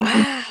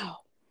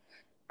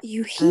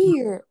You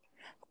here?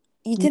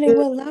 You didn't Yeah,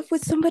 want to laugh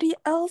with somebody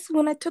else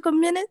when I took a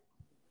minute?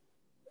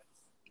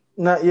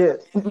 not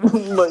yet.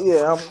 But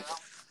yeah,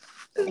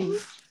 I'm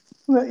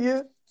not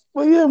yet.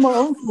 But yeah, my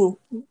uncle.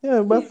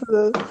 Yeah, back to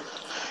the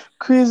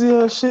crazy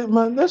ass shit,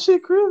 man. That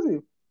shit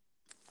crazy.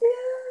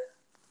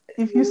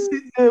 If you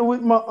sit there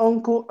with my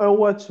uncle and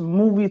watch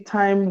movie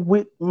time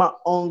with my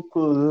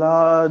uncle,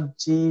 Lord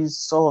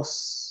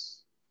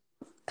Jesus,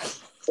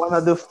 one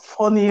of the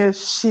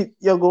funniest shit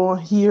you're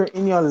gonna hear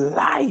in your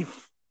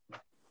life.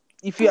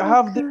 If you Oh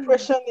have god.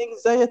 depression,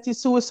 anxiety,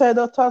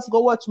 suicidal thoughts, go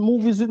watch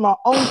movies with my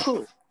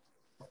uncle.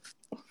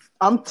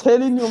 I'm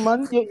telling you,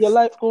 man, your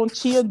life gonna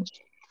change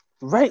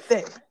right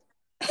there.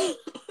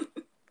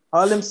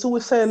 All them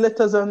suicide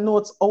letters and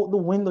notes out the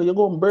window. You're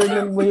gonna burn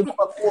them when you go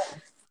back home.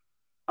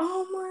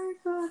 Oh my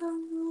god,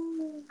 I'm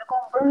rolling.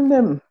 Burn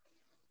them.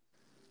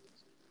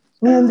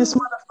 Me and this Oh,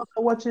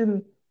 motherfucker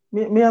watching.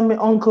 Me and my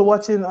uncle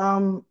watching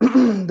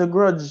The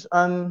Grudge,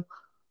 and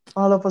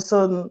all of a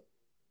sudden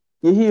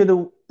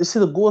you see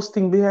the ghost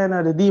thing behind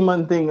her, the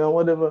demon thing or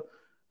whatever.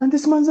 And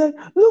this man's like,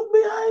 look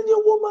behind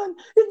you, woman.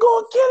 It's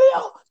gonna kill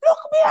you. Look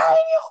behind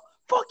you.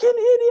 Fucking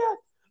idiot.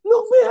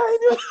 Look behind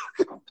you.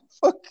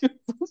 Fucking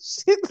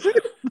bullshit.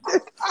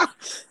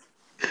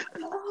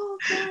 oh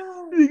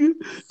god.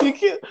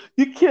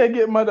 You can't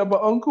get mad at my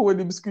uncle when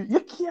he scream. You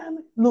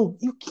can't look,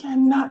 you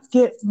cannot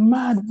get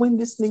mad when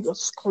this nigga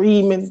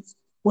screaming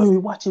when we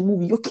watch a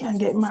movie. You can't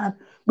get mad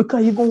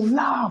because you're gonna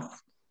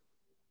laugh.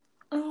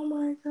 Oh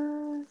my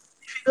god.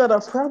 You got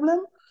a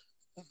problem?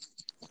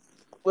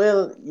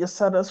 Well, you're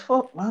sad as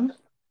fuck, man.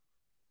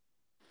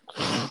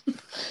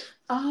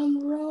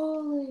 I'm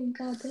rolling.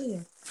 God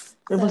damn.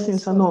 Ever That is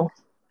since I funny. know,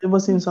 ever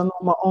since I know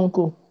my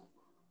uncle,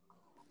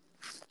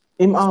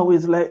 him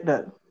always like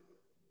that.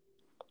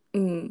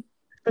 Mm.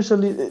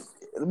 Especially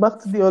back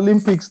to the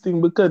Olympics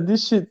thing because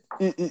this shit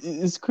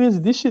is crazy.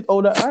 This shit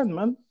out of hand,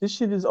 man. This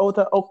shit is out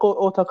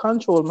of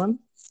control, man.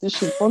 This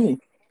shit funny.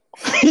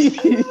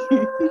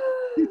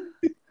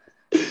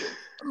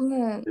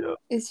 Man, Yeah.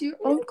 is your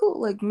uncle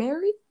like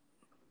married?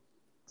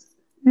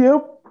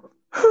 Yep.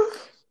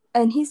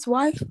 And his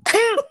wife?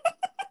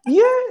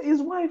 Yeah,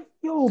 his wife.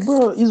 Yo,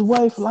 bro, his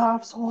wife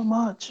laughs so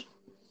much.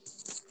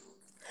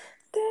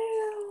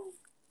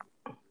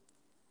 Damn.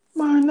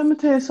 Man, let me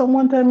tell you some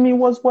one time me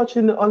was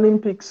watching the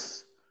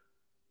Olympics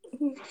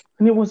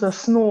and it was a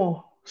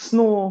snowboarding,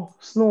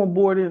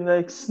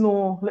 like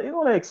snow, like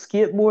like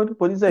skateboard,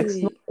 but it's like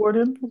Yeah.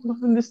 snowboarding.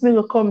 And this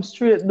nigga come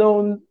straight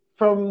down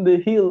from the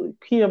hill,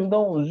 came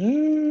down.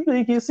 You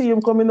can see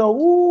him coming out.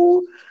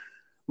 Ooh,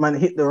 man,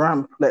 hit the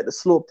ramp, like the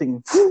slope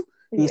thing.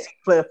 Yeah. He's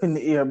fly up in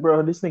the air,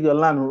 bro. This nigga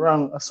land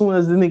wrong. As soon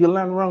as the nigga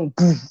land wrong,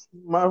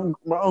 my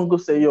uncle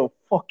say, "Yo,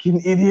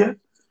 fucking idiot."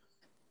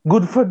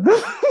 Good for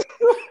them.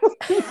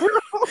 I'm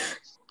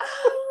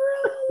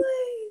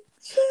rolling.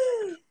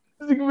 Shit.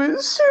 Nigga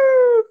went,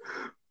 "Shoo."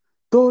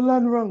 Don't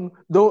land wrong.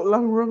 Don't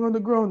land wrong on the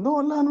ground.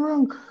 Don't land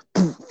wrong.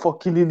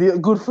 Fucking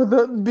idiot. Good for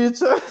that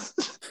bitch ass.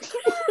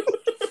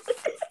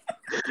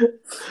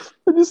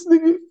 And this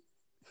nigga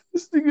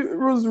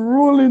was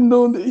rolling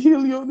down the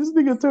hill, yo. This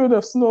nigga turned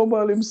a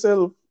snowball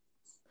himself.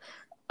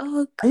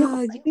 Oh And you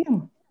god. couldn't see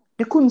him.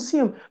 You couldn't see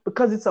him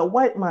because it's a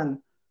white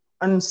man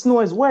and snow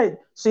is white.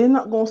 So you're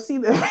not gonna see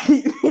them.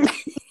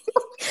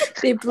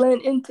 They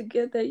blend in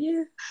together,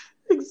 yeah.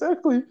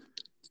 Exactly.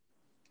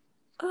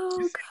 Oh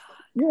god.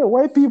 Yeah,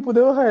 white people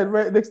they'll hide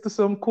right next to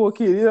some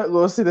cocaine. You're not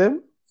gonna see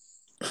them.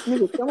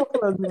 Nigga,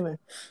 camouflage in there.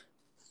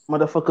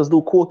 Motherfuckers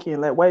do cocaine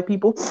like white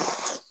people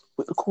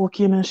with the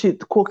cocaine and shit,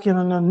 the cocaine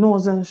on their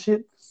nose and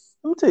shit.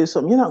 Let me tell you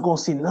something, you're not gonna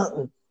see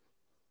nothing.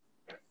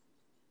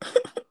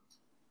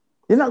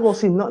 You're not gonna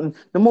see nothing.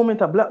 The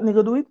moment a black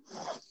nigga do it,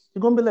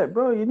 you're gonna be like,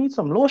 bro, you need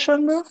some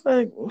lotion, bro.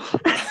 Like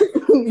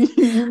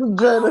you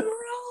look I'm rolling.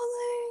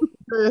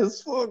 dry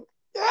as fuck.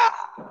 Yeah.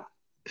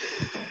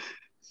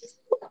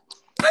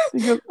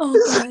 Nigga, Oh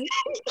god.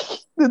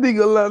 the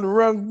nigga land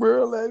wrong,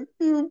 bro. Like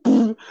you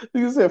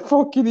nigga said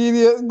fucking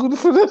idiot, good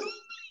for them.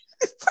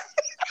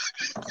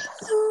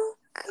 Oh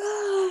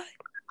god.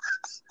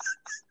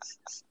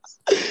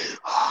 You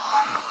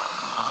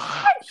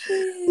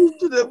Shit.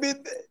 should have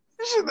been there.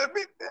 You should have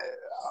been there.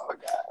 Oh my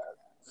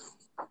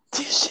god.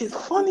 This shit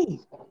funny.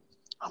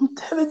 I'm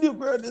telling you,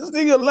 bro, this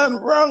nigga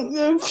land wrong.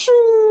 Yeah,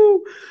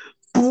 shoo.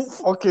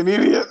 Fucking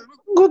idiot.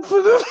 Good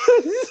for them.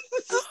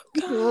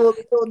 Oh Roll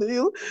god. down the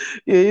hill.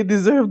 Yeah, you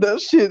deserve that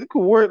shit.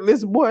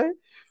 Worthless boy.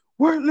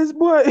 Worthless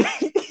boy.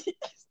 This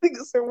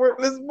nigga said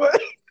worthless boy.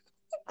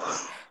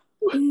 God.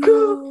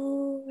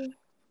 No.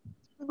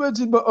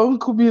 Imagine my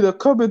uncle being a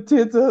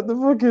commentator at the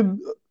fucking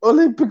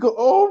Olympic.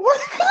 Oh my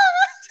god.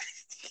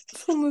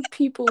 So many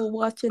people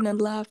watching and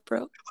laugh,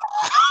 bro.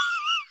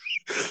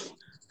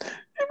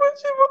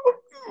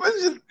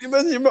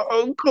 Imagine my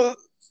uncle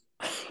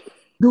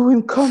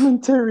doing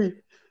commentary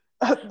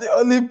at the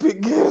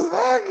Olympic Games.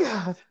 Oh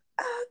god.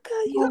 Oh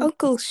god, your No.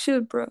 uncle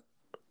should, bro.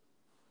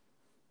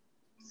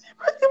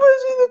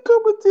 Imagine the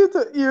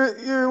commentator.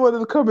 You're one of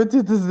the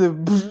commentators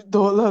that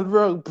don't land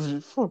wrong.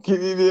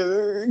 Fucking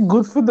idiot.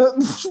 Good for that.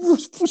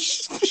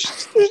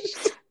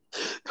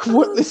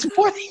 What Oh this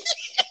boy?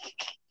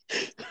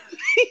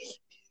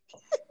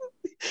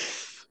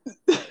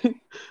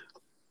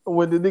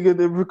 When the nigga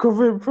they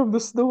recovering from the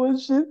snow and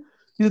shit,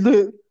 he's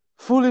the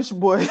foolish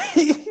boy.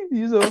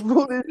 He's a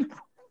foolish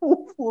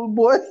fool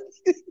boy.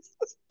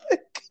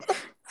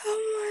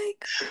 my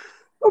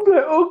I'm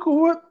like, Uncle,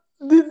 what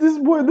did this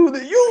boy do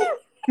to you?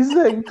 He's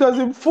like, because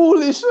him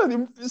foolish and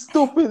him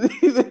stupid.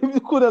 He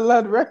could have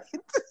learned right.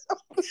 I'm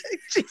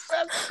like, Jesus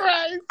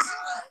Christ.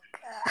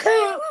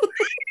 God.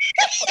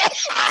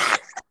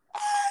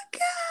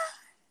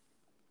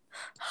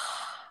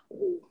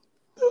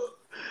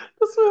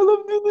 That's why I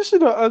love doing this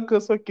shit on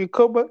Uncle so I can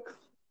come back.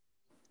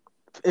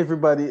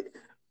 Everybody,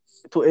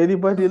 to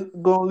anybody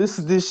gonna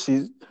listen to this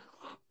shit,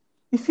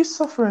 if you're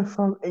suffering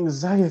from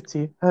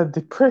anxiety and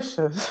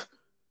depression,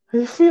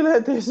 and you feel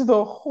like there's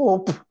no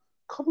hope,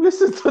 come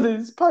listen to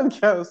these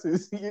podcasts.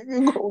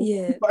 You go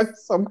Yeah, back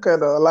some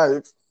kind of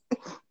life.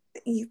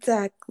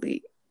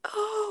 exactly.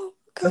 Oh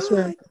That's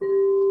why God.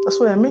 that's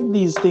why I make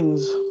these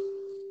things.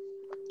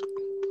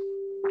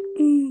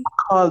 Mm.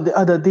 Called the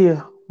other day,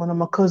 one of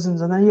my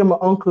cousins, and I hear my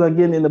uncle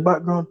again in the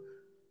background.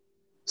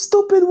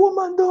 Stupid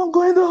woman, don't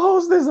go in the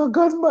house. There's a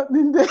gunman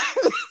in there.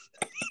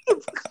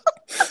 Oh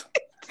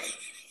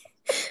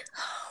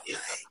my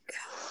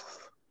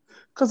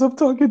Because I'm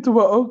talking to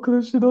my uncle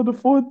and shit on the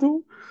phone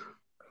too.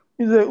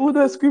 He's like, who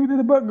that screaming in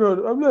the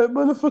background? I'm like,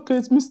 motherfucker,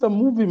 it's Mr.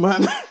 Movie,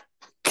 man.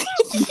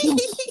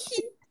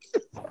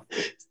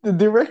 It's the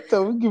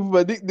director. We give him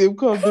a nickname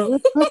called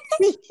Director.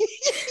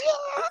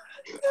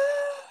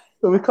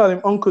 So we call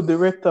him Uncle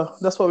Director.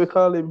 That's what we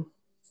call him.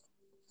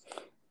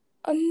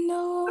 God.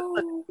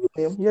 Oh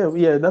no. Yeah,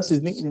 yeah, that's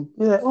his nickname.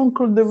 Yeah,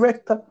 Uncle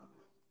Director.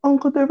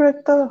 Uncle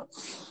Director.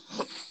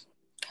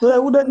 Like,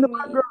 who that in Oh the me.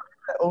 background?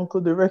 Like,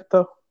 Uncle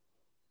Director.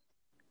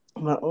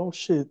 I'm like, oh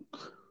shit.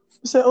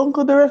 He said,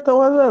 Uncle Director,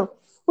 what's up?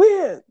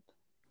 Weird.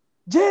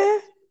 Jay,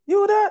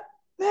 you that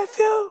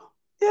nephew?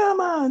 Yeah,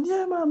 man.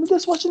 Yeah, man. I'm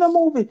just watching a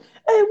movie.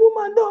 Hey,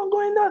 woman, don't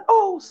go in that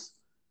house.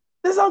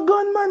 There's a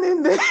gunman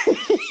in there.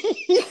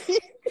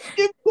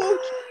 Keep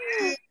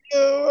talking.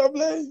 Yo, I'm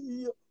like,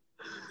 yo,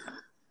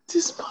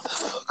 this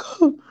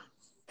motherfucker.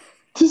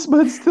 This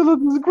man's still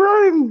on his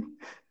grind.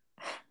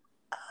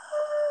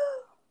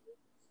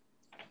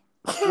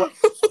 What?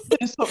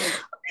 There's something.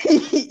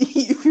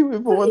 If you ever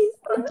want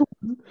Please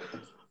to,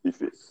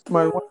 if you,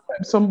 man, one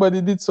time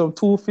somebody did some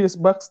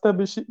two-faced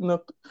backstabbing shit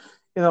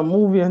in a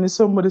movie, and then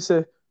somebody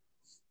said,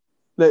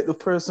 like the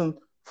person,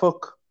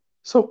 fuck.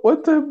 So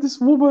one time this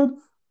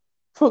woman,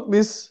 fuck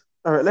this.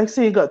 All right, like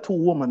say you got two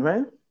women,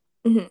 right?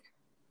 Mhm.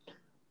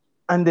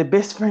 And they're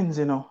best friends,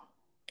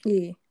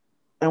 Yeah.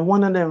 and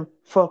one of them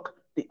fuck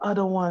the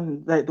other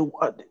one, like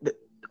the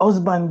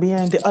husband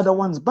behind the other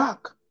one's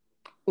back.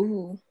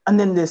 Ooh. And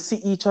then they see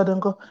each other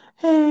and go,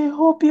 hey,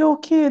 hope you're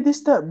okay.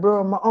 This, that,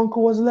 bro. My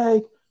uncle was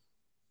like,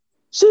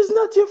 she's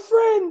not your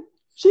friend.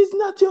 She's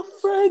not your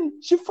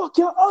friend. She fuck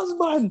your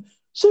husband.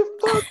 She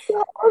fuck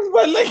your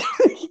husband. Like,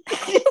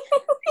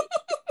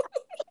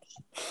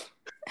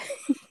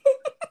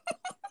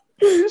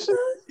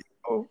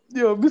 oh,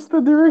 yo,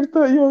 Mr.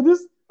 Director, yo,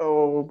 this.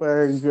 Oh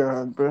my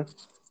God, bro.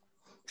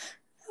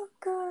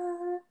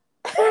 Oh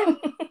God.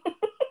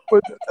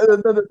 But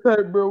another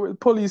time, bro, when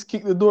police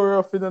kicked the door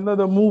off in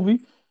another movie,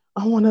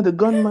 and one of the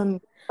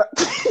gunman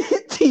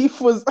thief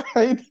was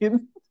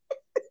hiding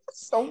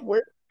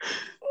somewhere.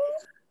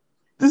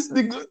 This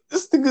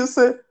nigga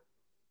said,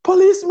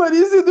 policeman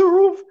is in the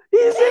roof.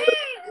 He's in the.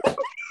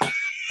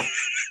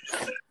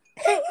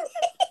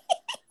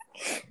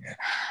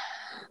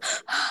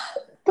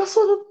 That's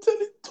what I'm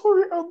telling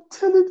Tori. I'm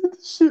telling you,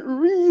 this shit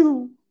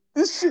real.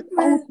 This shit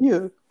out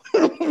Man,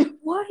 here.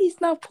 why he's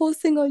not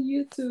posting on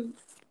YouTube?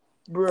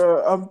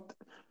 Bruh,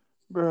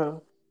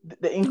 bruh.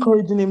 They Mm.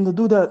 encouraging him to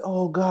do that.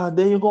 Oh God,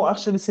 then you gonna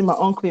actually see my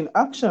uncle in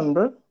action,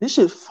 bro. This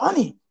shit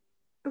funny.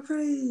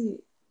 Right.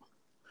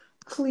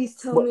 Please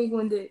tell But me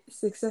when they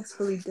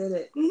successfully did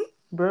it.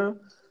 bro,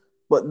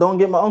 but don't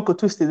get my uncle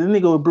twisted. The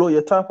nigga will blow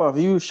your top off.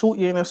 You shoot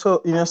you in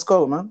your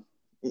skull, man.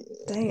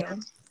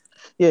 Damn.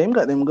 Yeah, him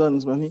got them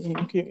guns, man.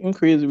 He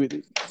crazy with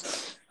it.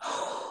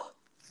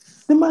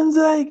 The man's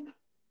like,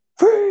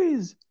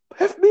 freeze!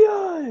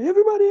 FBI!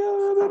 Everybody!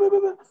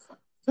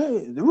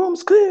 Hey, the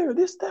room's clear.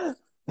 This, that.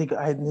 Nigga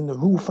hiding in the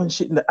roof and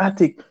shit in the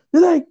attic.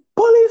 They're like,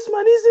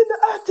 policeman, he's in the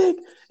attic.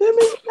 Him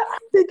is in the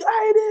attic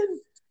hiding.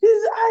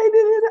 He's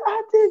hiding in the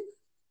attic.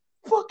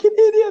 Fucking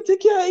idiot, you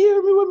can't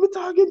hear me when I'm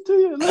talking to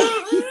you. Like,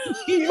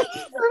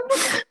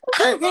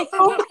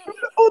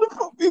 how the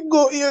fuck we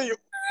go hear you?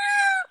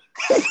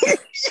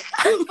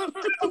 How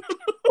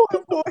we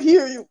go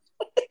hear you?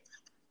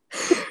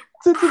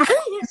 Say to the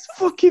police,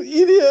 fucking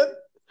idiot.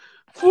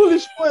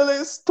 Foolish boy,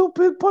 like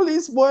stupid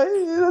police boy.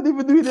 You're not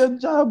even doing their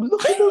job.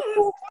 Look in the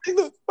roof.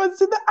 Look,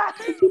 man's in the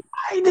attic. He's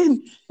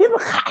hiding. He's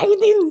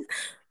hiding.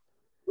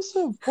 What's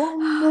up,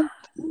 bomb?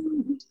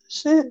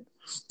 Shit.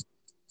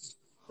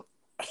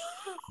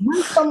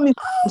 My family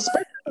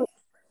special.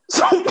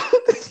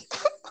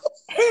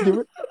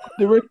 Director,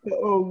 director,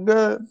 oh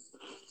God.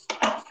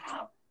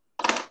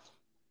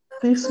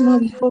 This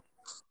man, fuck.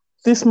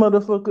 This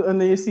motherfucker, and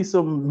then you see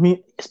some,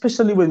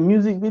 especially when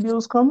music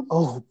videos come.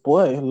 Oh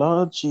boy,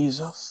 Lord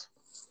Jesus!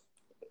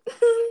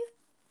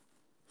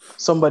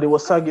 Somebody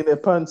was sagging their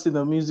pants in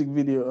a music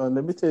video, and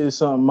let me tell you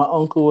something. My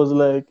uncle was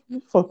like, "You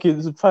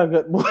fucking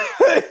faggot boy,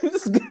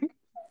 This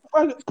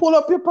guy- pull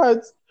up your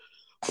pants,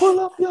 pull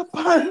up your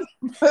pants."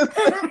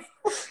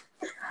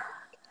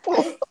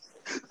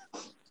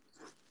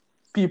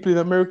 People in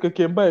America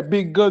can buy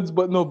big guns,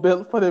 but no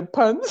belt for their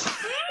pants.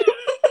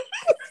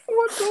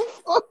 What the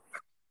fuck?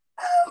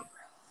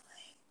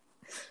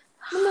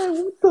 I'm like,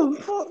 what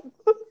the fuck?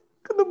 What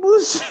kind of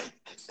bullshit?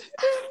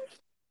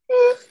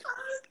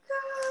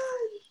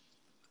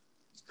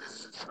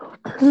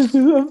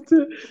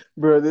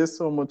 Bro, there's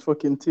so much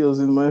fucking tales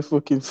in my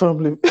fucking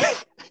family.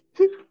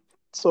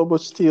 So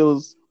much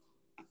tales.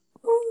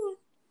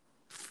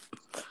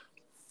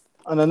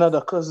 And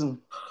another cousin,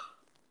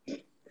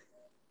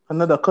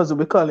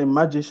 we call him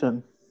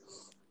magician.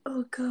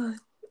 Oh God.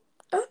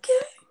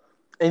 Okay.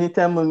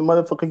 Anytime when the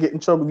motherfucker get in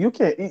trouble, you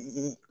can't,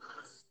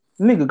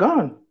 nigga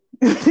gone.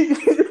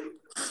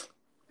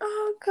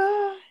 Oh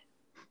God.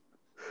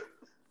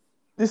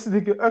 This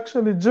nigga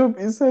actually jump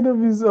inside of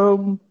his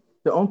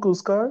the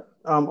uncle's car,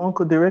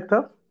 uncle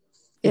director.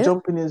 He Yep.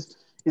 jumped in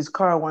his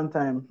car one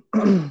time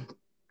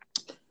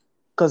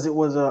because it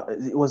was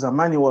a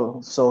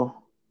manual, so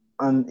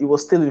and it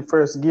was still in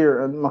first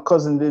gear, and my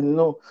cousin didn't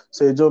know,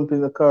 so he jumped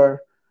in the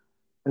car,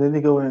 and the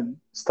nigga went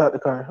start the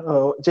car.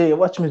 Oh, Jay,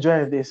 watch me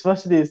drive this.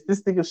 Watch this.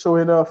 This nigga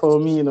showing off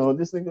on me,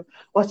 This nigga,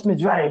 watch me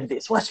drive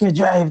this. Watch me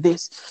drive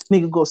this.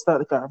 Nigga go start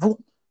the car.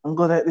 Vroom, and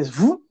go like this.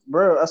 Vroom,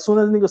 bro. As soon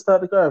as the nigga start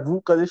the car,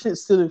 vroom, cause this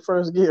shit's still in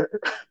first gear.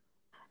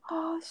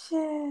 Oh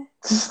shit.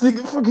 This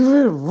nigga fucking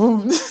ran,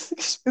 vroom. This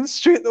nigga went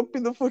straight up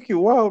in the fucking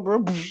wall,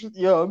 bro.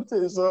 Yo, I'm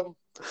telling you something.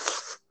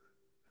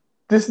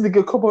 This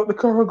nigga come out the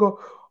car and go,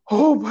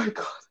 oh my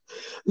God,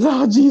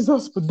 Lord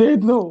Jesus, I'm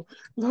dead now.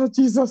 Lord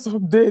Jesus,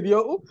 I'm dead,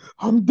 yo.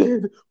 I'm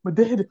dead. I'm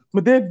dead.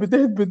 I'm dead. I'm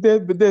dead. I'm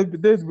dead. I'm dead.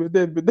 I'm dead. I'm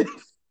dead. I'm dead.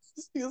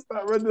 This nigga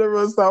start running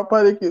around, start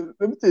panicking.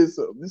 Let me tell you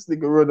something. This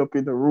nigga run up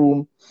in the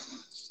room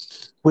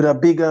with a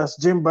big ass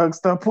gym bag,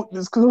 start putting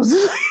his clothes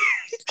in.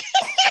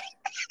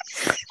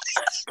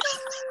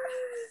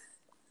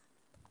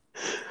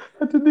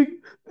 And the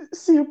nigga,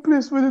 see a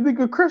place where the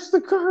nigga crashed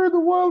the car in the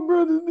wild,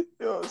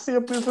 bro. See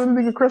a place where the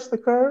nigga crashed the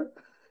car?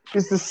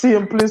 It's the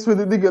same place where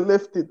the nigga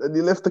left it, and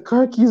he left the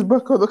car keys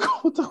back on the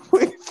counter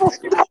waiting for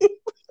him.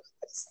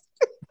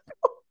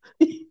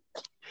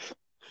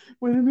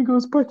 When the nigga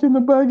was packing the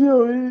bag,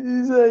 yo,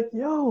 he's like,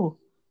 yo.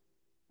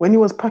 When he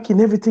was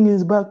packing everything in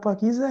his backpack,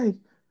 he's like,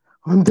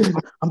 I'm dead,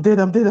 I'm dead,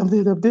 I'm dead, I'm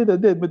dead, I'm dead,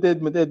 I'm dead, I'm dead,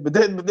 I'm dead, I'm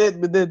dead, I'm dead,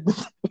 I'm dead,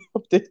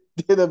 I'm dead,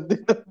 I'm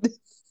dead, I'm dead.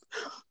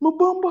 My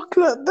bum back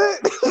like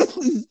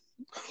that.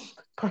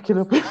 Packing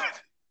up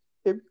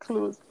every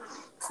clothes,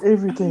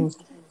 everything.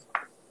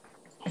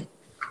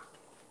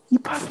 He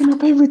packing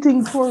up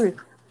everything for it.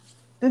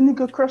 The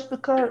nigga crashed the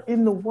car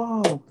in the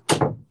wall,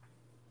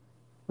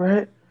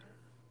 right?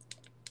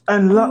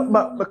 And Oh lock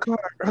back no. the car,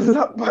 and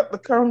lock back the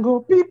car and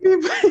go beep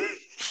beep.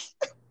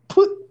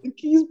 Put the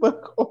keys back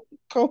on the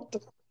counter.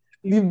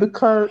 Leave the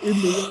car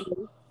in the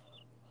wall.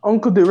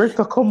 Uncle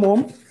director come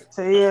home.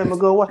 Say, yeah, I'm gonna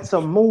go watch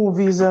some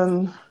movies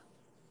and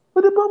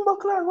but the bumper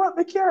clock wrap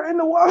the car in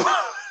the wall.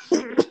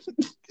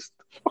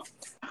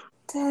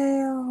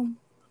 Damn.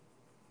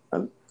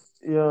 And,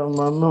 yeah, man,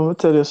 I'm gonna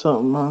tell you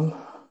something, man.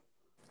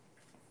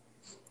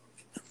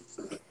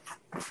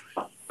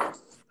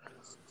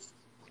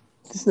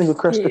 This nigga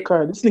crashed the Yeah.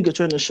 car. This nigga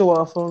trying to show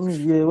off on me.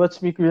 Yeah,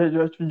 watch me drive.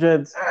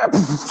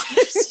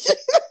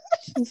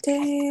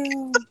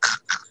 Damn.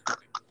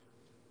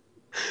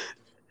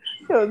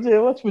 Yo, Jay,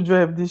 watch me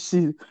drive this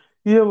shit.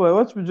 Yeah, boy,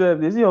 watch me drive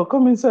this. Yo,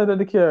 come inside of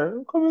the car.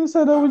 Come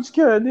inside of which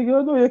car,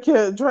 nigga? I know you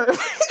can't drive.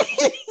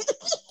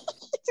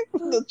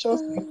 Oh No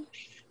trust me. God.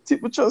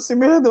 People trust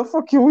me. The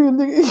fucking wheel,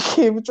 nigga. You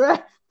can't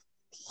drive.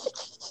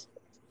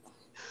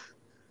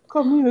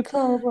 Come in the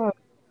car, God. man.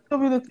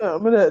 Come in the car.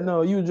 I'm like,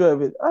 no, you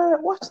drive it. All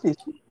right, watch this.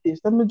 Watch this.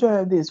 Let me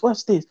drive this.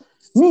 Watch this.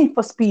 Need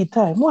for speed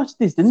time. Watch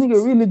this. The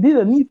nigga really did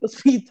a need for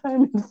speed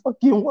time in the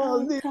fucking Oh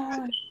wild.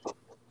 God.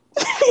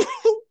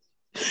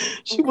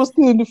 She was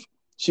still in the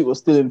she was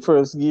still in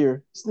first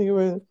gear. This nigga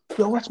went,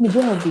 yo, watch me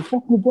drive this.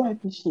 Watch me drive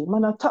this shit.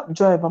 Man, a top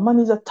driver. Man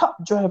is a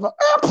top driver.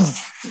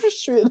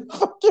 Straight the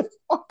fucking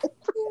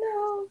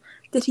No.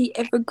 Did he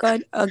ever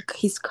got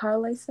his car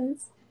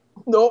license?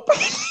 nope.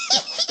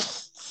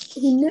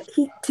 He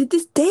to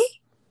this day.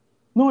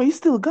 No, he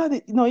still got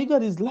it. No, he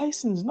got his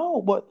license.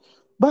 No, but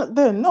back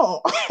then,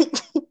 no.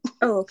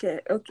 Oh,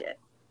 okay. Okay.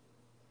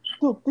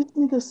 Look, this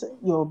nigga said,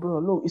 yo, bro,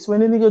 look, it's when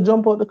the nigga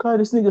jump out the car,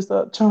 this nigga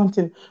start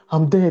chanting,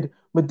 I'm dead,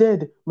 me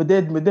dead, me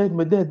dead, me dead,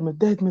 me dead, me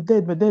dead, me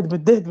dead, me dead, me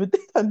dead, me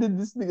dead. And then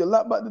this nigga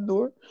lock back the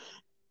door,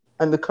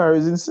 and the car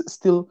is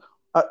still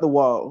at the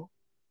wall,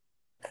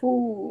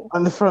 Ooh.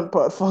 and the front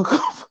part fuck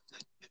up.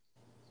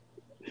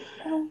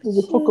 Oh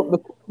Nigga fuck up the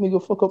shit.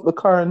 nigga fuck up the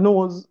car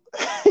nose.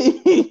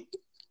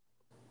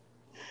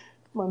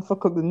 Man,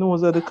 fuck up the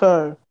nose of the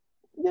car.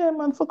 Yeah,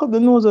 man, fuck up the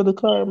nose of the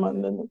car,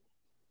 man. Then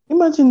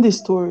Imagine this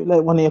story,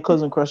 like one of your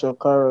cousin crash a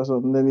car or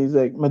something, then he's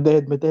like, my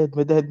dad, my dad,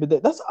 my dad, my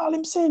dad. That's all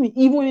I'm saying.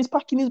 Even when he's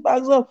packing his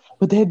bags up,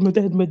 my dad, my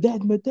dad, my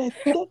dad, my dad,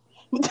 my dad.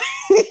 My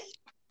dad.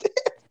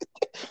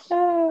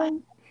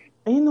 Um,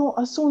 And you know,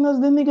 as soon as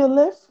the nigga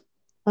left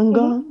and mhm.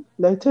 gone,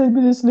 like 10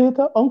 minutes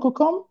later, uncle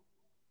come,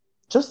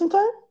 just in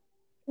time.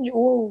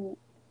 Whoa.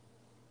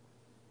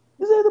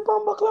 He said, the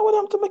bomb buckler with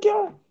him to my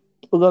car.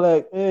 We go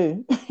like,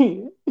 hey,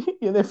 you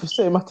never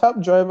say my top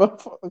driver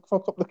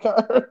fuck up the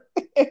car.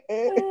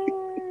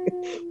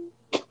 Um,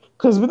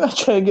 Cause we not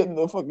trying to get in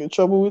no fucking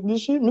trouble with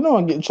this shit. Me not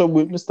want to get in trouble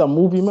with Mr.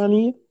 Movie Man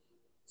here.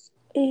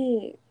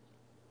 eh.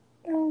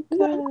 Yeah.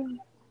 Okay.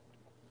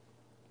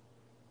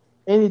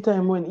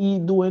 Anytime when he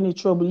do any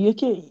trouble, you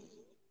can't.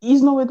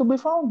 He's nowhere to be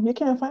found. You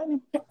can't find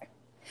him.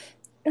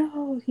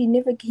 Oh, he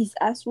never get his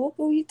ass whooped.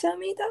 Will you tell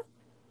me that?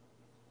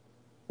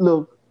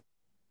 Look,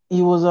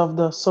 he was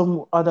after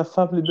some other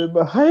family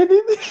member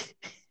hiding.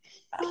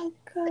 Oh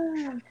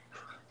God.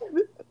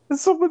 And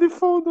somebody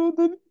found out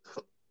that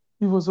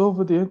he was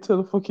over there and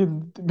tell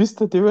fucking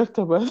Mr.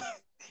 Director, man. Mhm.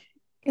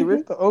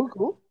 Director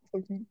uncle.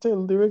 Fucking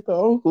tell director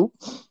uncle.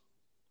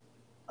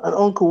 And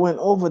uncle went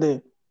over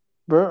there.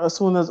 Bro, as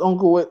soon as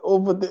uncle went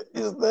over there,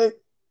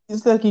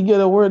 it's like he get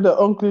a word that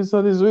uncle is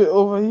on his way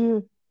over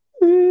here.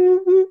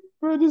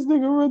 Bro, this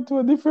nigga run to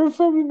a different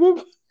family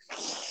member.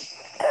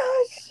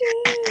 Oh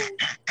shit.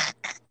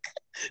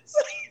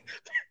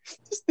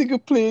 This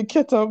nigga playing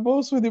cat and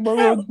mouse with him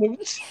around them.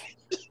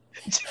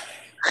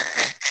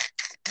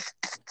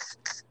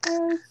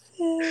 Oh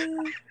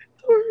shit.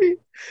 Sorry.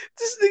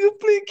 This nigga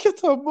playing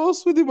cat and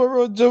mouse with him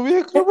around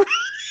Jamaica. Bro.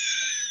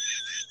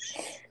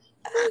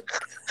 Oh,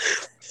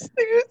 This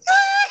nigga,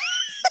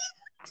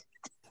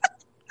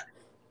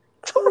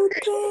 oh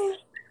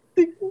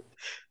damn.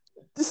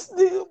 this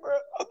nigga, bro.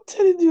 I'm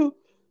telling you,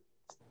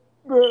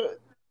 bro.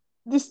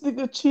 This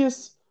nigga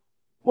chase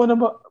one of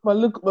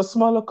my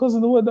smaller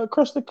cousin, the one that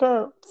crashed the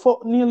car, for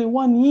nearly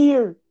 1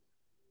 year.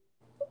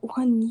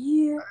 1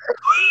 year.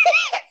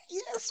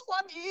 Yes, 1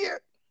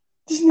 year.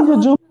 This nigga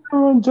Oh. jumped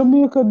around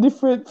Jamaica,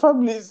 different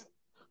families.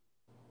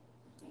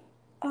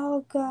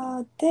 Oh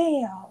God.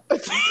 Damn.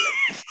 and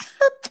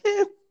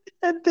then,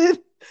 and then,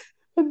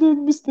 and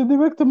then Mr.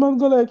 Director man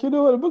go like, you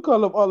know what? We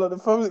call up all of the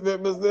family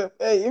members there.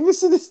 Hey, if you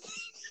see this,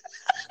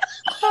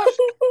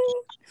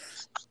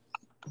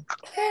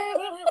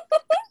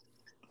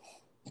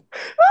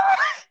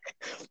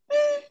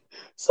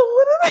 so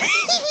one of the,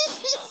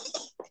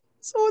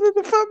 so one of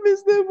the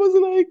families there was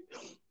like,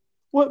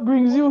 what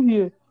brings you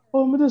here?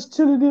 Oh, I'm just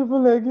chilling here for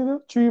like,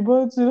 3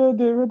 months, they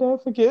run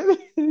out forget.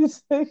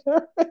 It's like,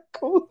 all right,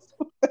 cool.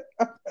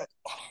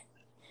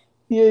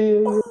 Yeah, yeah,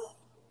 yeah.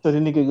 So the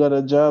nigga got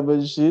a job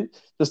and shit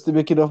just to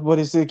make enough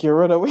money so he can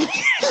run away.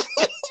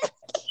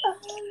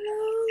 Oh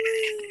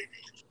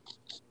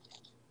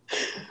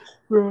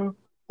Bro,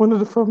 one of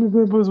the family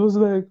members was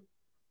like,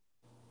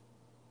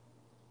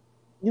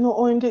 you know,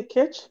 Owen get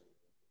catch?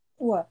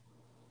 no. What?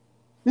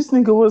 This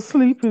nigga was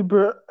sleeping,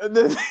 bro. And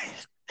then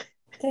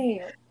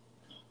Damn.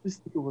 this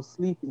nigga was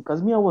sleeping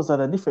because me, I was at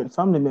a different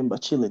family member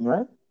chilling,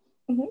 right?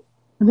 Mhm.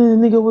 And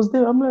then the nigga was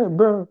there. I'm like,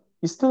 bro,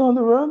 you still on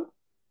the run?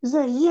 He's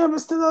like, yeah, I'm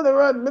still on the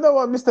run. Me don't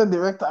want Mr.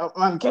 Director,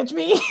 man, catch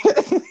me.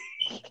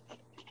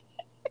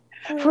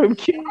 for Oh him,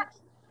 shit.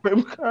 for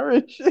him car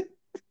and shit.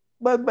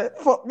 Man,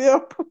 fuck me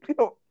up.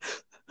 Yo.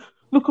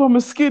 Look how I'm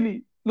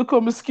skinny. Look how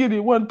I'm skinny.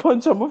 One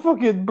punch, I'm a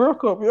fucking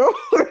broke up, yo.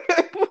 Oh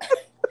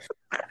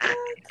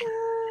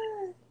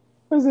God.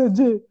 I said,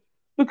 Jay,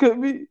 look at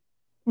me.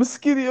 I'm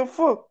skinny as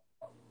fuck.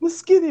 I'm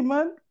skinny,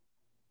 man.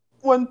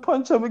 One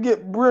punch, I'm gonna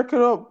get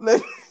broken up.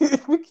 Like,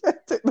 we can't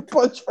take the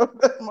punch from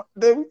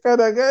them kind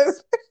of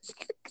guys.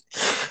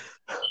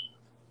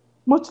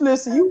 Much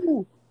less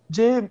you,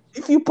 Jay.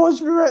 If you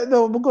punch me right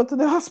now, I'm gonna go to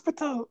the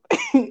hospital.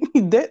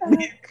 Dead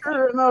me,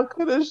 Oh. and all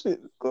kind of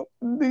shit.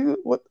 Nigga,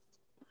 what?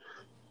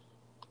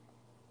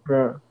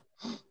 Bro.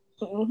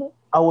 Mhm.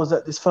 I was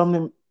at this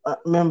family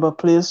member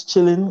place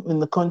chilling in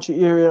the country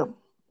area,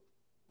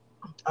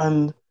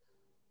 and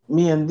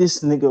me and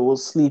this nigga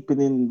was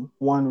sleeping in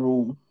one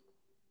room.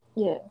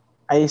 Yeah.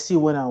 I see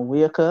when I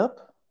wake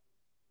up,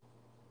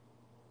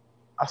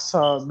 I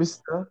saw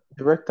Mr.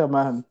 Director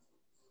Man,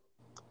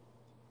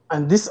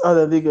 and this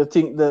other nigga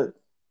think that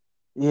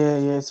yeah,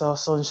 yeah, it's all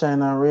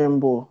sunshine and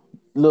rainbow.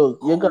 Look,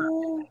 you got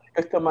Oh.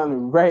 Director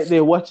Man right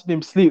there watching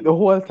him sleep the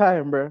whole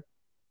time, bro.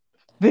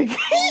 Nigga,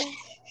 Oh.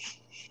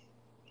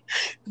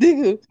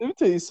 nigga, let me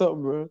tell you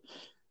something, bro.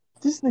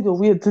 This nigga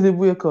wait till he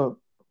wake up.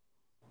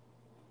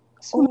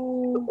 Soon as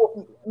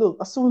Oh. look,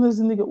 as soon as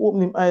the nigga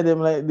open him eye them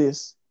like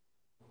this,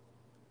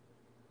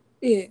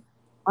 Yeah.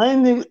 my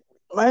nigga,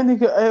 my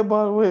nigga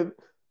eyeball went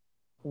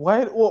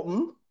wide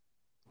open,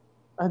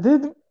 and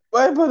then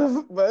my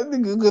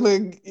nigga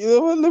gonna, you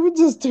know what? Let me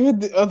just turn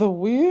the other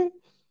way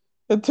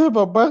and turn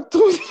my back to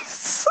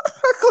this.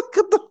 Look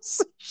at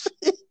those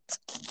shit.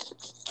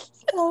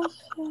 Oh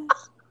shit.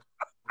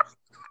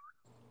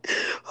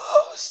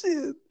 Oh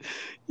shit.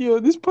 Yo,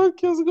 this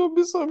podcast is gonna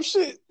be some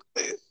shit.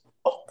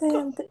 Oh god.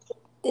 Damn.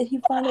 Did he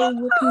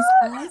finally whoop his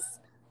ass?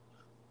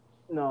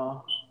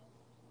 No,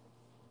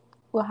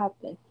 What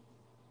happened?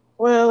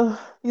 Well,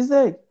 he's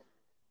like,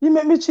 you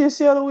make me chase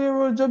you all the way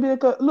around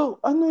Jamaica. Look,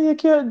 I know you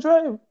can't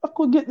drive. I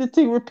could get the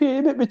thing repaired.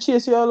 You make me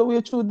chase you all the way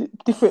through the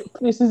different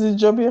places in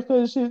Jamaica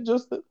and shit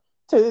just to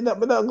tell you that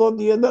but not gonna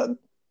do that.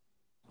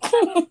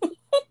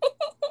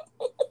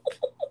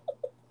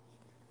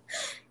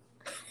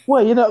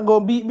 Why you not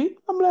gonna beat me?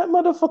 I'm like,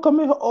 motherfucker,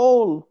 me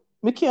old.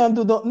 Me can't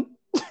do nothing.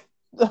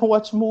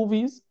 Watch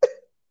movies.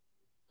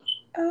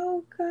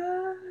 Oh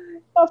God.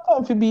 I have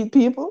time to beat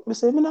people. Me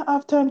say, me not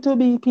have time to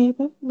beat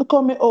people. Look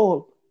how me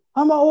old.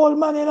 I'm an old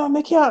man, you know,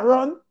 me can't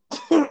run.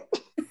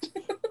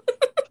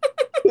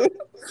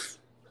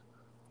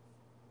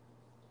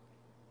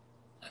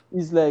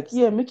 He's like,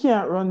 yeah, me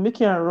can't run, me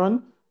can't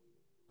run.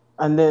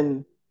 And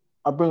then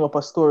I bring up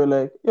a story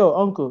like, yo,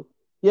 uncle,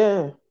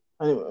 yeah.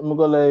 And I'm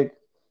go like,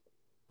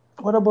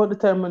 what about the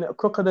time when the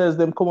crocodiles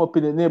them come up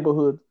in the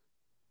neighborhood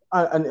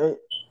and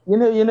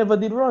you never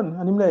did run?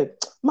 And I'm like,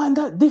 man,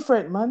 that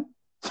different, man.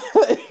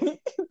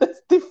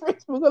 That's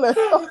different. We go like,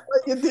 oh,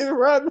 you didn't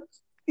run.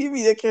 You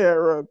mean you can't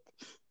run?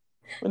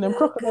 When them Oh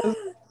crocodiles,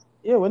 God.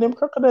 yeah, when them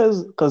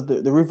crocodiles, because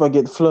the river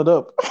get flood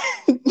up.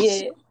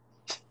 Yeah.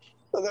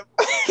 So them-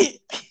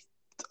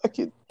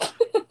 Fucking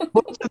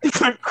bunch of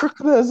different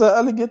crocodiles and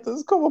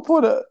alligators come up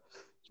on that,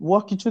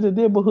 walking through the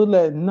neighborhood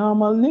like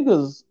normal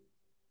niggas.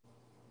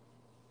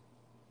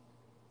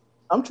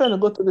 I'm trying to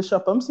go to the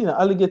shop. I'm seeing an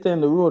alligator in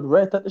the road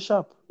right at the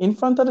shop, in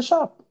front of the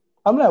shop.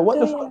 I'm like, what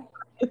the fuck? Damn.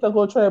 Alligator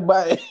go try to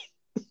buy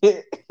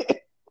it.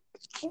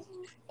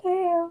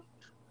 Damn.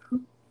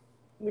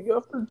 You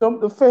have to jump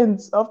the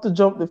fence. I have to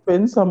jump the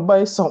fence and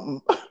buy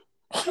something.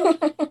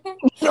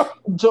 You have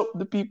to jump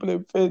the people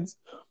in fence.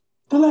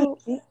 They're like,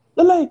 Oh.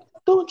 they're like,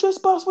 don't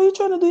trespass. What are you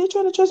trying to do? You're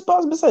trying to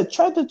trespass. Besides,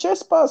 try to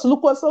trespass.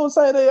 Look what's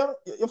outside of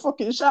your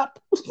fucking shop.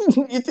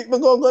 You think we're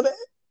gonna go there?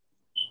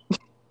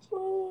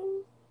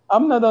 Mm.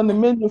 I'm not on the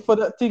menu for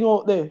that thing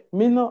out there.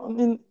 Me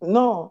no,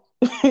 no.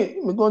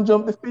 We're gonna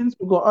jump the fence.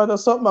 We're gonna order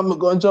something. And we're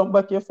gonna jump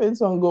back your fence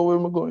and go where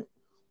we're going.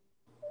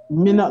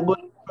 Me not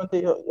going in front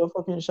of your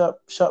fucking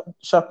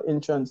shop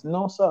entrance.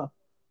 No, sir.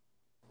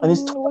 And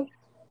it's What?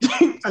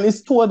 and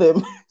it's two of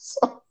them.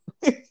 So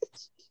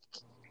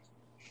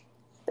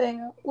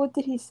Damn. What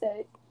did he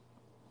say?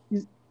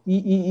 he's-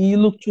 he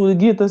looked through the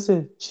gate and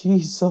said,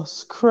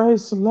 Jesus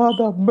Christ, Lord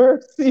of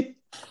mercy.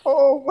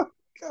 Oh my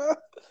God.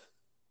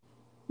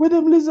 Where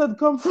them lizard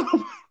come from?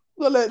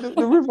 Go like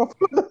the river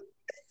flood.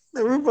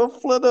 The river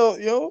flood out,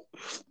 yo.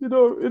 You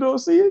don't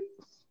see it?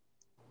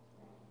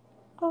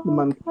 The Oh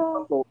man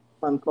God. come out,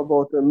 man come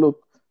out and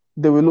look.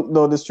 They will look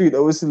down the street. I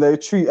will see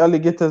like three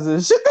alligators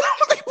and shit.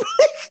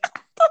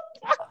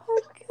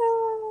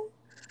 Oh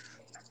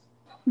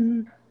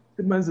God.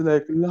 The man's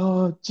like,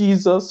 Lord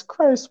Jesus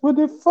Christ, where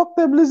the fuck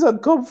them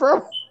lizard come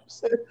from?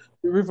 Say,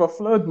 the river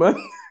flood, man.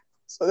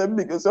 So them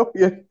niggas up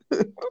here.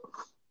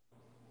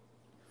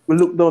 We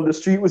look down the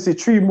street, we see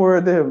three more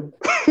of them.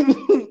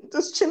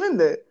 Just chilling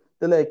there.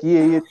 They're like,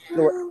 yeah, yeah, Oh this is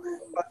our hell.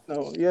 spot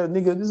now. Yeah,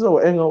 nigga, this is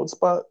our hangout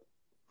spot.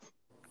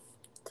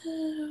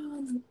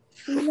 Damn.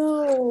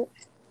 No.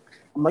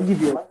 I'm gonna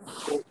give you a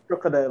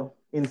crocodile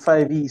in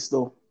 5 East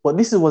though. But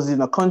this was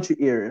in a country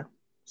area.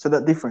 So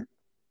that different.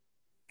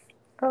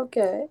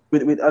 Okay.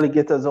 With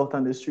alligators out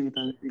on the street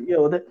and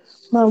yo,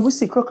 man, we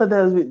see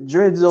crocodiles with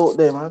dreads out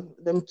there, man.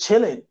 Them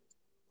chilling,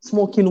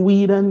 smoking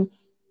weed and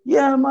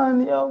yeah,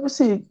 man, yo, we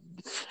see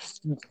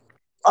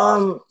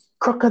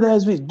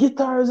crocodiles with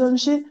guitars and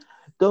shit.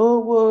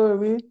 Don't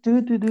worry,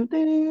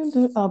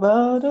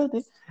 about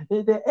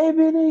it.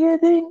 Everything you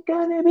think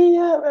gonna be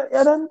alright.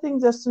 Yeah, them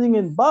things are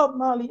singing Bob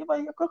Marley. You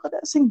ever hear crocodile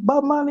sing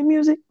Bob Marley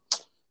music?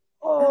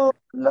 Oh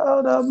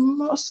Lord of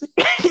mercy.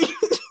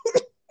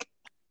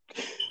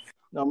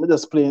 No, we're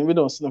just playing. We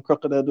don't see no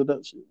crocodile do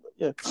that shit. But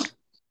yeah.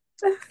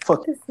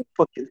 Fuck it, This is-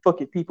 fuck it, fuck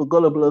it. People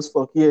gullible as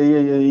fuck. Yeah, yeah,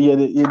 yeah,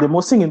 yeah. They're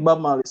more singing Bob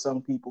Marley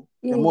song, people.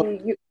 Yeah, They're more. yeah,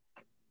 you,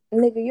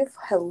 nigga, you're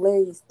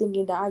hilarious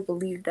thinking that I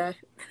believe that.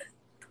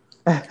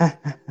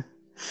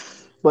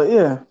 But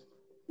yeah,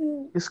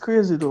 Mm. it's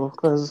crazy though,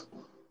 cause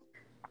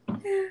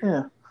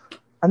yeah,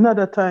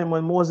 another time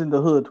when I was in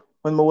the hood,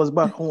 when I was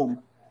back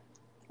home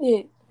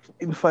Yeah.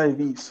 in 5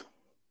 East,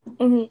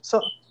 Mm-hmm. so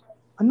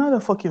another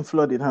fucking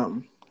flooding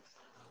happened.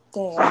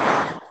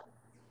 Damn.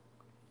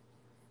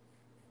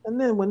 And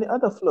then when the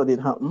other flooding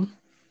happened,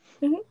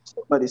 Mm-hmm.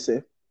 somebody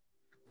said,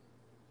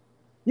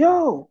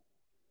 "Yo,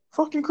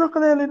 fucking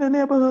crocodile in the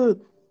neighborhood."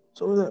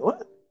 So I was like,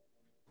 "What?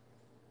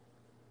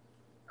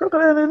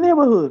 Crocodile in the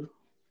neighborhood?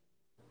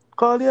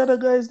 Call the other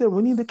guys. Then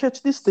we need to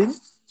catch this thing."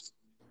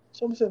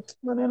 So I said,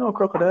 man, you know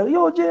crocodile.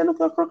 Yo, Jay,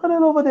 look at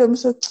crocodile over there. I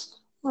said,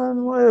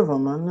 man, whatever,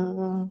 man.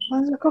 Man,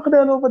 there's a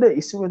crocodile over there.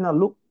 You see when I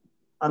look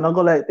and I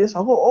go like this, I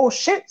go, oh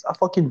shit. I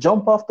fucking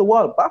jump off the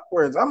wall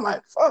backwards. I'm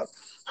like, fuck.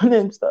 And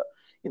then start,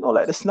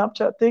 like the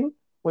Snapchat thing,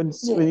 when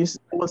Yeah.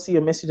 someone see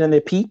a message and they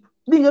peep.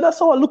 Nigga, that's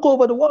how I look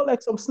over the wall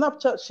like some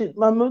Snapchat shit,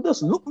 man. I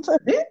just look inside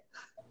there.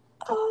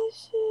 Oh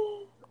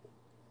shit.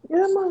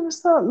 Yeah, man, I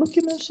start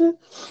looking and shit.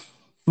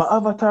 My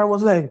avatar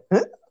was like,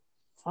 huh?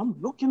 I'm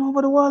looking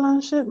over the wall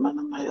and shit, man.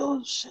 I'm like,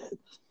 oh shit.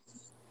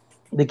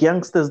 The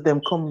gangsters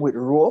them come with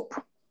rope.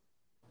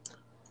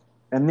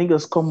 and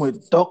niggas come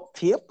with duct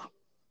tape.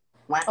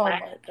 Whack, Oh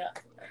whack. my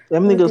god.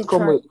 Them What they niggas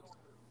come trying? with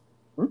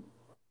hmm?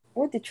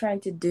 What they trying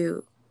to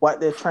do? What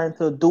they're trying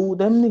to do.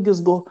 Them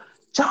niggas go,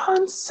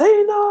 John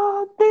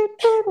Cena. Beep,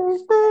 beep,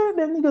 beep, beep.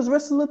 Them niggas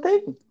wrestle the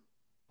thing.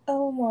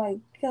 Oh my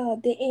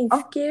god. They ain't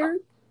Huh? scared.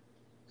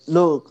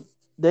 Look,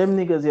 them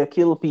niggas here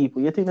kill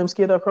people. You think them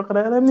scared of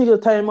crocodile? Them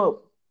niggas tie him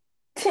up.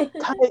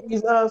 Tie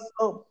his ass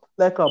up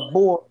like a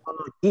boar on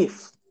a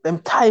gift. Them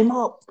tie him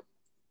up.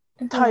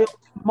 Tie Mhm. up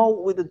his mouth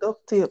with the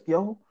duct tape,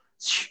 yo.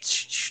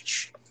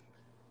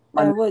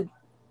 Man, What?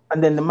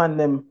 and then the man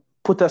them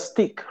put a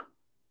stick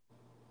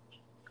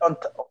on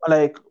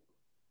like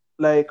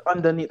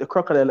underneath the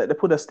crocodile, like they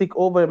put a stick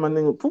over him and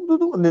then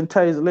and then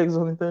tie his legs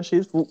on it and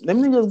shit.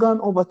 Them niggas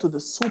gone over to the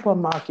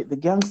supermarket. The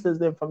gangsters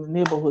them from the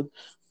neighborhood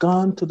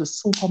gone to the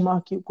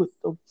supermarket with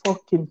the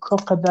fucking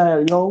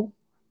crocodile, yo.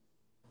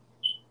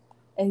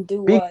 And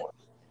do Big what?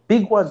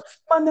 big one.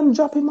 Man, them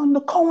drop him on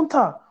the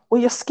counter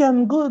where you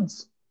scan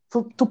goods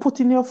to put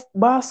in your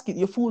basket,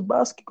 your food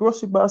basket,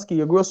 grocery basket,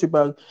 your grocery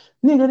bag.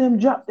 Nigga, them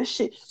drop the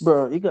shit.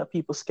 Bro, you got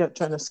people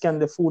trying to scan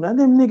the food, and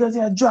them niggas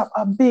here drop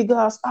a big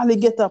ass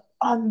alligator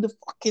on the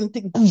fucking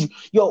thing.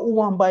 Yo, who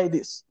want buy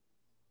this?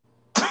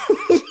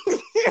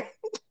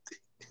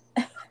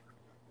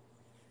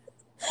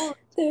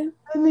 There.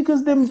 And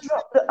niggas them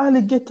drop the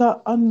alligator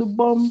on the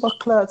bomber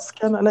clad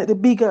scanner, like the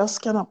big ass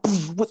scanner,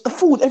 with the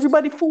food,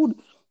 everybody food.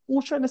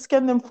 Who trying to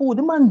scan them food?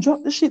 The man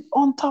drop the shit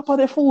on top of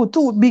the food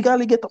too. Big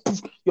alligator.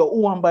 Yo,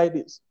 who want buy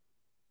this?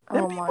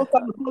 Them Oh my people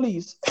call god. the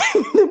police.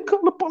 Them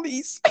call the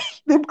police.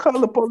 Them call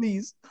the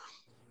police.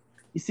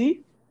 You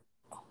see?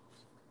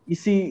 You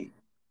see,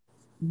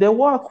 they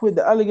walk with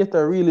the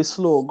alligator really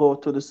slow, go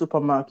to the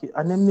supermarket,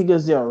 and them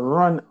niggas there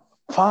run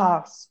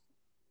fast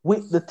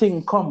with the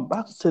thing come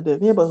back to the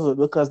neighborhood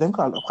because them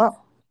call the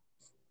cop.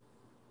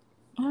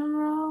 I'm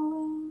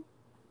rolling.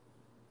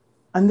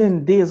 And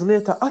then days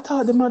later, I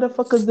thought the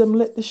motherfuckers them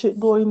let the shit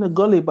go in the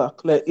gully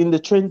back, like in the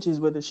trenches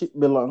where the shit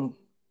belong.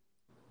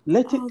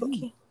 Let it go.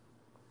 Okay.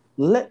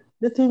 Let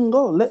the thing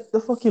go. Let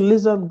the fucking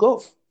lizard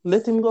go.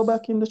 Let him go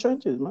back in the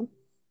trenches, man.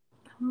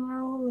 I'm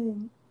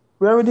rolling.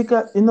 We already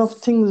got enough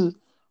things.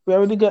 We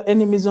already got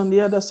enemies on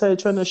the other side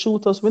trying to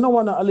shoot us. We don't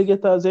want an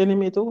alligator as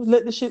enemy too.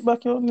 Let the shit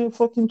back here in the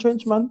fucking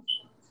trench, man.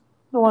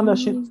 Don't want that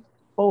shit Mm.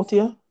 out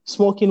here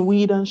smoking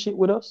weed and shit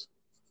with us.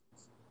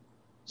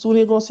 Soon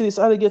you gonna see this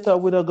alligator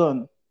with a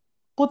gun.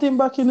 Put him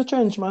back in the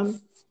trench, man.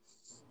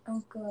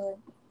 Oh god.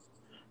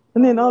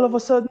 And Oh then all my of a god.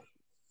 sudden,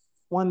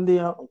 one day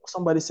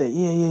somebody say,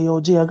 yeah, yeah, yo,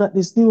 Jay, I got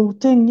this new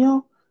thing,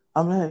 yo.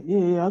 I'm like, yeah,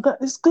 yeah, I got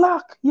this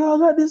Glock. Yo, I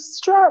got this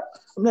strap.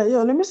 I'm like,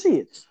 yo, let me see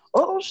it.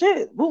 Oh,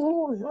 shit.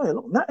 Ooh, yo, it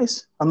look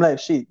nice. I'm like,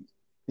 shit,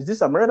 is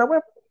this a murder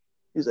weapon?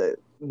 He said,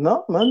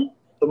 no, man.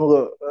 So I'm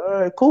go,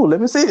 all right, cool. Let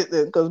me see it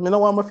then. Because I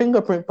don't want my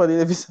fingerprint for it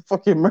if it's a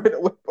fucking murder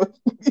weapon.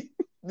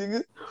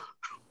 Nigga,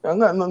 I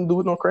got nothing to do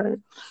with no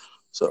crime.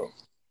 So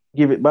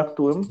give it back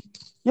to him.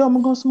 Yo,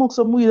 I'm going to smoke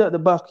some weed at the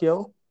back,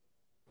 yo.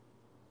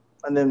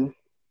 And then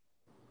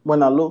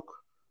when I look,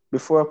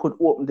 before I could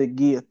open the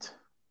gate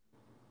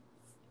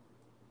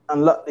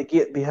and lock the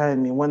gate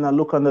behind me, when I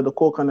look under the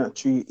coconut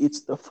tree,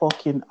 it's the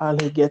fucking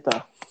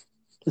alligator.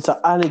 It's an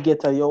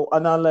alligator, yo.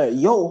 And I'm like,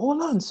 yo,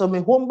 hold on. So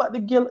me home back the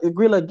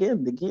grill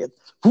again, the gate.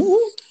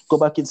 Go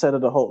back inside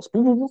of the house.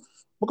 We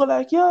go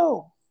like,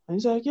 yo. And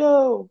he's like,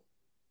 yo,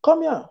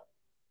 come here.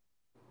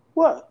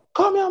 What?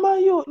 Come here,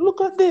 man. You look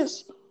at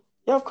this.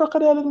 You have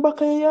crocodile in the back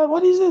of your yard.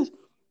 What is this?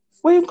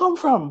 Where you come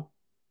from?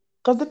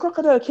 Because the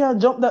crocodile can't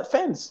jump that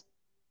fence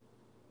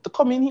to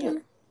come in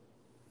here.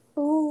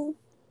 Oh.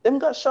 Them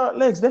got short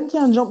legs. Them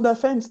can't jump that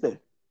fence there.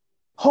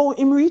 How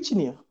him reaching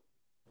here?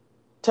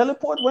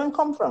 Teleport where him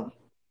come from?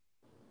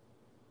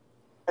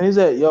 And he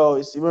said, yo,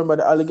 you remember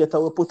the alligator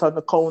we put on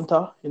the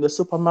counter in the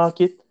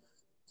supermarket?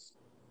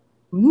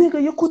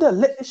 Nigga, you could have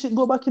let this shit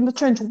go back in the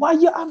trench. Why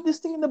you have this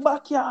thing in the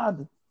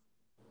backyard?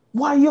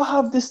 Why you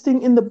have this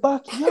thing in the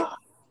backyard?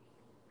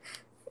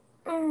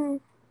 Mm.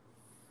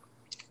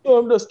 Yo,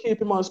 I'm just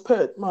keeping my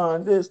pet,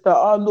 man. This, that,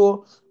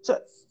 although, so,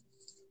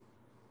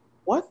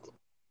 what?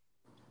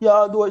 Yeah,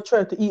 although I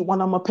tried to eat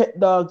one of my pet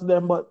dogs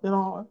then, but,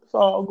 it's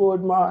all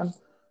good, man.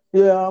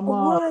 Yeah, man.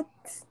 What?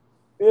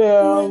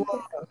 Yeah, man.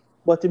 Nigga.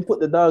 But he put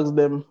the dogs,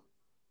 them,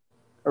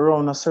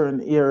 around a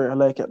certain area,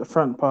 like at the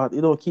front part.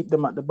 You don't keep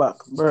them at the back.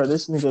 Bro,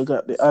 this nigga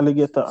got the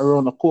alligator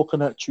around a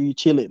coconut tree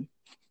chilling.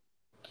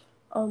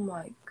 Oh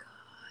my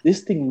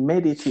This thing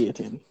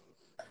meditating.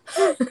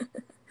 god.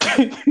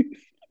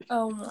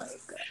 Oh my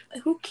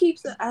god. Who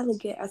keeps an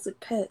alligator as a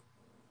pet?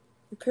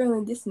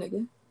 Apparently this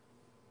nigga.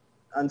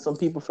 And some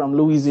people from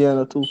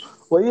Louisiana too.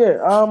 But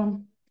yeah,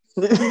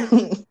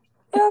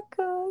 Yeah,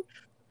 god.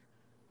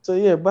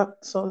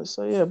 back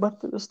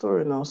to the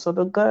story now. So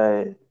the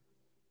guy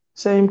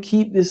say him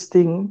keep this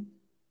thing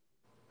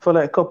for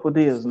like a couple of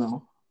days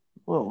now.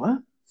 Well,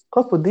 what?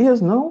 Couple of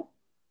days now?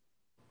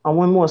 And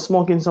when more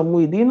smoking some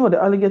weed, do you know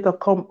the alligator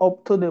come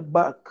up to the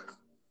back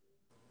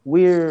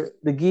where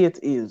the gate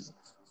is,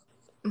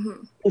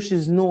 Mm-hmm. push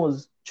his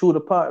nose through the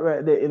part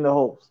right there in the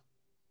house.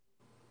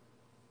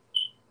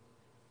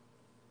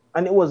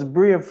 And it was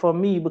brave for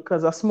me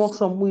because I smoked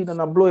some weed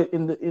and I blow it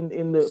in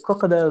the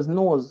crocodile's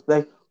nose,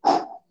 like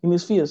in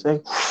his face,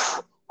 like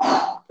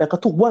I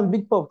took one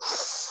big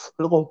puff.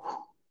 Look, oh,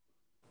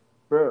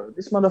 bro,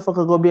 this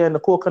motherfucker go behind the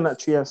coconut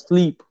tree and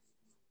sleep.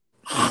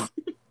 I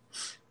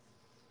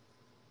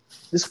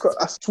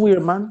swear,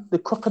 man, the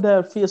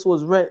crocodile face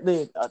was right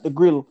there at the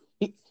grill.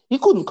 He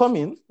couldn't come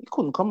in. He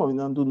couldn't come in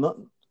and do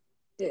nothing.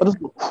 I Yeah. just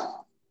go,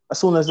 as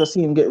soon as I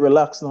see him get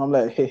relaxed, and I'm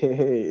like, hey, hey,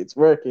 hey, it's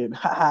working.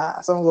 Ha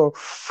ha. So I'm go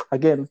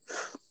again.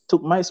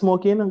 Took my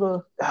smoke in and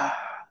go. Yeah,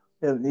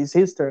 it's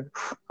his turn.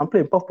 I'm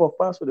playing puff puff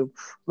pass with him.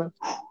 Man,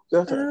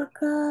 your turn. Oh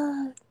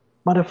God.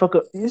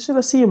 Motherfucker, you should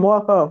have seen him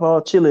walk off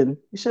all chilling.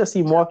 You should have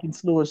seen him walking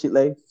slow and shit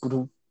like.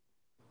 Boodoo,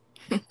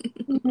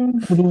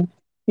 boodoo.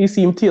 You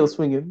see him tail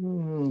swinging.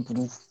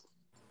 Boodoo,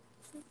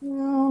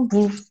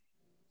 boodoo,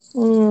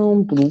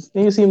 boodoo.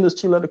 And you see him just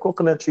chill at the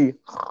coconut tree.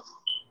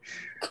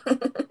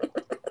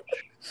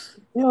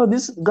 Yo,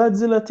 this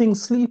Godzilla thing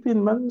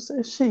sleeping, man.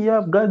 Say shit, you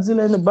have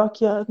Godzilla in the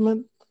backyard,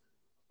 man.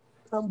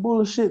 That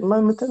bullshit,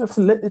 man. Me tell you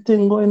to let the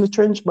thing go in the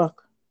trench back.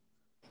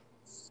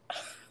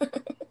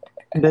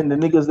 And then the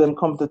niggas them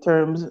come to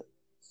terms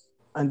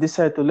and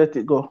decide to let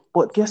it go.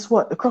 But guess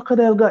what? The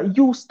crocodile got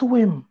used to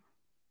him.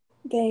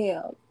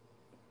 Damn.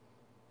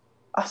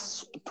 I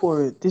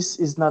swear, this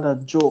is not a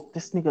joke.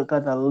 This nigga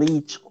got a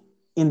leech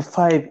in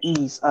 5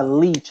 E's, a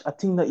leech, a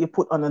thing that you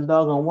put on a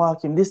dog and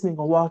walk him. This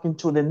nigga walking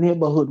through the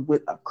neighborhood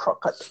with a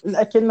crocodile.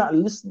 Like you're not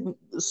listening to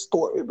the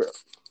story, bro.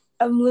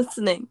 I'm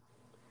listening.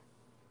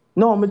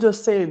 No, I'm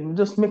just saying,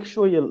 just making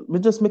sure you're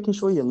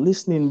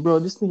listening, bro.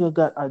 This nigga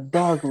got a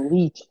dog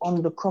leech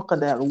on the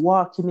crocodile,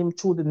 walking him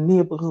through the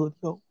neighborhood,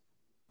 yo.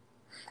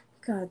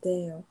 God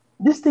damn.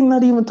 This thing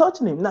not even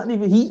touching him, not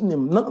even heating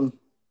him, nothing.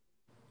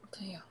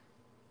 Damn.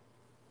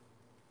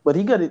 But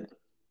he got it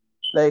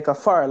like a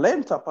far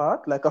length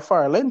apart, like a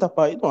far length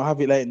apart. You don't have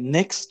it like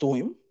next to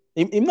him.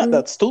 Him not Mm-hmm.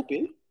 that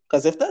stupid.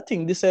 Because if that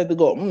thing decided to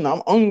go,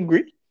 I'm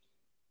hungry,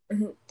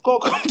 Mm-hmm. go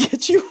come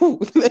get you.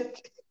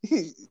 Like,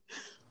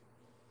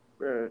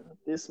 bro,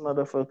 this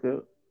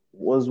motherfucker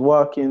was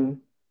walking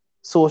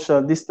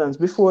social distance.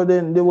 Before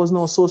then, there was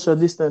no social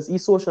distance. He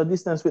social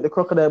distance with the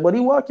crocodile, but he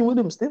walking with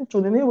him still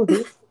through the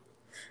neighborhood.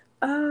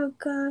 Oh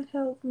God,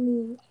 help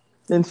me.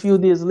 Then few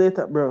days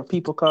later, bro,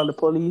 people call the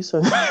police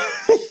and,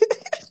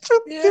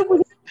 Yeah.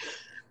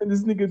 and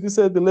this nigga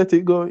decided to let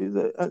it go.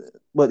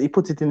 But he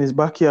put it in his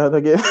backyard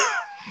again.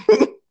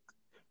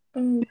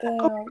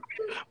 Damn.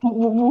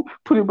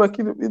 Put it back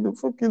in the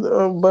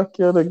fucking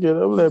backyard again.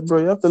 I'm like, bro,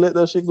 you have to let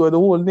that shit go. The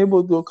whole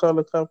neighborhood go call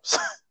the cops.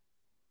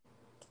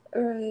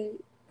 Right.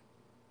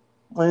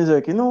 And he's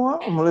like, you know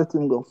what? I'm gonna let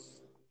him go.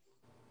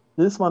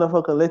 This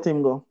motherfucker let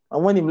him go.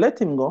 And when him let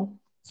him go,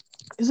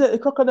 he said the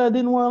crocodile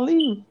didn't want to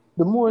leave.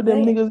 The more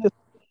them Damn. niggas,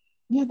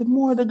 yeah, the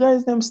more the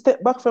guys them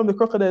step back from the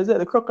crocodile. Said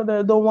the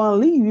crocodile don't want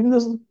to leave. He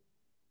just and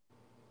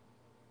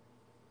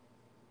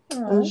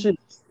Oh. shit.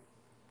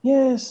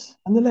 Yes.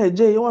 And they're like,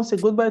 Jay, you want to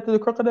say goodbye to the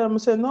crocodile? I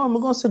said, no, I'm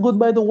going to say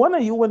goodbye to one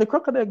of you when the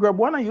crocodile grab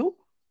one of you.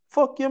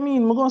 Fuck you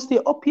mean? I'm going to stay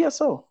up here,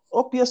 so.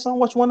 Up here, so, and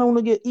watch one of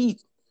them get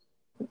eat.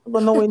 I'm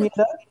going nowhere near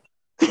that.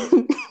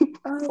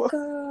 Oh Fuck.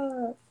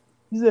 God.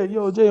 He said,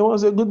 yo, Jay, you want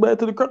to say goodbye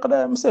to the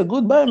crocodile? I said,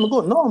 goodbye. No,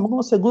 I'm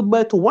going to say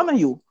goodbye to one of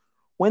you.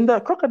 When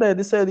that crocodile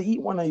decided to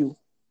eat one of you,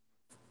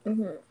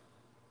 Mm-hmm.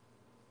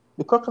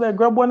 the crocodile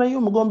grab one of you,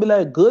 I'm going to be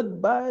like,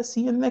 goodbye,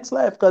 see you in the next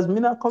life, because me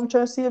not come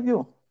try to save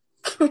you.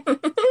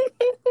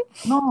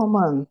 No,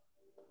 man.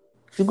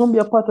 You're gonna be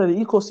a part of the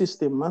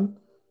ecosystem, man.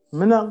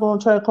 I'm not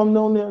gonna try to come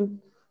down there and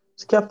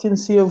Captain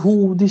save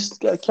who this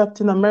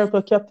Captain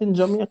America, Captain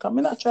Jamaica. I'm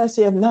not trying to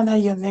save none of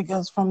you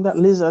niggas from that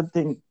lizard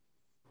thing.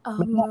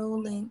 I'm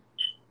rolling.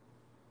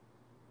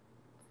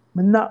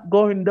 I'm not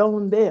going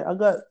down there. I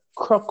got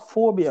croc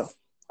phobia.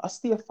 I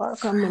stay far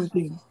from them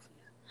thing.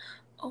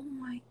 Oh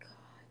my God.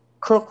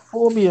 Croc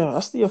phobia. I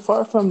stay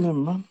far from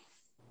them, man.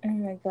 Oh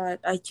my God.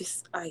 I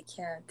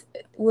can't.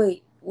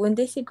 Wait. When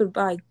they say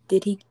goodbye,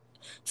 did he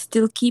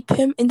still keep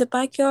him in the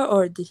backyard,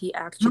 or did he No,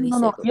 actually no,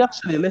 say no. He goodbye?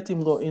 actually let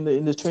him go in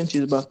the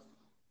trenches, but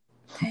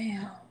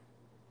Damn.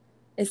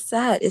 It's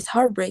sad. It's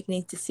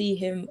heartbreaking to see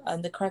him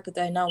and the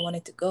crocodile not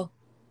wanting to go.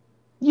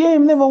 yeah,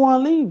 him never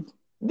want to leave.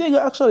 They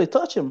actually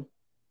touch him.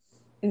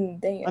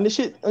 Damn. And the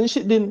shit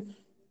didn't.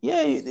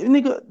 Yeah, the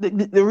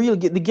nigga, the real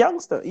the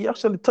gangster. He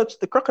actually touched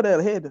the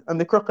crocodile head, and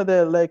the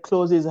crocodile like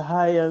closes his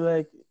eye and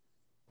like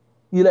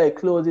he like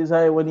close his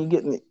eye when he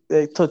getting it,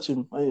 like touch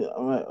him. I'm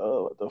like,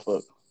 oh, what the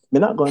fuck? Me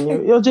not going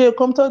near. Yo, Jay,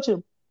 come touch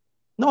him.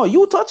 No,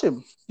 you touch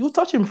him. You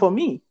touch him for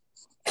me,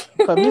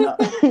 cause me not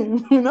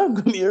me not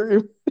going near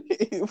him.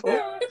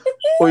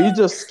 Or you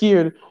just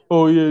scared.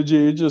 Oh yeah,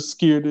 Jay, you just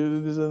scared.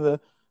 This and that.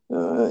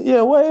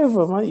 Yeah,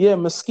 whatever, man. Yeah,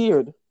 I'm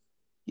scared.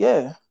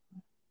 Yeah,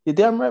 you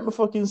damn right, I'm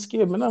fucking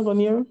scared. Me not going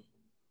near him.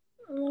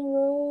 I'm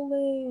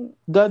rolling.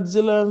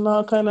 Godzilla and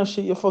all kind of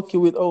shit you fuck you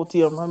with out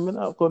here, man. Me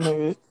not gonna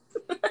with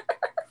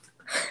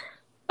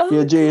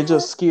yeah, Oh Jay, you God.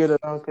 just scared and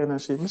all kind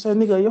of shit. Me say,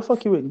 nigga, you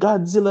fucking with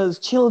Godzilla's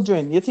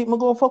children. You think me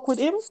gonna fuck with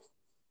him?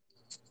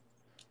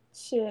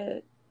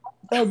 Shit.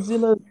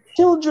 Godzilla.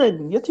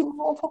 Children, you think we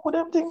don't fuck with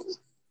them things?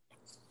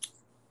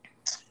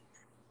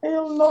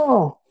 Hell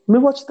no. Me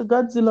watch the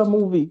Godzilla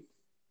movie.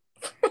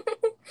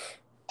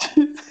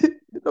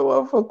 You know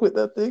what? Fuck with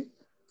that thing.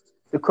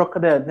 The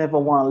crocodile never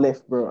want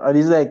left, bro. And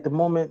it's like the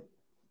moment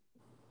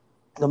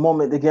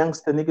the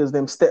gangster niggas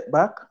them step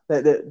back,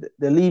 like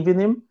they're leaving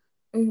him,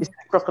 you see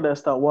Mm. the crocodile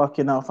start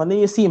walking off, and then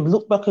you see him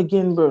look back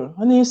again, bro.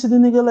 And then you see the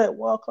nigga like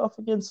walk off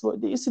again. So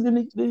then you see the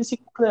nigga, then you see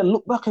crocodile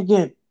look back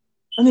again,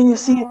 and then you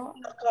see him Oh,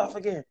 walk off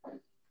again,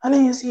 and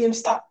then you see him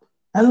stop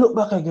and look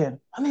back again,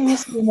 and then you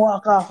see him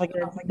walk off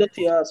again. My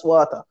dirty ass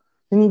water,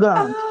 him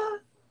gone. ah,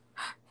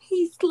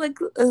 he's like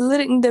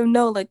letting them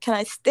know, like, can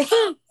I stay?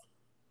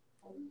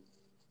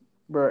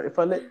 Bro, if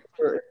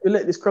we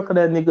let this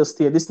crocodile nigga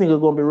stay, this nigga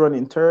gonna be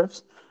running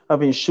turfs,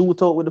 having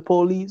shootout with the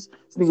police.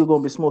 This nigga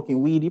gonna be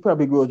smoking weed. He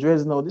probably grow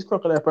dreads now. This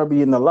crocodile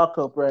probably in the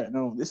lockup right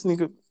now. This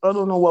nigga, I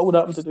don't know what would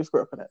happen to this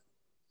crocodile.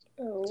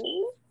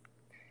 Oh,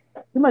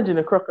 Imagine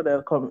a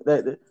crocodile coming,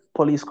 like the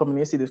police coming.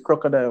 You see this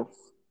crocodile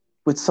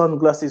with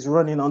sunglasses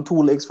running on two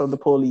legs from the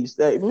police.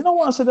 Like, me don't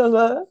want to see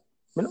that.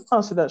 Me don't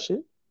want to see that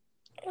shit.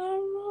 I'm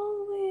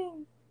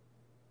rolling. You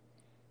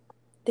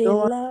They know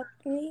what?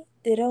 locked me.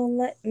 They don't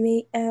let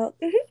me out.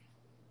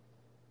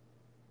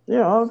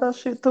 Yeah, all that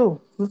shit too.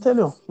 I tell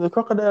you, the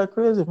crocodile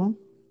crazy, man.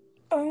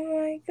 Oh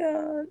my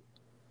god.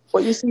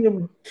 But you see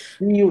him,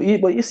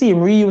 but you see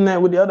him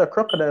reunite with the other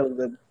crocodiles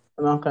then,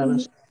 and all kind of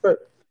Mhm. shit. But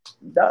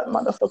that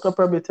motherfucker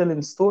probably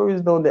telling stories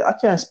down there. I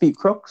can't speak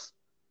crocs.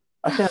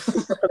 I can't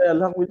speak crocodile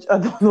language. I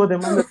don't know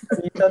them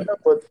understand each other,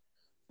 but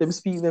them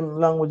speak them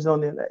language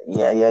down there. Like,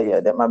 yeah, yeah, yeah.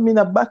 Them have me in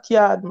the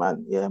backyard,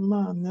 man. Yeah,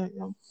 man. Yeah,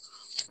 yeah.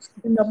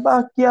 In the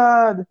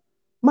backyard.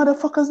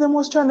 Motherfuckers, them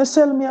was trying to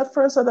sell me at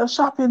first at the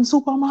shopping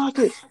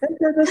supermarket. Them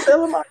trying to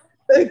sell me.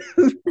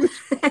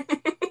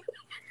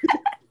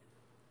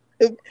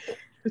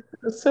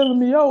 Sell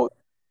me out.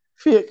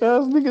 Fake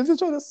ass niggas, they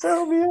trying to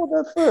sell me out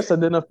at first.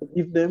 And then I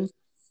forgive them.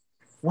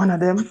 One of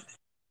them,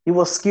 he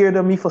was scared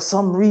of me for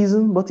some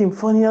reason, but him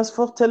funny as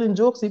fuck telling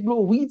jokes. He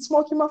blow weed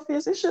smoke in my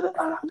face. He should have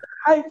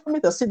hide for me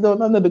to sit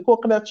down under the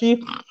coconut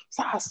tree,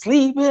 start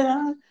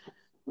sleeping.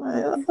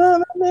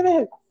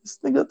 This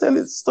nigga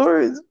telling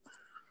stories.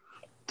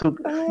 To,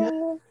 yeah,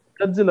 Oh,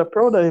 Godzilla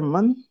proud of him,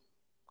 man.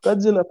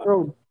 Godzilla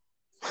proud.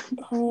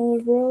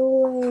 oh,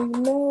 rolling.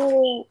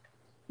 No.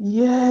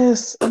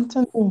 Yes, I'm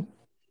telling you.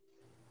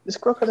 This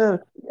crocodile,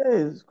 yeah,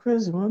 it's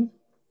crazy, man.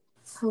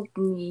 Help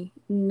me.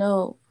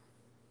 No.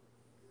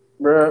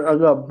 Bro, I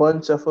got a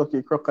bunch of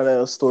fucking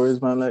crocodile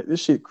stories, man. Like,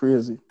 this shit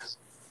crazy.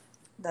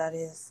 That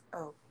is.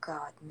 Oh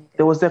god,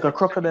 There nigga. was like a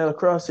crocodile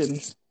crossing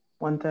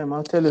one time.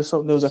 I'll tell you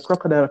something. There was a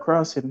crocodile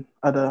crossing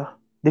at a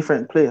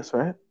different place,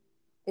 right?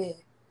 Yeah,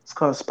 It's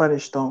called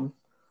Spanish Town,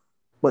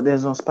 but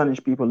there's no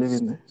Spanish people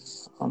living there.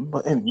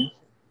 But anyway,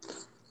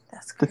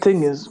 that's the thing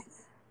crazy. is,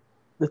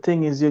 the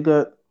thing is, you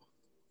got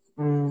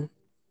mm,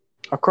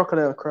 a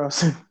crocodile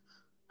crossing,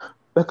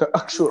 like an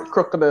actual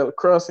crocodile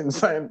crossing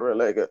sign, bro.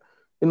 Like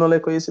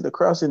like when you see the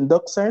crossing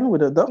duck sign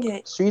with a duck, Yeah,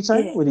 street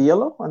sign yeah, with the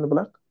yellow and the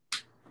black,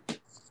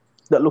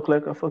 that look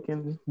like a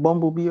fucking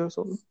bumblebee or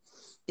something.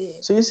 yeah.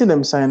 So you see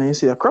them sign and you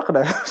see a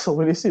crocodile. So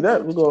when you see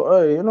that, we go,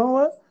 hey, you know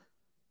what?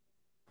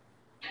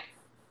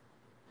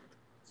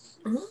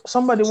 Mhm.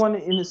 Somebody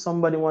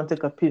want to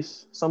take a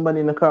piss.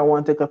 Somebody in the car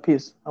want to take a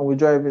piss, and we're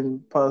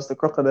driving past the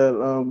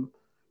crocodile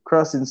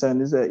crossing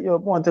sign. Is that yo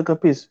want to take a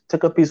piss?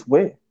 Take a piss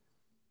where?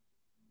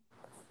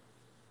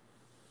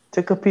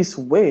 Take a piss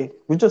where?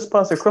 We just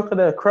passed the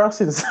crocodile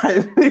crossing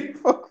sign.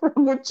 Fuck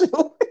wrong with you?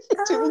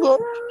 We I'm go.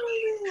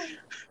 rolling.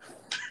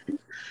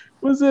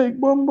 We say,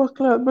 "Bomba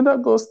clad, but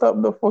not go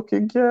stop the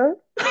fucking car."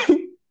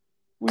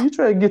 We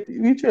try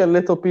to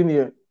let up in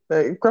here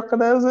like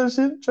crocodiles and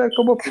shit. Try to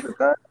come up in the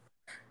car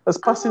as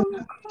passengers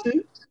Um, and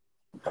shit.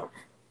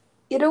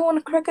 you don't want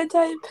a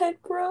crocodile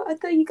pet, bro? I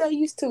thought you got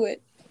used to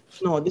it.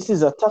 No, this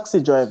is a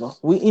taxi driver.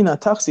 We in a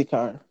taxi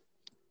car.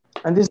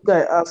 And this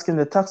guy asking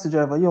the taxi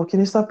driver, yo, can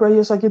you stop right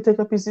here so I can take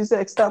a piss? He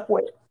said, stop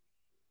wait.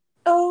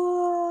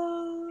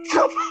 Oh,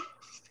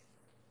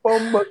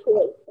 Bumba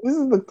clock. This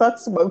is the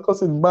taxi man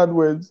cussing bad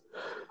words.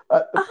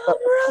 I'm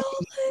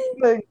rolling.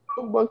 Like,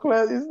 bumba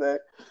clock. He's like,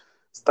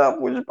 stop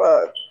which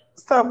part?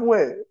 Stop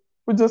where?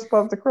 We just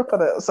passed the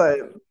crocodile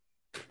sign.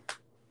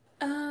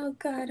 Oh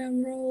god,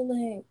 I'm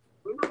rolling.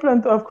 We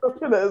plan to have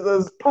crocodiles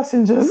as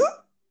passengers.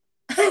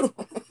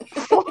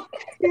 Fuck.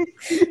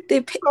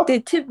 They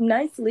tip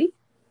nicely.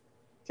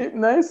 Keep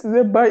nice.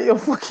 They bite your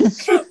fucking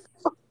shit.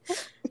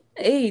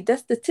 Hey,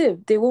 that's the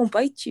tip. They won't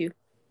bite you.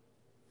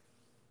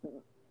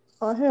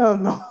 Oh, hell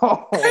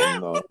no.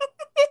 No.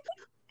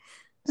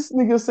 This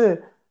nigga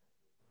said,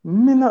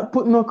 me not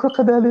put no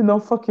crocodile in no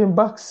fucking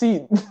back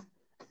seat.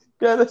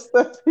 You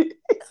understand?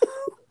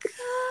 Oh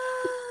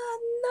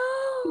god,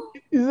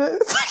 no. He said,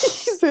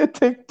 he said,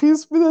 take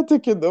peace. We're not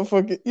taking the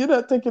fucking, you're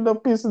not taking no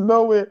peace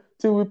nowhere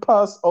till we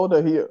pass out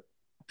of here.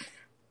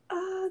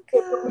 Oh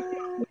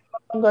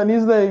god. And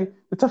he's like,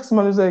 the taxi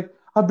man is like,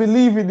 I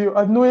believe in you.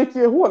 I know you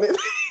can hold it.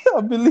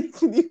 I believe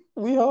in you.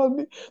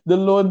 The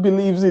Lord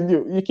believes in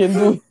you. You can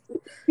do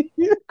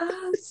it.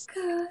 Oh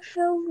God,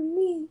 help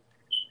me.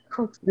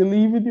 Crooks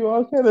believe in you,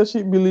 all kind of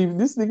shit believe.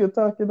 This nigga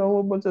talking a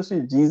whole bunch of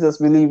shit. Jesus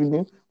believe in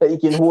you, that he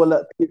can hold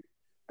that pit.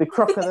 The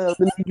crocodile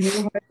believe in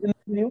you, I believe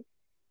in you.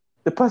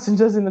 The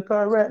passengers in the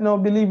car right now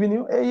believe in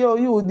you. Hey yo,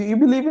 you, do you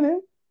believe in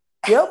him?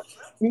 Yep.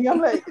 Me, I'm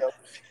like, yep.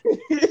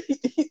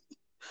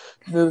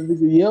 The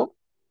nigga, yep.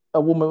 A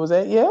woman was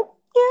like, yep,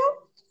 yep,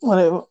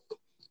 whatever.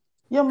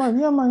 Yeah man,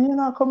 you're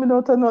not coming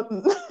out of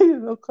nothing.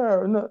 No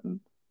car or nothing.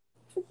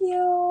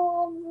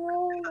 Yo, I'm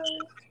rolling.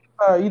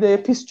 Either you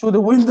piss through the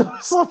window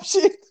or some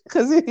shit.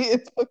 Cause he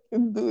ain't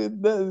fucking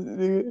doing that.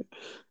 Nigga.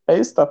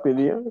 Hey, stop it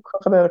here.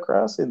 Crocodile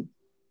crossing.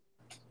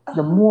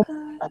 The Oh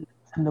moment God.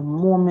 and the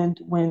moment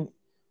when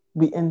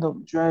we end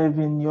up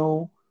driving,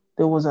 yo,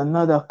 there was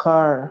another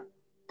car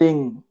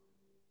thing.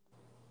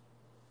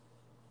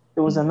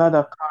 There was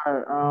another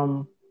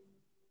car,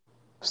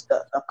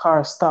 a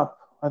car stop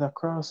at a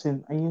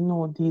crossing. And you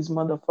know these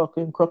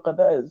motherfucking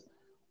crocodiles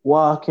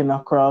walking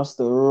across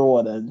the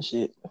road and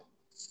shit.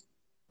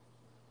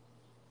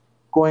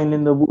 Going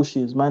in the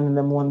bushes, minding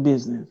them own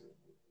business.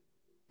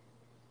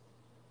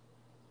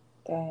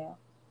 Damn.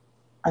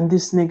 And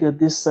this nigga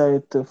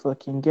decided to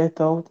fucking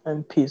get out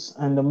and piss.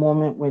 And the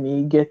moment when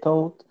he get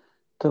out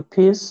to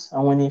piss,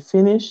 and when he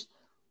finished,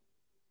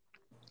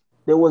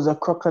 there was a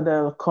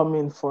crocodile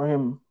coming for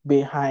him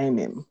behind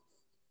him.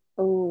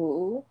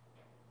 Oh.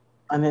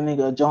 And then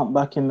nigga jump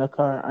back in the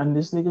car. And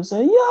this nigga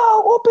say,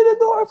 yo, open the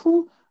door,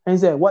 fool. And he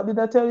said, what did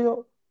I tell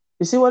you?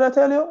 You see what I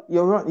tell you?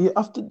 You run, you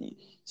have to,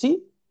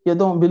 see, you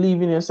don't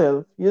believe in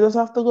yourself. You just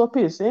have to go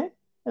piss, eh?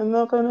 And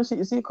that kind of shit.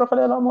 You see,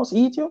 crocodile almost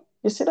eat you.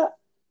 You see that?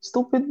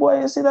 Stupid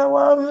boy, you see that?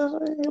 Wow,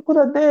 you could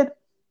have dead.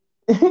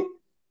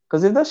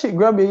 Because if that shit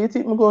grab you, you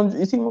think me going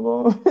to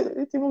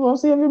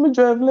see if me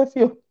drive left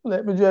you.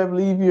 Let me drive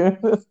leave you.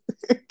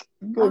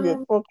 Go get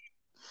Um. fucked.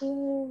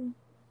 mm,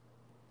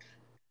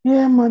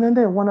 Yeah, man. And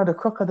then one of the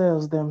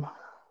crocodiles, them,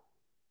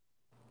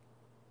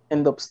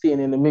 end up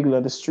staying in the middle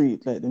of the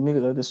street, like the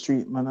middle of the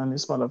street, man. And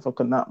this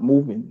motherfucker not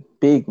moving.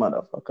 Big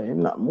motherfucker,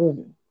 him not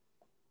moving.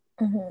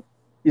 mhm.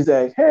 He's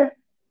like, hey,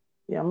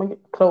 yeah, I'm gonna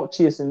get clout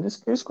chasing.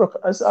 This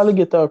crocodile, this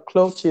alligator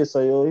clout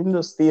chaser, yo. Him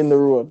just stay in the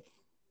road.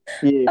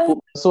 Yeah, Oh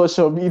put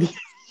social media.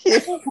 Yeah,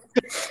 God,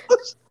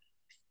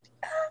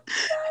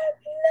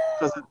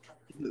 because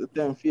no. the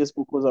time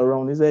Facebook was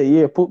around. He said,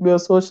 yeah, put me on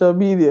social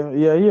media.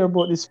 Yeah, I hear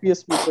about this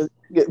Facebook because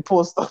get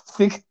post up,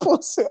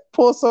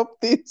 post up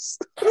this,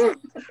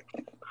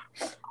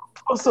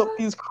 post up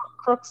these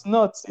crux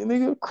nuts. You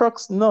nigga,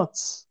 crux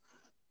nuts.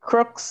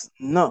 Crux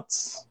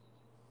nuts.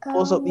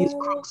 Post up these No.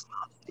 crux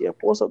nuts. Yeah,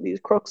 post up these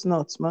crux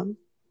nuts, man.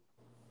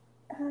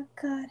 Oh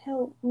God,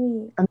 help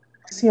me. And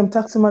see him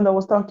taxi man that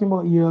was talking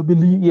about, yeah, I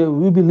believe, yeah,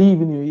 we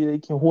believe in you. Yeah, you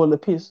can hold the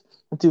piss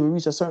until we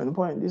reach a certain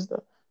point. This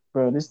that.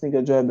 Bro, this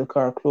nigga drive the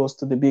car close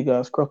to the big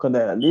ass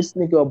crocodile. This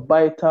nigga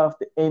bite off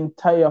the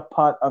entire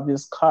part of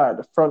his car,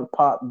 the front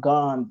part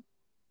gone.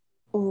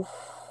 Oof.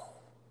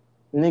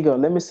 Nigga,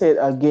 let me say it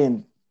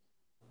again.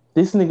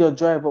 This nigga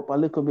drive up a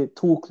little bit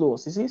too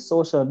close. You see,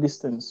 social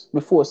distance.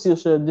 Before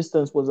social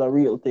distance was a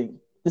real thing.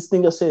 This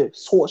nigga said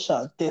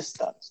social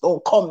distance.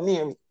 Don't come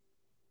near me.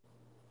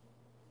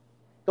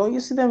 Don't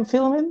you see them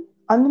filming?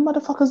 And the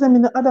motherfuckers them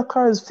in the other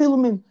cars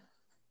filming.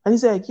 And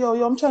he's like, yo,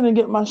 I'm trying to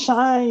get my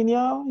shine,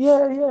 yo.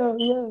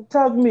 Yeah.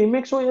 Tag me.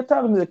 Make sure you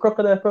tag me. The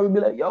crocodile probably be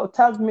like, yo,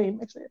 tag me.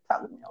 Make sure you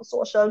tag me on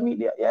social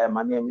media. Yeah,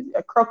 my name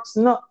is Crux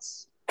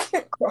Nuts.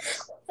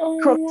 Crux,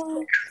 Crux,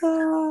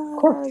 Oh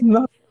Crux my God.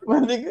 Nuts. My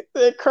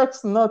nigga,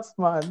 Crux Nuts,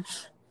 man.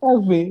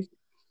 Tag me.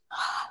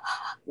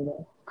 You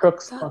know,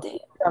 Crux God Nuts.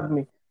 damn. Tag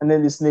me. And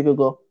then this nigga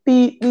go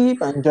beep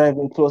beep and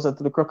driving closer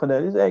to the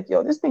crocodile. He's like,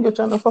 yo, this nigga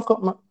trying to fuck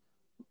up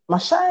my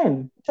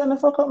shine. Trying to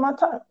fuck up my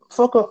time.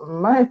 Fuck up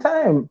my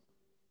time.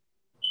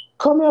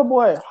 Come here,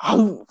 boy.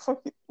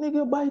 Fuck it.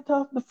 Nigga, bite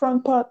off the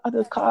front part of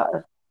the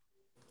car.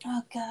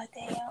 Oh God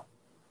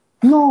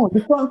damn. No,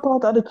 the front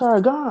part of the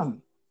car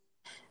gone.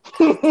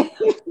 God damn.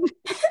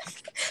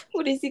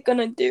 What is he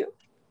gonna do?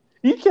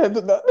 You can't do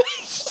that.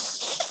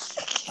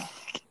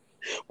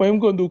 What I'm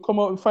gonna do? Come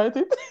out and fight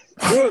it?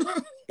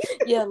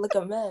 Yeah, like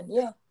a man.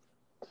 Yeah.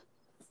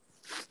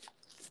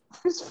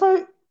 Fist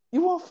fight?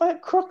 You want to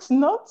fight Crux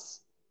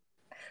Nuts?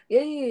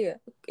 Yeah.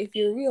 If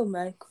you're a real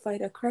man,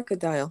 fight a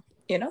crocodile.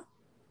 You know?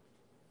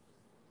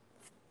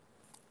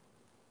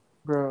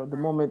 Bro, the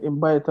moment him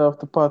bite off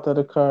the part of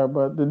the car,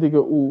 but the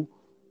digger who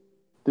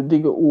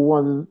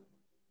wanted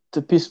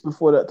to piss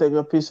before that take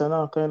a piss and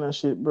all kind of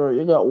shit, bro.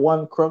 You got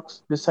one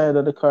crux beside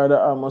of the car that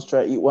almost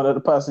try to eat one of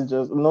the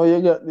passengers. No, you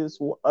got this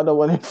other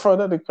one in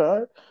front of the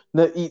car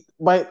that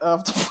bite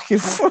off the fucking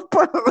front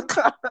part of the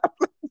car.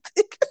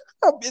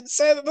 I'm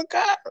inside of the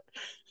car.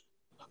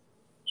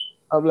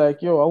 I'm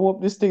like, yo, I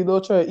hope this thing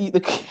don't try to eat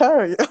the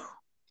car, yo.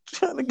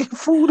 Trying to get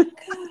food.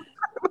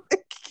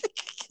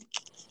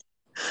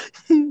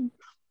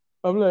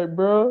 I'm like,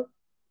 bro,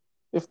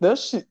 if that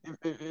shit,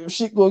 if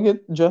shit go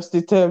get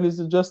drastic tablets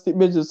and drastic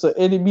measures, so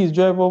enemies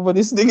drive over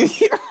this nigga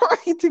here, I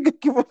think I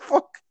give a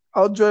fuck.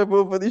 I'll drive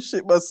over this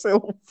shit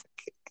myself.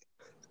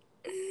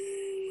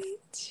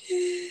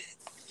 Shit.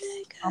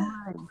 I'm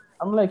Nigga. like,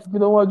 I'm like, if you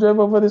don't want to drive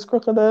over this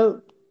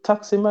crocodile,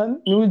 taxi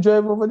man, me will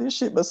drive over this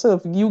shit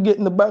myself. You get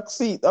in the back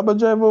seat. I'm gonna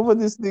drive over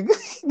this nigga.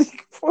 Nigga,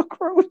 fuck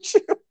wrong with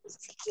you?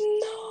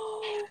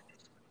 No.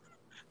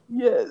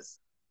 Yes.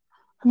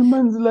 And the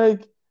man's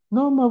like,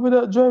 no man,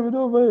 without driving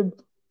over him.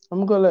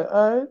 I'm going like,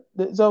 all right,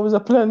 there's always a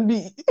plan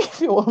B if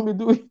you want me to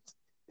do it.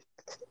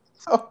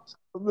 So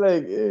I'm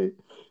like, hey,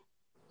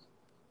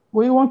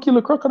 what you want to kill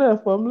a crocodile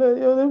for? I'm like,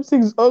 yo, them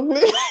things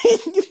ugly.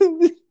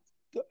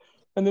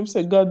 And them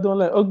say God don't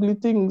like ugly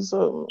things.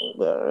 So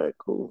all right,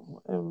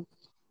 cool.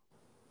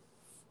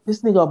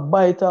 This nigga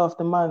bite off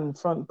the man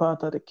front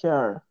part of the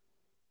car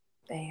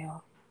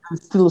Damn. and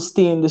still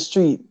stay in the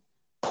street,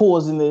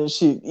 posing and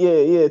shit. Yeah,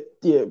 yeah,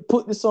 yeah.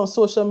 Put this on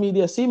social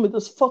media. See me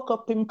just fuck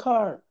up him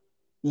car.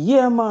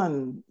 Yeah,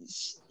 man.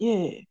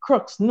 Yeah,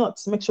 crux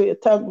nuts. Make sure you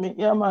tag me.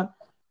 Yeah, man.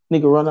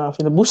 Nigga run off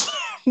in the bush.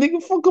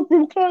 Nigga fuck up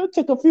him car.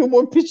 Take a few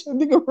more pictures.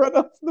 Nigga run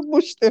off in the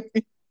bush. There.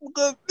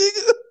 Because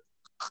nigga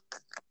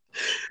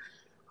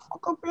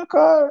fuck up your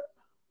car.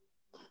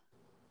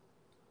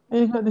 And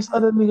you got this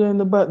other nigga in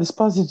the back, this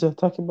passenger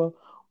talking about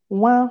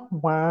wah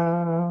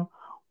wah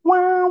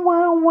wah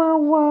wah wah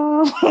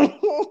wah.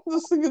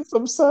 Just singing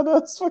some sad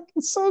ass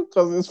fucking song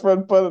because his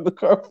front part of the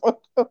car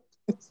fucked up.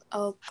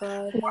 Oh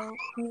God, help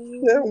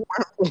Yeah, me.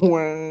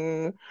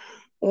 wah wah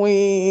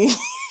wee.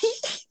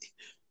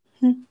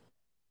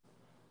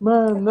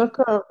 Man, that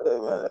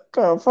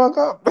car fuck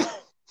up.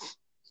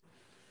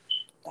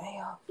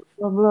 Damn.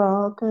 Blah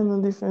blah, all kind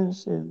of different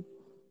shit.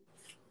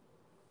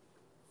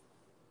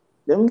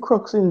 Them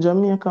crooks in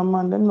Jamaica,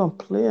 man, them don't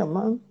play,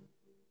 man.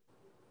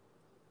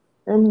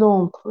 Them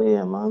don't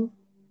play, man.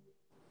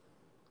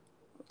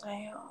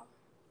 Damn.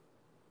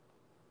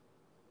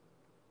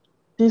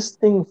 This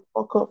thing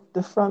fuck up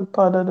the front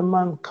part of the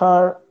man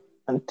car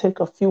and take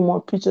a few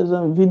more pictures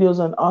and videos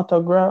and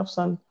autographs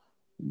and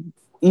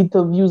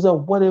interviews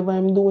of whatever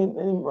I'm doing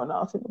and him run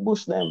off in the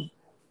bush them.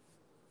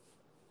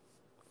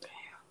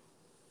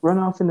 Run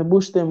off in the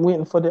bush them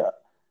waiting for the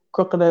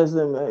crocodiles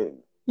them like,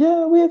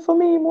 yeah, wait for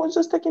me. I was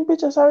just taking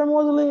pictures. Sorry, I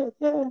was late.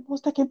 Yeah, I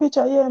was taking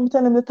picture. Yeah, I'm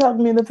telling him to tag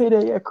me in the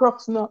video. Yeah,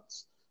 Crocs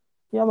nuts.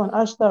 Yeah, man,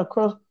 hashtag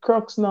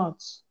Crocs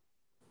nuts.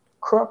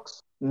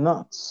 Crocs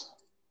nuts.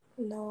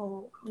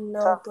 No, no,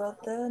 Tag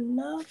brother,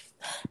 no.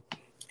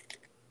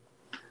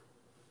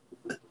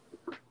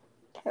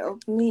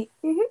 Help me.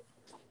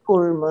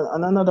 story, man.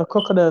 And another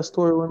crocodile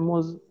story when I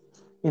was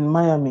in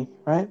Miami,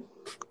 right?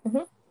 Mm-hmm.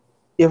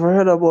 You ever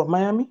heard about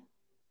Miami?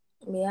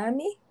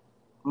 Miami?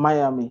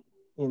 Miami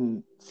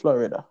in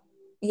Florida.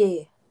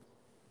 Yeah,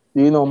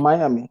 Do you know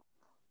Miami?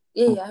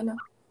 yeah, yeah, I know.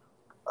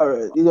 All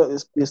right, you got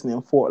this place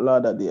named Fort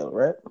Lauderdale,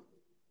 right?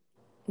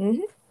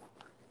 Mm-hmm.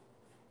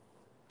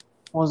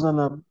 Was on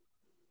a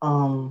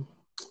um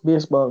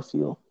baseball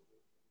field.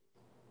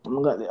 And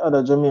I got the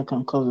other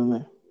Jamaican cousin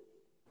there.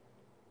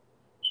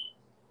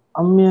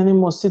 And me and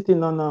him was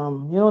sitting on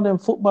them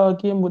football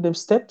game with them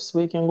steps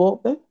where you can go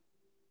up there.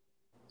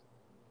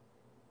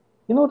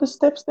 You know the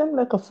steps them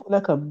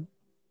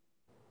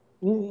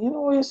you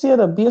know where you see at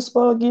a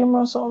baseball game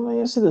or something.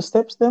 You see the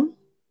steps them.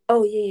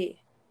 Oh yeah,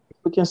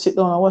 We can sit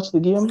down and watch the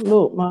game.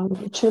 Look,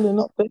 man, chilling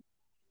up there.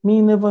 Me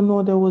never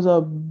know there was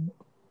a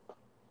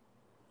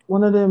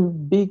one of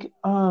them big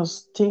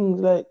ass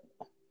things like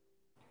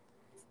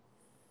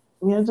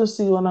me. I just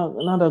see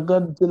another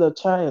Godzilla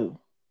child,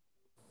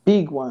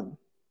 big one,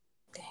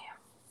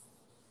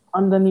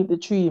 underneath the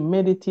tree,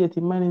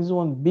 meditating, mind his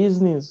own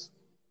business.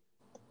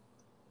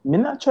 Me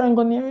not trying to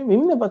go near him. He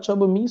never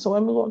trouble me, so why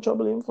me gonna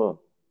trouble him for?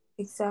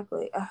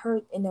 exactly. I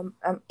heard in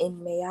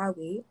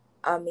Miami.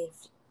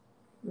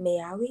 In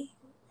Miami,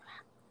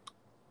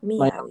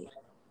 My Miami,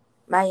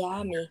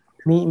 Miami,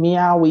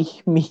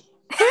 me me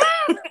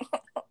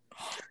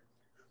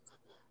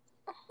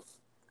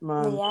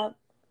man. Miami.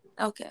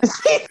 Okay,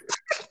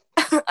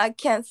 I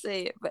can't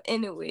say it, but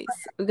anyways,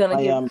 we're gonna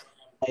give.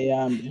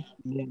 Miami,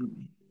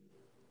 Miami.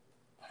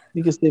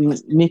 Nigga say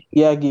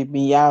Miyagi,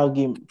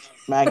 Miyagi,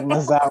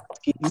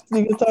 Magmazowski. This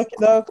nigga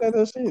talking all kind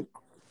of shit.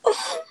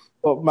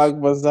 But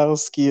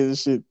Magmazowski and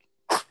shit.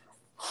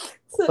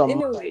 So, Some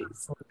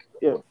anyways,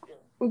 yeah.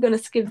 we're gonna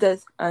skip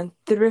this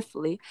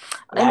thriftily.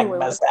 Anyway, what?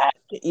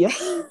 Magmazowski. Yeah.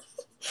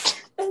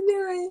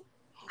 Anyway,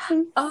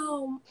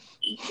 um,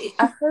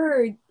 I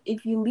heard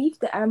if you leave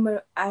the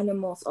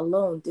animals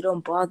alone, they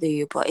don't bother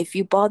you. But if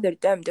you bother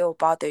them, they'll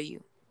bother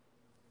you.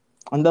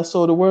 And that's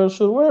how the world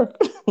should work.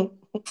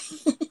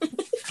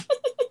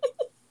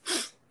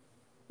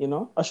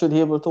 I should be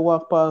able to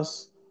walk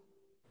past,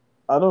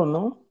 I don't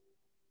know,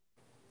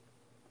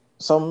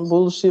 some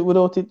bullshit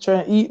without it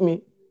trying to eat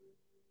me.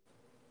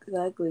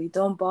 Exactly.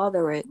 Don't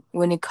bother it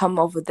when it come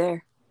over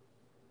there.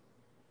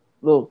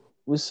 Look,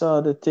 we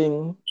saw the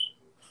thing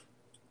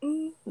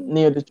Mm-hmm.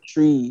 near the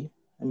tree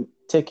and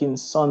taking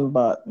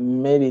sunbath,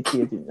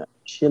 meditating,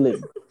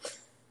 chilling,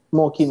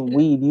 smoking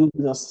weed,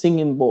 using a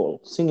singing bowl,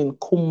 singing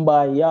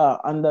kumbaya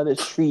under the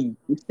tree.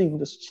 This thing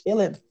just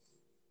chilling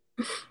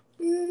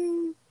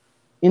Mm,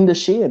 in the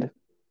shade.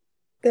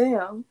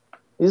 damn.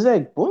 It's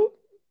like, boom.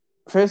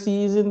 First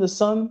he's in the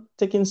sun,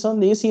 taking sun,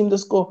 then you see him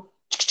just go,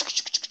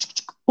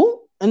 boom.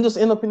 and just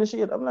end up in the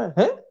shade. I'm like,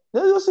 hey,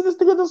 you see this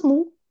nigga just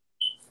move?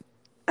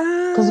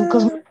 Cause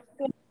Ah.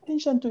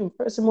 attention to him.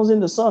 First him was in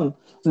the sun.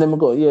 And then I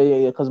go, yeah, yeah,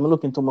 yeah, because I'm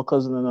looking to my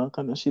cousin and all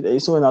kind of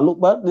shit. So when I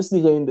look back, this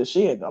nigga in the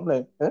shade. I'm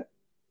like, eh?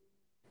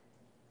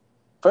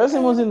 First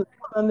him was in the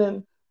sun, and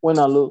then when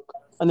I look,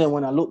 and then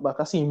when I look back,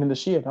 I see him in the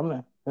shade. I'm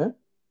like, eh?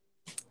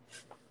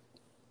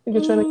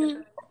 Nigga trying to get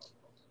Mm,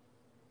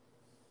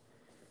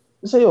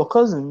 you say, yo,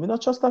 cousin, me not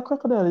trust that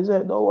crocodile. He's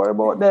like, don't worry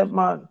about that,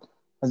 man.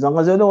 As long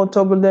as you don't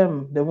trouble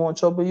them, they won't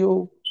trouble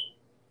you.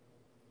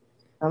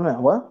 I'm like,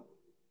 what?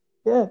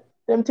 Yeah,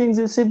 them things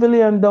is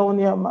civilian down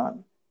here,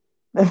 man.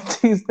 Them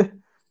things,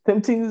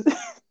 them things.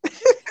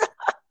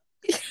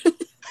 yeah.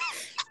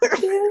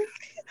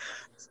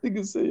 This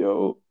nigga say,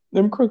 yo,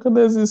 them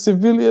crocodiles is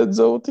civilians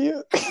out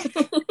here.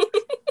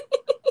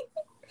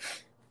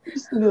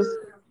 This nigga's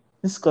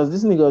this cause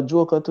this nigga a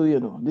joker too, you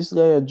know. This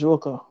guy a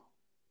joker.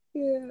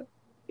 Yeah.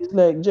 He's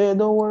like, Jay,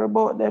 don't worry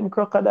about them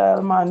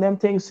crocodile, man. Them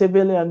things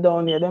civilian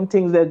down here. Them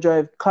things that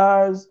drive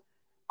cars,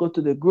 go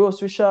to the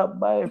grocery shop,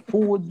 buy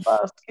food,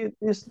 basket,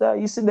 this, that.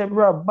 You see them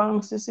rob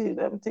banks, you see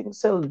them things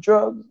sell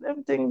drugs.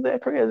 Them things they're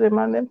crazy,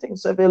 man. Them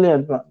things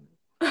civilian, man.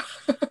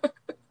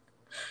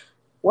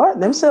 What?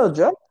 Them Oh, sell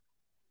drugs?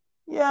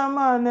 Yeah,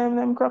 man.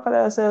 Them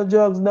crocodiles sell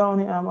drugs down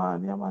here,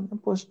 man. Yeah, man. Them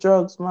push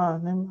drugs,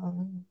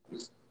 man.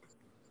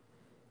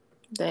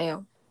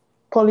 damn.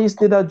 Police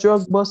did a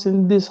drug bust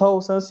in this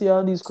house and see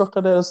all these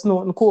crocodiles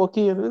snorting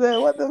cocaine. Like,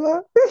 what the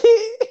fuck?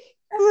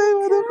 Oh Like,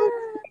 what the fuck?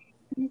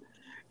 god.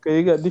 Cause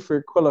you got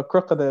different color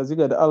crocodiles. You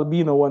got the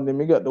albino one, them.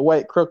 You got the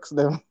white crocs,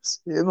 them.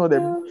 You know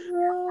them. Oh,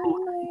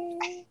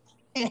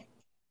 really?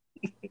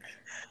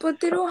 But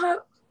they don't have.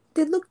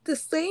 They look the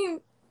same.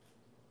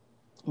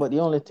 But the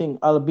only thing,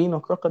 albino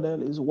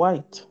crocodile is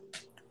white,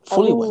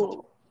 fully white,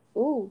 Oh.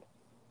 Ooh.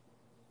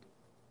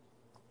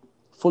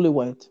 fully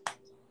white.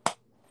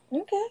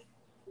 Okay.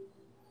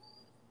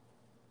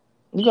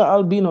 You got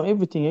albino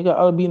everything. You got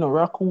albino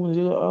raccoons.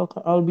 You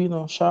got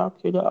albino shark.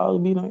 You got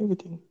albino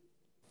everything.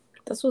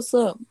 That's what's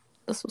up.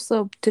 That's what's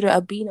up to the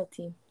albino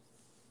team.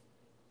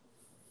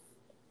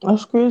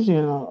 That's crazy,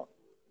 you know.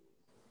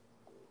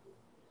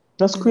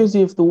 That's Mm.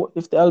 crazy if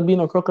the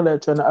albino crocodile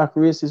trying to act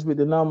racist with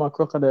the normal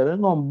crocodile, they're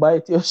gonna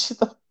bite your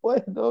shit up. Why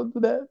don't do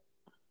that?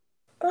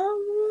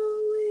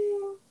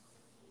 Oh,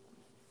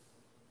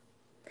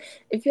 really?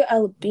 If you're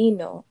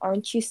albino,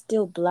 aren't you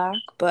still black,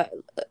 but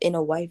in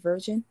a white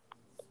version?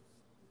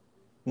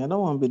 Yeah, I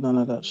don't want to be none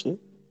of that shit.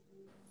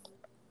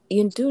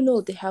 You do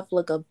know they have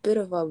like a bit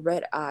of a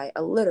red eye,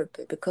 a little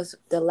bit, because of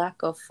the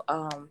lack of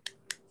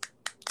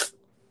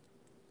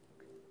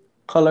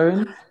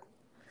Coloring?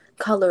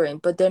 coloring,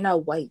 but they're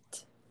not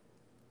white.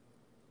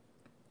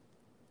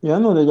 Yeah, I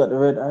know they got the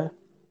red eye.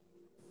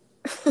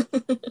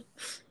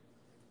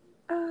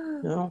 Ah,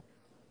 You know,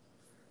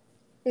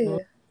 you yeah.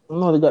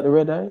 know they got the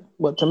red eye,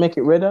 but to make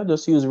it redder,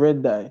 just use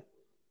red dye.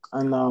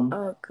 And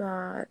Oh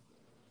God,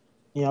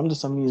 yeah, I'm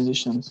just a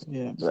musician, so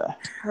yeah, blah.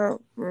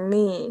 help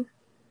me.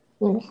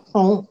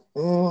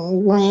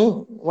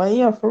 Why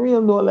yeah, for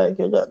real though, like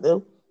you got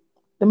the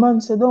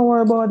man said, don't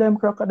worry about them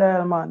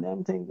crocodile, man.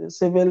 Them things is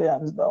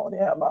civilians down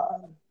here,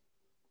 man.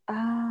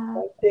 Ah,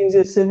 Them things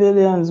is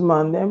civilians,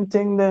 man. Them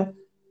thing that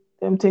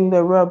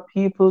rob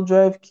people,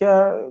 drive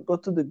car, go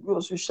to the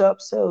grocery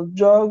shop, sell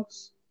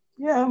drugs.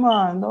 Yeah,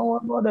 man, don't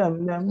worry about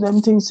them.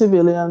 Them things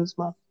civilians,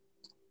 man.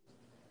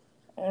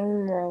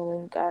 I'm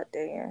rolling.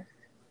 Goddamn.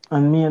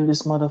 And me and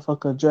this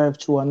motherfucker drive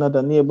through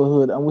another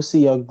neighborhood and we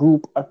see a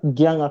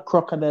gang of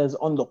crocodiles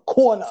on the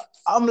corner.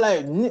 I'm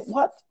like,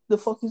 what the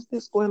fuck is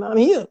this going on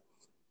here?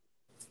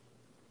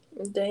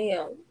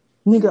 Damn.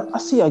 Nigga, I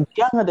see a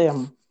gang of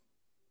them.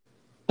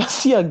 I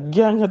see a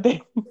gang of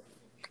them.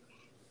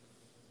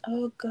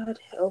 Oh God,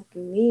 help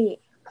me.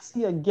 I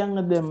see a gang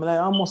of them, like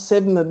almost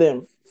seven of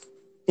them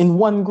in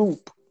one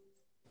group,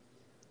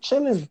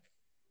 chilling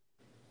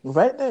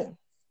right there.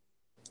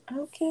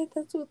 Okay,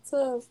 that's what's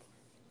up.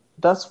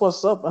 That's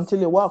what's up until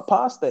you walk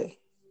past there.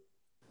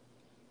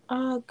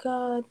 Oh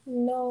God,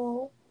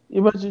 no.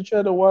 Imagine you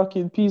try to walk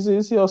in peace and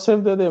you see all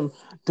seven of them.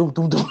 Dum,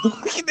 dum, dum.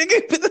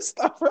 Nigga, better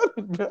stop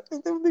running, bro.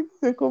 Them niggas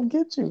they come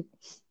get you.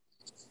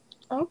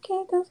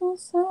 Okay, that's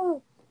what's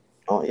up.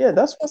 Oh yeah,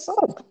 that's what's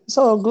up. It's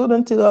all good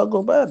until I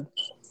go bad.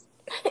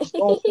 Just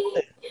don't walk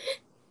there.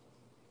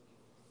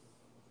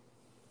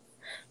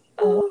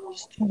 Oh.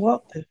 Just don't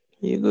walk there.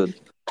 You good.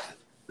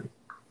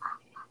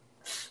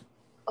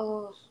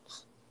 Oh.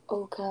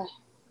 Okay.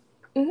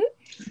 Mhm.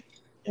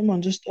 Yeah,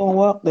 man, just don't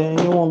walk there and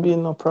you won't be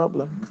in no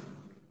problem.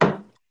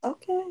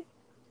 Okay.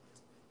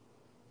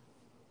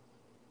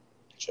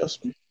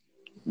 Trust me.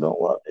 Don't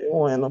walk there. You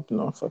won't end up in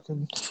no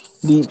fucking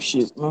deep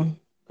shit, man.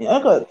 Yeah,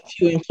 I got a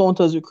few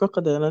encounters with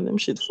crocodile and them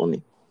shit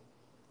funny.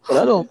 But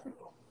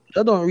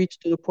I don't reach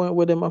to the point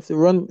where them have to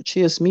run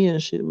chase me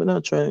and shit. But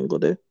not try and go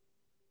there.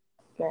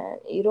 Man,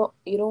 you don't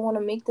want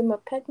to make them a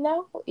pet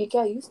now? You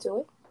got used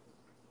to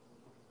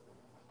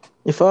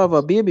If I have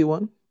a baby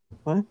one,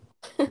 why?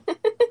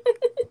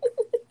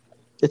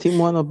 You think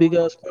one a big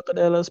ass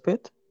crocodile as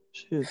pet?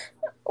 Shit.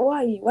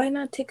 Why? Why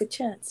not take a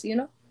chance?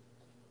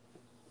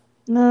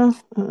 Nah.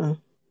 Uh-uh.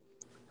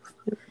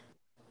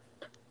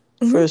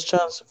 Hmm.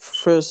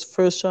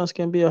 First chance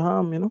can be a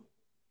harm, you know.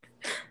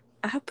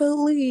 I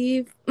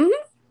believe. Hmm.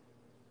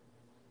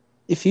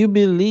 If you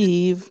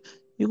believe,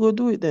 you go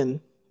do it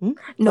then. Hmm?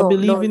 I No,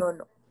 believe no, in no,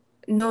 no.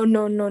 No,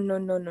 no, no, no,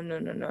 no, no, no,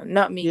 no, no.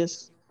 Not me.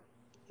 yes,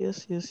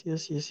 yes.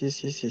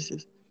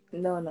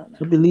 No, no, no.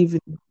 I believe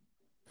in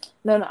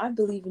No, no. I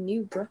believe in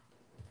you, bro.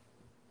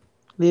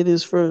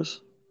 ladies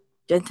first.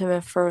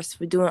 Gentlemen first.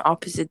 We're doing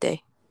opposite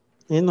day.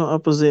 Ain't no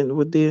opposite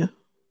with the too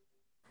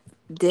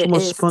There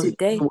much is sponge.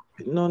 today.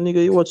 No,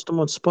 nigga, you watch too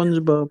much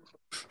SpongeBob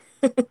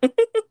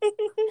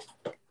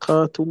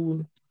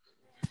cartoon.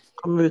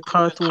 Come with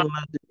cartoon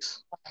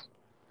magics.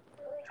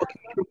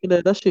 Fucking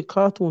crocodile, that shit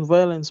cartoon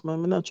violence,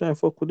 man. Me not trying to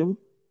fuck with him.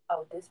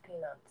 Oh, this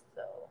peanuts.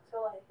 So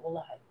I will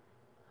lie.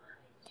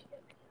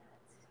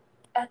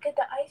 I get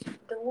the ice,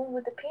 the one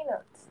with the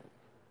peanuts.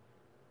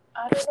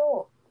 I don't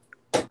know.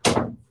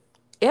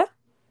 Yeah.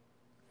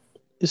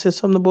 You said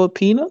something about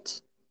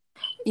peanuts?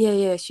 Yeah,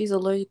 yeah. She's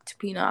allergic to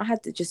peanut. I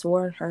had to just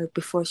warn her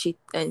before she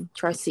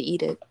tries to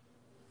eat it.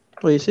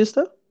 Oh, your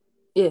sister?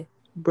 Yeah,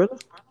 Brother?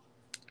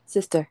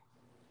 sister.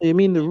 You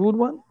mean the rude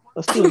one?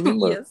 I still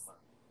remember. Yes.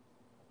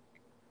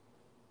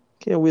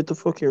 Can't wait to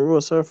fucking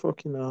roast her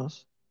fucking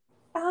ass.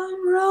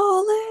 I'm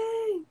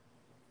rolling.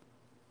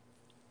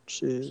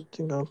 Shit,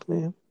 think I'm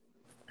playing.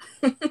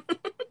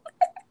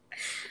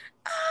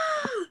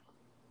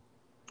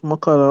 I'm gonna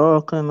call her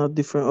all kind of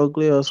different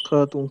ugly ass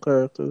cartoon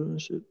characters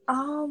and shit.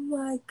 Oh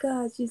my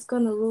god, she's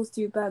gonna roast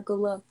you back. Good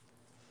luck.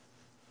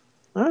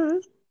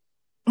 Alright.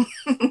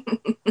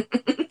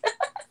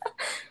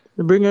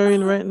 Bring her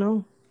in right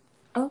now.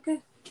 Okay.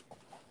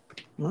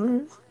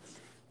 Alright.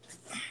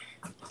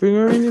 Bring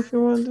her in if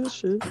you want this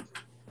shit.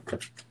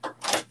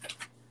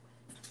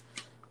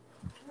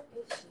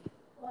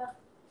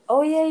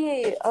 Oh yeah,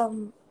 yeah, yeah.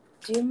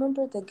 Do you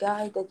remember the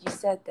guy that you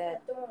said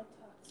that?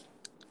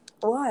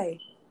 Why?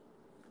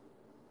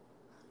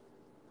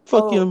 Oh,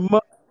 Fucking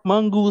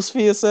mongoose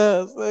face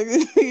ass. Like,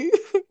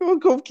 I'm gonna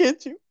come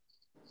catch you.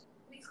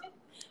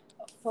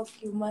 fuck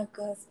you,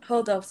 Marcus.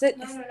 Hold up, sit.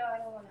 No, no, no, I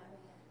don't wanna.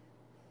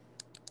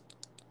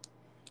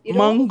 You don't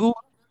want? Mongoose,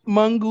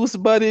 mongoose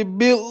body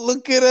built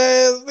looking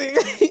ass.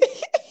 Nigga.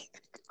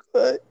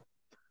 Like,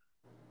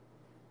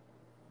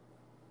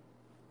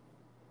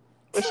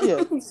 where she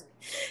at?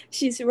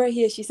 She's right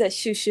here. She said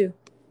shoo shoo.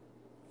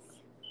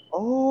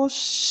 Oh,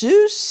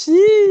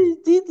 sushi.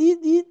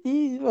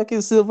 Dee. Fucking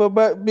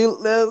silverback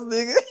built ass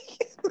nigga.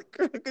 Look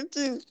at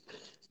you.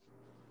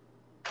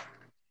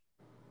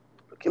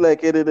 Looking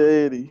like Eddie the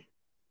Eddie.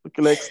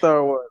 Looking like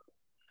Star Wars.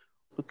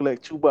 Looking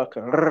like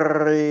Chewbacca.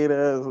 Red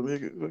ass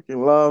nigga.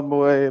 Fucking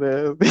lawnmower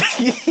ass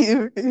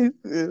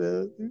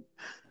nigga.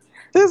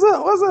 Say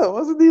something. What's up?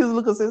 What's the deal?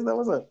 Look at say something.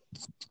 What's up?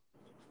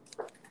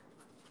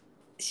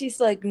 She's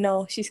like,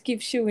 no. She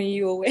keeps shooing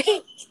you away.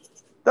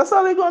 That's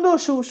all they gonna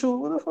do. Shoot.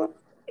 What the fuck?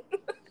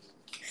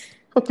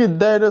 Fucking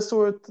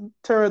dinosaur,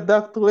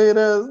 pterodactyl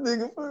ass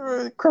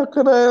nigga.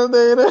 Crocodile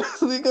ass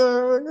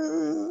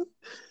nigga.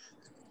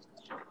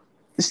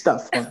 It's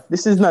not fun.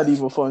 This is not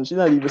even fun. She's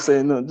not even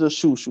saying no. Just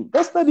shoot.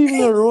 That's not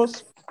even a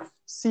roast.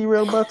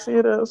 Cereal box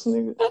head ass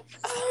nigga.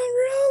 I'm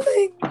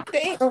rolling.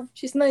 Damn.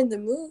 She's not in the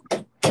mood.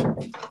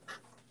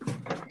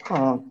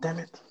 Oh damn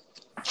it.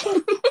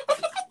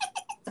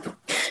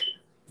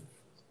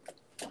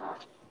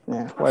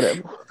 Yeah,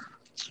 whatever.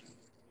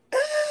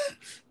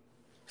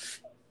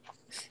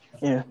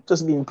 Yeah,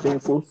 just being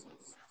playful.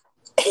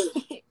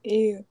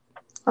 Ew.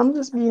 I'm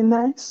just being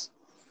nice.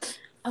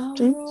 I'm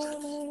Gee,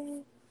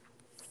 rolling.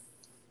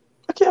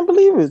 I can't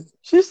believe it.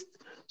 She's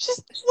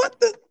what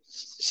the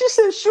she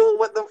said shoot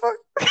what the fuck?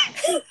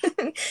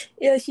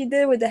 Yeah, she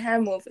did with the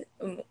hand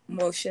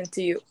motion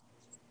to you.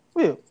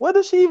 Wait, what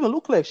does she even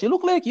look like? She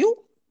look like you?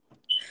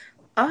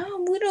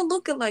 We don't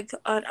look like.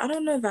 I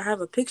don't know if I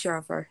have a picture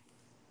of her.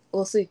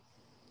 We'll see.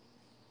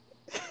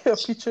 A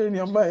picture in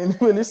your mind.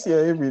 Well, you see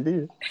her every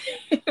day.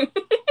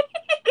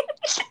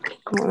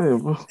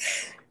 Whatever. Oh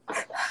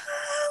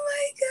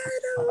my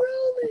god, I'm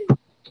rolling.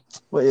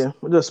 But yeah,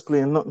 we're just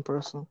playing nothing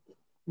personal.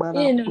 Ba-da,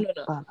 Yeah, no, no,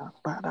 no.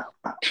 ba-da.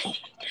 I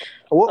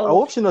Oh,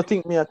 hope she not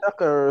think me attack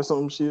her or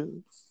some shit.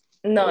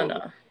 no, Oh,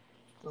 no.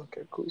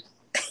 okay, cool.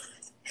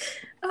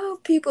 Oh,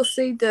 people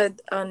say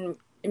that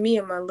me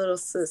and my little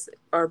sis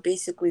are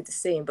basically the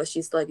same, but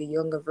she's like a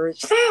younger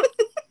version.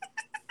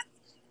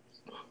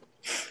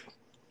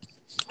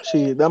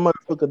 She that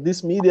motherfucker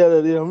this me the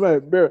other day. I'm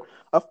like, bro.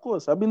 Of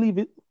course, I believe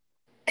it.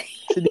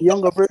 She the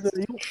younger version of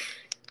you.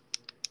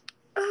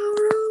 I'm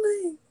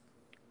rolling.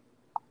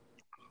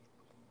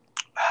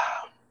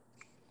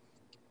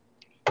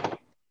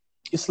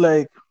 It's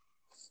like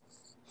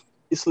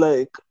it's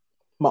like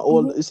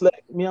Hmm. it's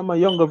like me and my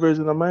younger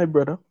version of my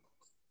brother.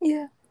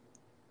 Yeah,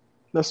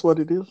 That's what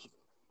it is.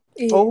 Oh,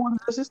 yeah. what is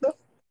your sister?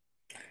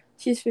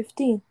 She's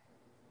 15.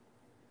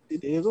 There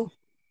you go.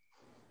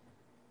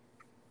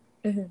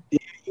 Hmm. There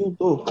you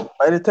go.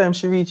 By the time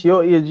she reach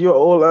your age, you're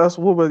old ass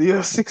woman.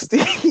 You're 60.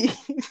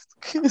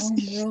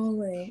 I'm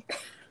rolling.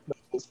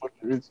 That's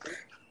fucking rich.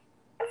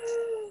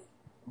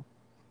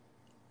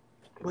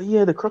 But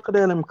yeah, the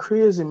crocodile, I'm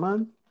crazy,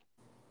 man.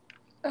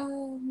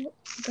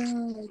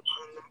 God,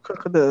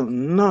 Crocodile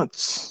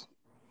nuts.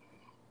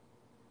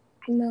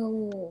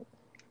 no.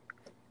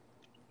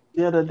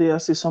 The other day I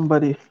see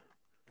somebody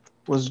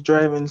was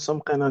driving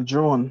some kind of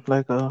drone,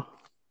 like a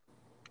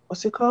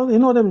what's it called? You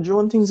know them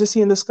drone things you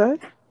see in the sky?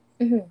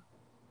 Mm-hmm.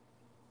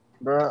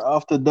 Bro, I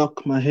have to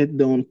duck my head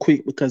down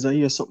quick because I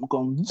hear something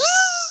come.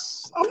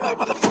 I'm like,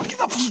 what the fuck is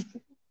that?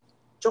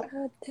 Drop,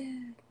 God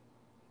damn.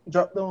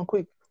 drop down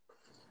quick.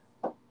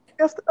 You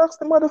have to ask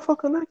the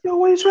motherfucker, like, yo,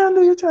 what you trying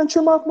to do? You trying to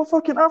trim off my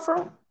fucking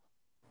afro?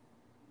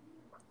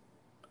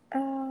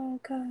 Oh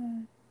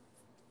God.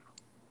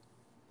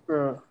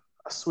 Bro,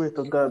 I swear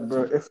to God,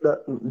 bro, if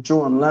that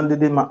drone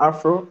landed in my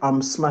afro,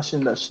 I'm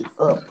smashing that shit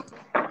up.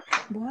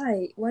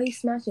 Why? Why you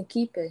smashing?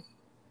 Keep it.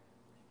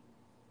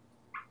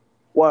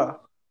 Why?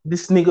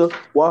 This nigga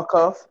walk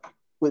off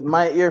with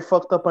my ear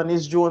fucked up and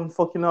his drone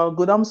fucking all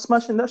good. I'm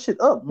smashing that shit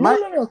up. My No,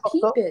 ear no, no. fucked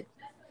Keep up. it.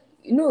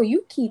 No,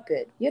 you keep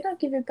it. You're not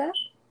giving back.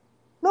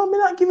 No, me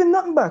not giving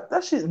nothing back.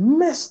 That shit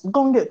mess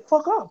gonna get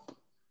fucked up.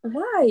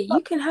 Why?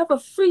 You can have a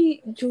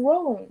free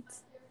drone.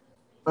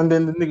 And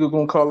then the nigga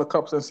gonna call the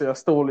cops and say I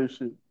stole his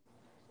shit.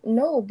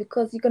 No,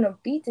 because you're gonna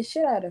beat the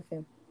shit out of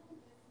him.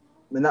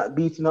 Me not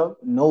beating up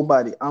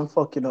nobody. I'm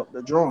fucking up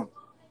the drone.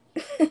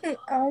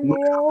 I'm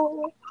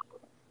wrong.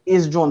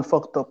 His drone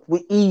fucked up.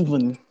 We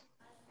even.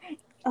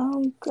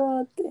 I'm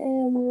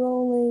goddamn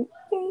rolling.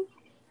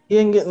 He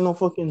ain't getting no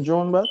fucking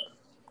drone back.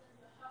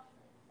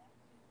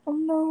 Oh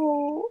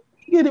no.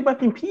 He get it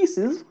back in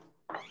pieces.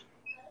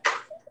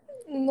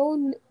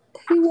 No,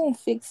 he won't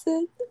fix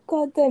it.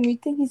 God damn, you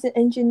think he's an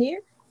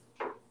engineer?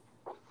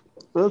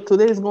 Well,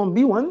 today is gonna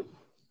be one.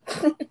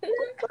 Oh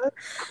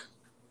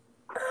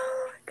my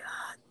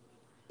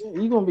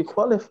Yeah, you gonna be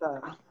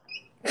qualified. god.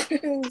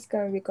 He's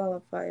gonna be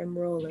qualified. I'm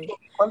rolling.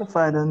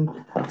 Qualified and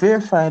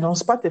verified on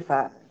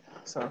Spotify.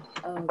 So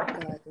Oh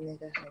god,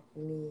 nigga, help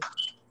me.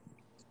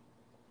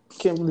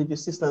 can't believe your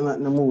sister not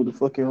in the mood to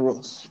fucking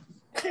roast.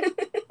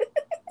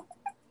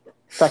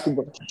 Talking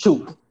about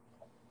shoe.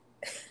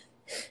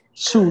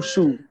 Shoe,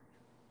 shoe.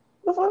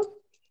 The fuck?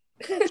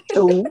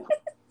 Shoe.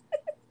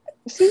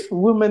 You see?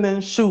 Women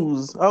and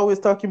shoes. Always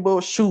talking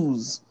about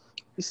shoes.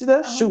 You see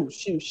that? um, Shoe,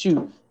 shoe,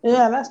 shoe.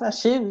 Yeah, that's my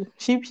shoe.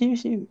 Shoe, shoe,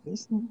 shoe. I'm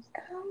That's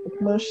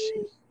my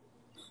shoe.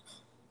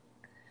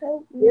 rolling.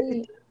 Help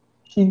me.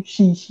 Shoe,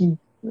 shoe, shoe.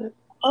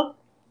 Huh?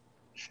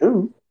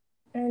 Shoe?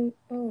 And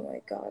oh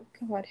my god,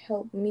 God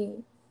help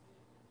me.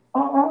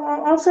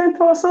 I'm saying to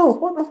myself,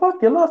 what the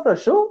fuck? You lost a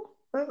shoe?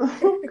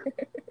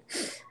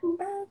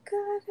 Oh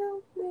god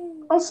help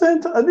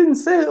me. I didn't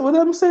say it, but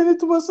I'm saying it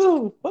to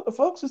myself. What the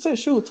fuck? She said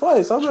shoe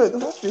twice. I'm like,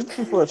 what? You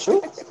looking for a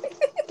shoe?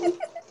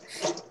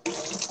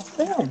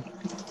 Damn.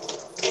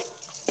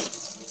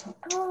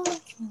 Oh,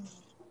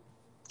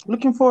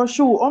 Looking for a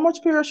shoe. How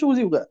much pair of shoes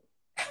you got?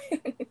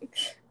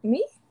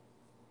 me?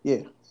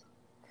 Yeah.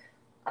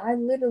 I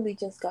literally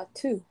just got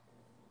two.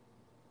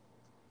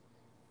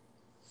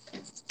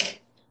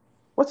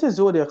 What's his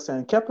zodiac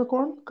sign?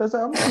 Capricorn? Because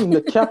I'm seeing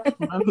the cap.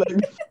 I'm like,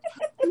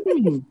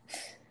 hmm,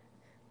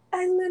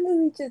 I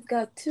literally just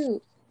got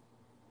two.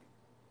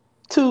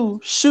 two,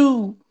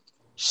 shoe,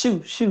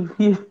 shoe, shoe.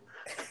 Yeah.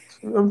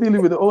 I'm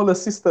dealing with the older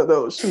sister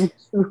though. Shoe,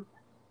 shoe.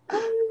 I'm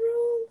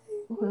rolling.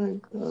 Oh my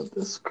God,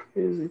 that's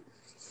crazy.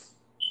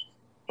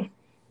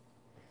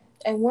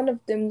 And one of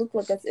them look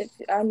like as if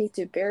I need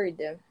to bury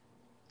them.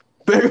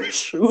 Bare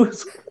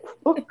shoes.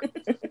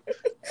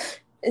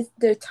 It's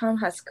their time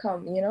has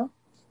come, you know?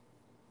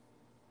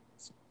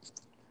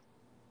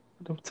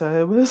 I'm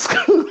tired of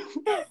school.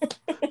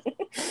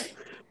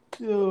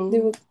 They Yo,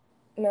 were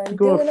man, they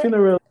go a were not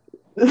funeral.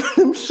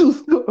 Them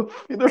shoes go a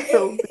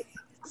funeral.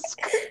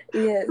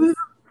 yes.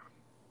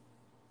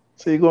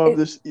 So you go have It,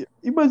 this.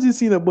 Imagine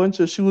seeing a bunch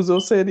of shoes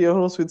outside your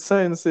house with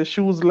signs that say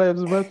 "Shoes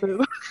Lives Matter."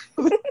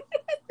 ah,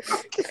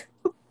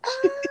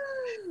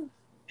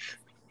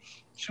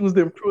 Shoes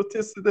them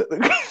protested at the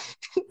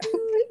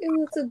it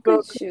was a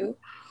good shoe.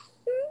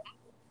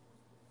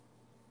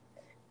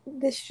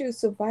 This shoe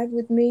survived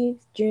with me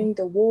during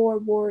the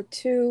War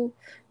Two.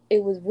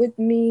 It was with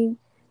me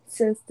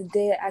since the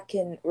day I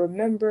can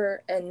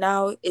remember, and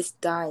now it's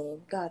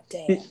dying. God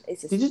Did, damn,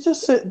 it's did just you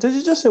just say? Did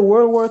you just say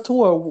World War II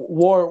or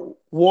War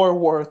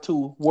War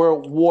II?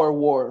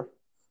 World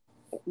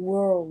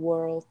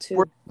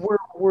Two. War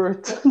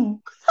War II.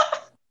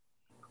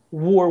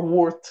 War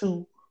War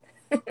II.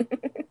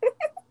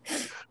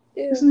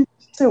 Yeah. This nigga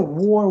said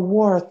War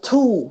War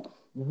II.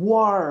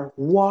 War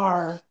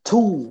War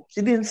II.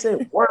 She didn't say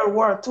World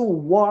War II.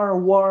 War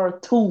War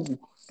II.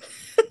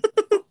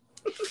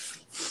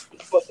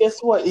 But guess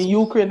what? In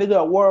Ukraine, they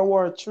got World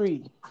War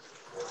III.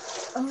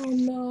 Oh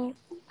no.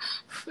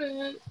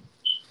 Yeah,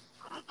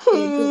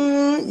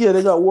 good. Yeah,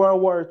 they got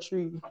World War III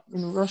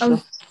in Um,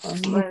 Russia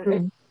and man,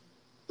 Ukraine.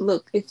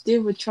 look, if they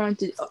were trying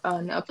to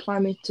apply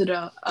me to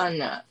the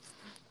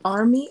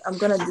army, I'm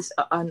gonna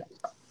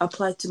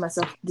apply to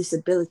myself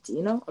disability.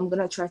 You know, I'm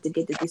gonna try to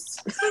get the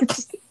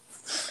disability.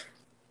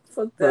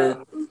 Fuck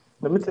that. Bro,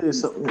 let me tell you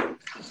something.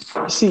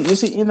 You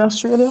see, in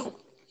Australia,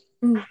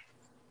 Mm.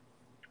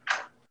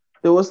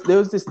 There was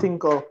this thing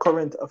called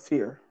current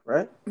affair,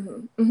 right?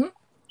 Mm-hmm. Mm-hmm.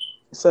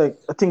 It's like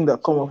a thing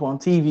that come up on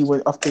TV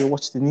when after you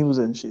watch the news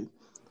and shit,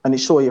 and it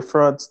show you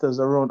fraudsters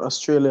around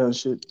Australia and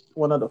shit.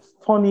 One of the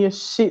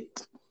funniest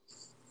shit.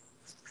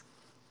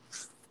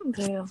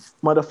 Damn.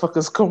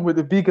 Motherfuckers come with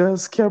the big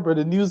ass camera,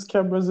 the news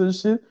cameras and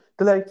shit.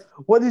 They're like,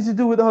 "What did you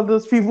do with all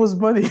those people's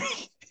money?"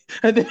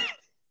 And then,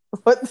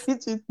 "What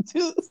did you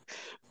do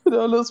with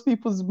all those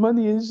people's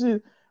money and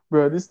shit?"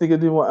 Bro, this nigga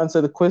didn't want to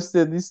answer the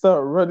question. He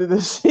started running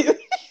and shit.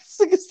 This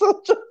nigga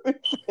started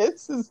jumping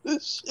fences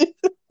and shit.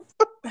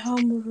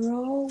 I'm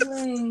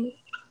rolling.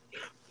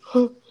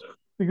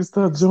 Nigga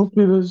start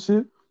jumping and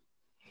shit.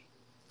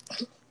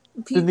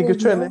 The People know.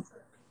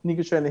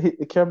 nigga trying to hit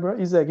the camera.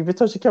 He's like, if you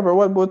touch the camera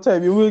one more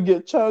time, you will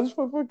get charged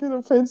for fucking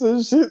offense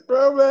and shit,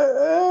 bro.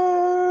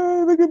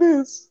 Man, look at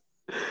this.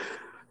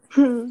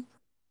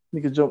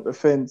 Nigga jumped the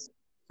fence.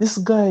 This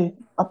guy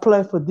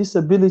applied for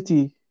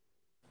disability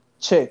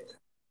check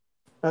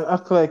and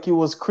act like he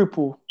was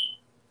crippled.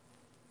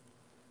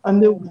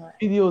 And there Oh was my.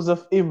 videos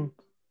of him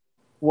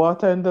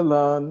watering the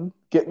lawn,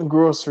 getting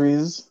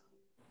groceries,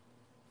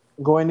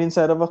 going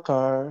inside of a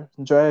car,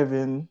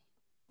 driving,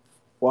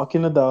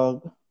 walking a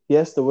dog.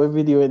 Yes, there were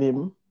videoing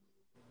him.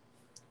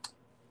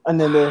 And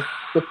then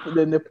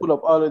they pull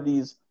up all of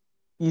these.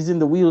 He's in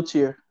the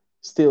wheelchair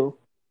still,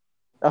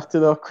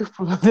 acting all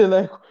crippled. They're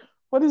like,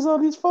 what is all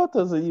these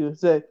photos of you?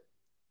 It's like,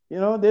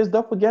 there's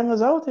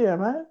doppelgangers out here,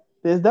 man.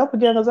 There's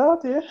doppelgangers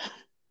out here,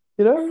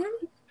 you know? Mhm.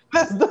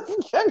 There's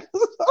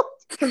doppelgangers out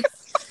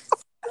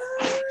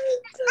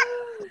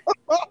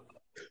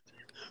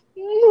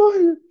Oh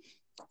here.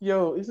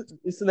 Yo,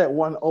 it's like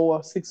 1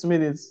 hour, 6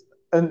 minutes,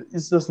 and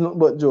it's just not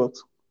but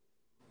jokes.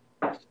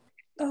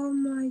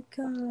 my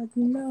god,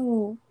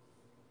 no.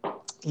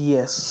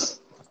 Yes,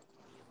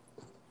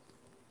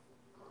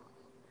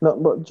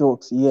 not but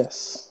jokes.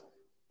 Yes,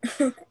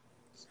 That's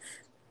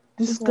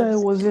this guy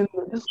was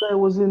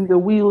in the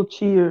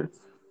wheelchair,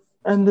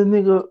 and the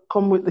nigga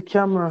come with the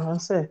camera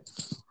and say,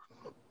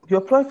 "You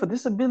apply for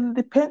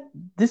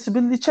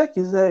disability check?"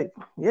 He's like,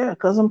 "Yeah,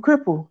 cause I'm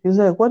crippled." He's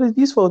like, "What is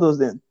these photos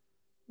then?"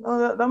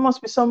 No, that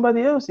must be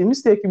somebody else. You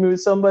mistaken me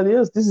with somebody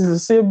else. This is the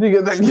same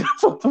nigga that get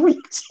from the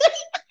wheelchair.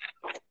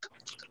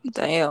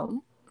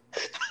 damn.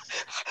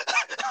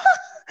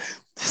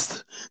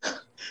 This,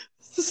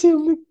 this the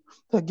same nigga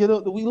that get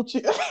out the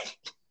wheelchair.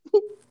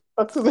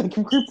 Acting like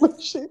you crippling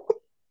shit.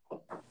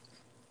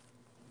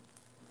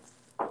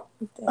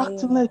 Acting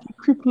Damn. like you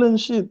crippling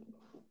shit.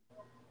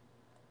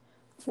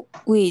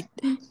 Wait,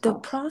 the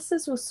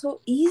process was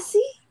so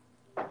easy?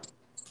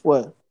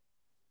 What?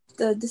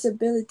 The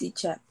disability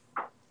check.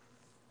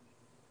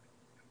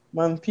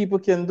 Man, people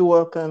can do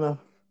all kind of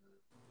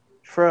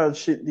fraud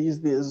shit these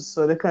days,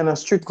 so they kind of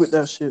strict with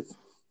that shit.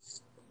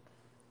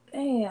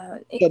 Damn.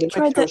 So they make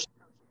Try sure, that.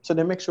 so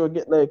they make sure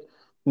get like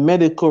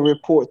medical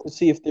report to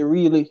see if they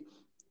really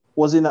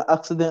was in an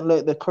accident,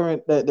 like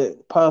the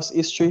past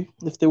history.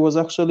 If there was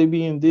actually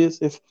being this,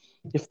 if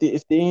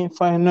they ain't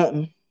find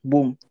nothing,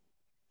 boom,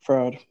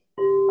 fraud.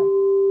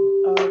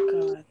 Oh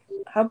god.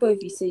 How about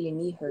if you say your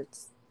knee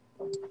hurts?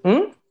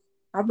 Hmm?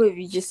 How about if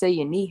you just say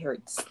your knee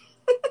hurts?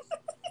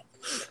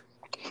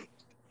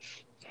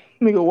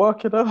 Nigga,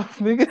 walk it off,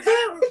 nigga.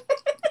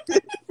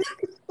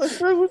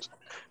 What's wrong with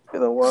you?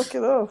 Nigga, walk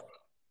it off.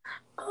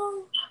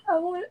 Oh,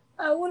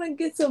 I want to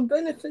get some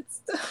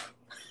benefits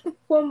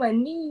for my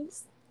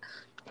knees.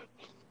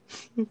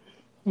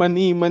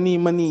 Money, money,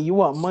 money. You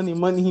want money,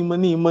 money,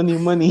 money, money,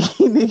 money.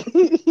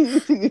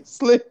 Nigga,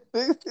 slip,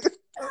 nigga.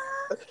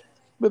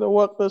 Better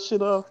walk that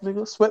shit off,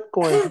 nigga. Sweat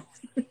coin.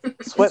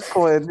 Sweat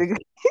coin, nigga.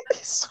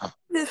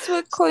 This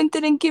what coin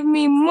didn't give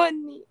me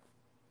money.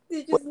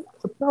 They just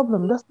What's the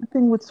problem? That's the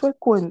thing with sweat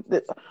coin.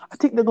 I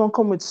think they're gonna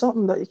come with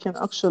something that you can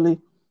actually,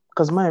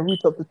 because mine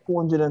reach up to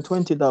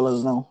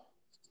 $220 now.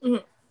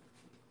 Mhm.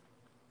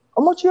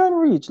 How much you on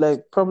reach?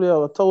 Like probably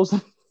a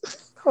thousand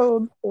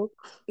pound.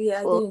 Yeah,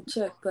 I Fuck. didn't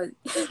check,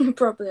 but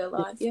probably a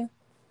lot. Yeah.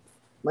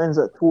 Mine's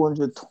at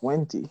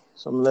 220.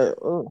 So I'm like,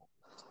 oh.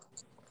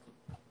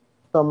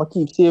 So I'm gonna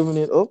keep saving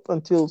it up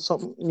until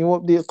something new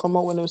update come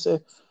out when they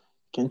say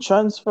can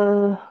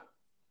transfer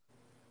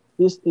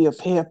this to your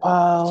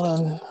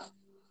PayPal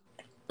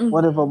and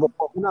whatever. Hmm.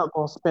 But we're not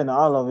gonna spend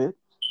all of it.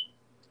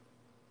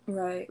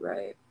 Right.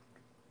 Right.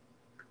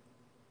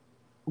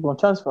 We're gonna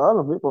transfer all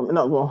of it, but we're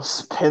not gonna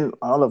spend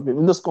all of it.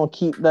 We're just gonna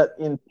keep that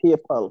in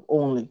PayPal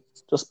only,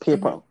 just Hmm.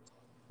 PayPal,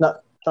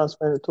 not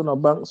transferring it to no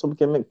bank, so we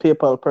can make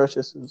PayPal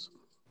purchases.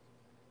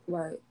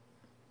 Right.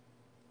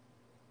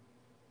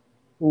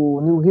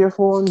 Oh, new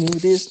earphone, new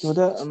this, new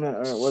that. I'm like,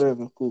 all right,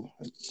 whatever, cool,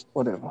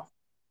 whatever.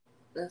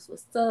 That's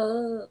what's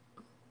up.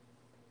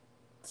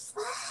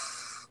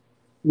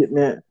 Get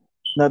me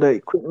another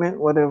equipment,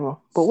 whatever.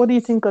 But what do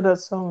you think of that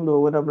song though?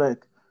 When I'm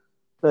like,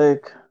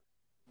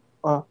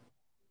 uh,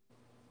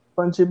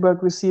 Punchy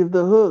Bag received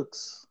the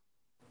hooks,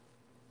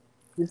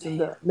 this and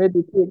Damn. that.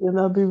 Meditate and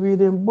I'll be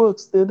reading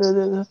books. Da, da,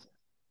 da, da.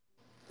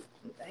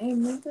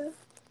 Damn, nigga.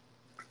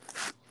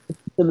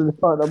 Tell the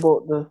part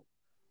about the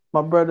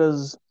my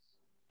brother's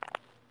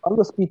I'm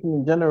just speaking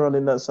in general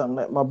in that song.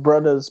 Like my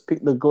brothers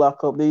pick the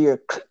Glock up, they hear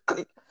click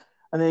click,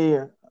 and they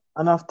hear,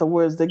 and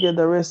afterwards they get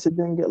arrested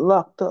and get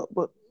locked up.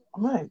 But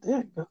I'm like, there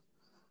you go.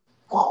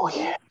 Oh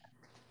yeah,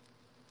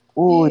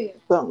 oh Yeah,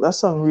 that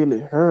song really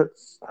hurt,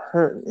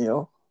 you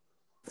know.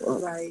 Uh,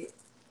 right.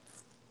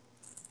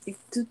 If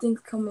two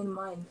things come in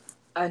mind,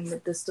 and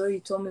the story you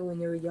told me when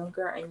you were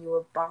younger and you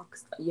were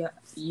boxed, yeah,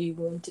 you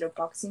went to the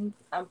boxing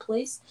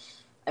place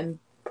and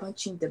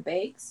punching the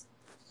bags,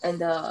 and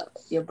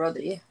your brother,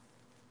 yeah.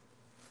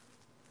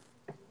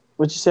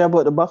 what you say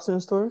about the boxing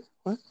story?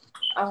 What?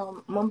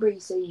 Remember you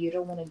said you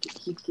don't want to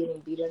keep getting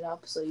beaten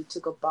up, so you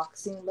took a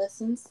boxing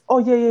lessons. Oh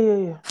yeah, yeah, yeah,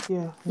 yeah,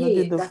 yeah. And I Yeah,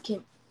 did the that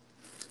came.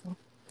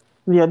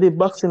 yeah, I did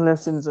boxing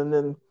lessons, and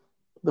then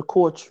the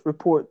coach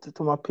report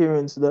to my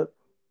parents that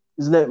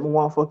he's let me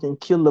want fucking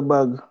kill the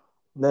bag,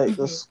 like Mhm,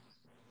 just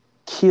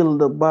kill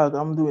the bag.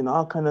 I'm doing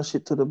all kind of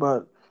shit to the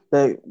bag.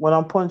 Like when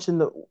I'm punching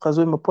cause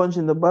when I'm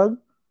punching the bag,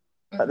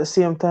 at the mhm,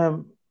 same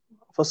time,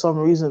 for some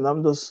reason,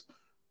 I'm just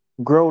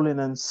growling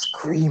and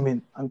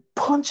screaming and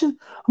punching.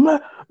 I'm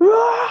like,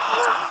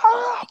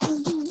 "Rah!"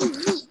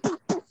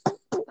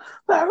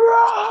 like,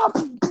 "Rah!"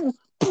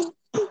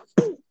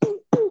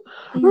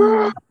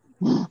 mhm.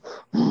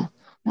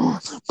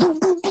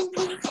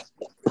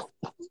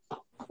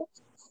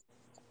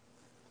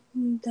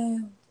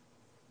 Damn.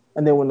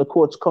 And then when the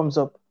coach comes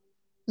up,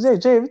 he's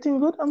like, Jay, everything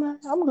good? I'm like,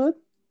 I'm good.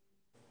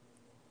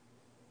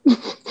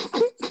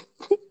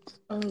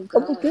 Oh I'm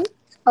God, okay.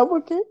 I'm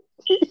okay.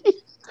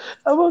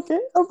 I'm okay.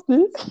 I'm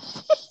good.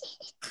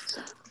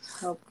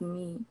 help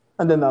me.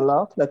 And then I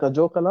laugh like a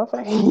joke. I laugh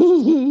like,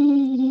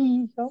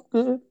 I'm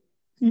good.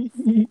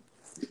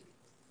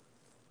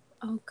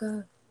 Oh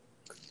God.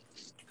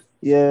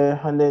 Yeah,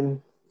 and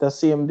then the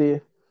same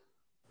day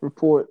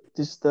report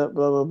this, that,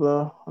 blah, blah,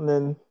 blah. And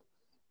then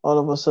all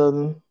of a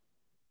sudden,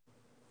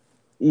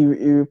 he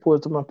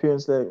reported to my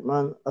parents like,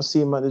 man, I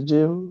see him at the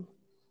gym.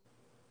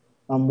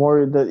 I'm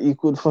worried that he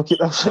could fucking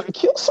actually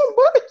kill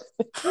somebody.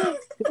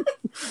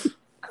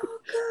 Oh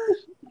God.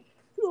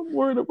 I'm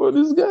worried about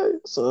this guy.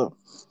 So,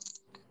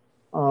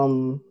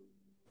 um,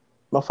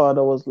 my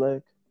father was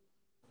like,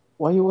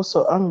 why you was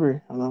so angry?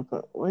 And I'm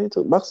like, why you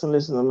took boxing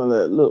lessons? I'm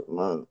like, look,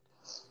 man,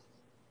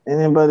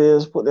 anybody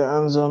else put their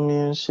hands on me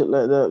and shit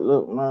like that,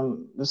 look,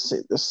 man, the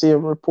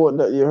same report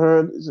that you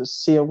heard is the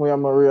same way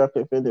I'm gonna react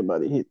if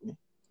anybody hit me.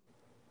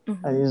 And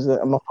Mhm. he's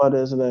like, my father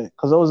is like,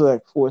 because I was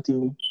like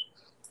 14,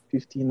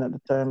 15 at the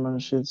time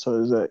and shit. So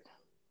he's like,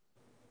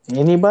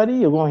 anybody?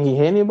 You're gonna hit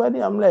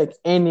anybody? I'm like,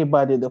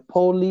 anybody, the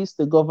police,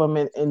 the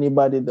government,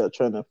 anybody that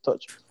trying to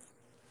touch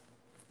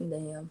me.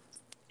 Damn.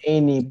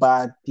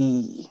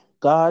 Anybody.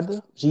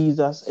 God,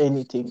 Jesus,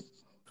 anything.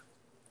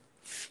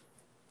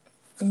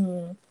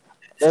 Mm.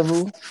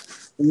 Devil,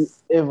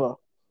 whoever.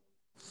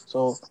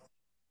 So,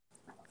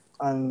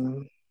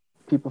 and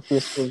people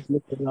face was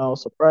looking now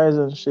surprised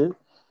and shit.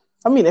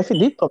 I mean, if it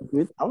did come to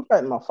it, I'm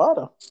fighting my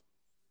father.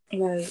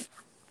 Right.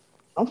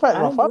 I'm fighting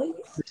I my don't father. believe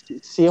you.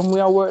 The same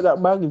way I work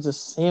that bag is the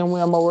same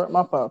way I'm gonna work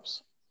my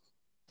pops.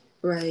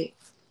 Right.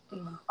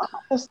 Oh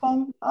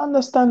God. I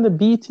understand the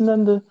beating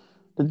and the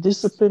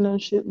discipline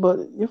and shit, but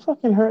you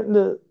fucking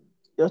hurting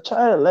your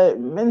child like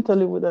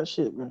mentally with that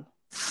shit, bro.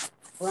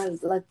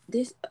 Right. Like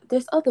this.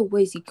 There's other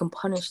ways you can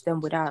punish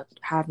them without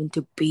having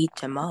to beat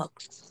them up.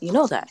 You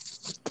know that.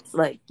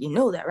 Like you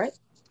know that, right?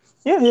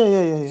 Yeah, yeah,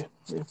 yeah, yeah, yeah.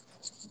 Yeah.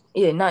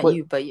 Yeah. Not But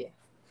you, but yeah.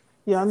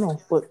 yeah, I know.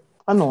 But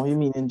I know you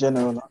mean in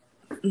general.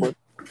 But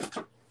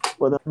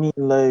but I mean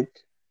like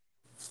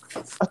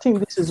I think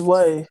this is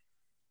why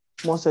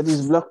most of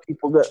these black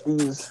people got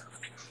these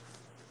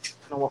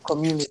in our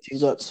community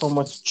got so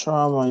much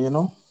trauma, you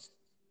know?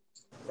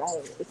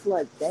 Right. It's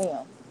like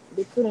damn.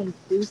 They couldn't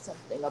do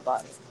something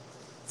about it.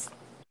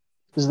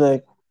 It's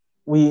like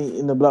we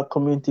in the black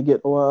community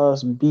get our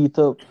ass beat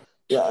up.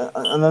 Yeah,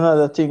 and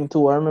another thing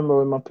too, I remember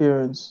when my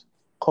parents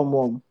come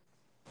home.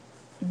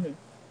 Hmm.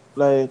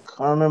 Like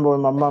I remember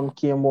when my mom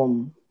came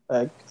home,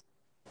 like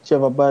she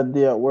have a bad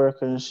day at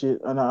work and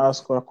shit, and I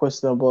ask her a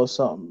question about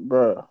something,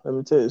 bro. Let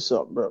me tell you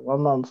something, bro. My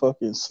mom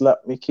fucking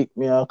slapped me, kicked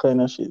me, all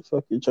kind of shit.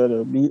 Fucking try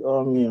to beat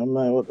on me. I'm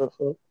like, what the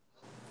fuck?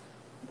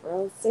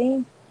 Bro,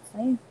 same,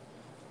 same.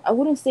 I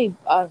wouldn't say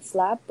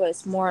slap, but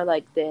it's more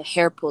like the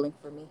hair pulling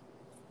for me.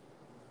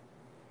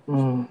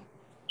 Mm.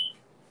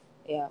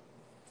 Yeah.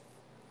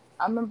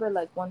 I remember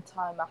like one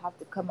time I have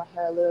to cut my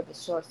hair a little bit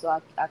short so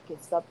I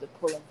can stop the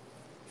pulling.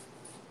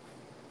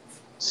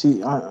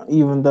 See,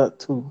 even that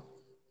too.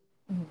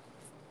 Hmm.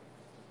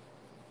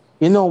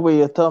 You know where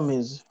your thumb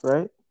is,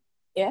 right?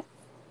 Yeah.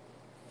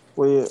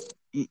 Where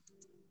you,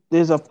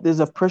 there's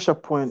a pressure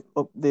point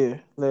up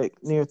there, like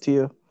near to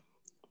you,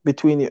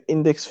 between your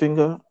index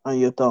finger and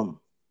your thumb.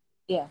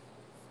 Yeah.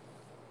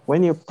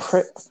 When you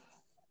press,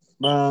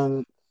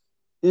 man,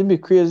 it'd be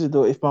crazy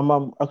though if my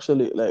mom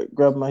actually like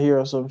grab my hair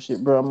or some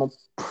shit, bro. I'm gonna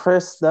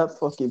press that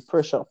fucking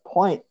pressure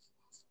point.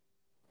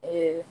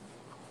 Yeah.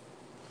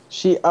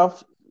 She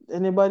have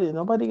nobody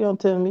gonna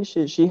tell me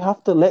shit. She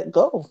have to let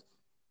go,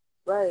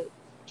 Right.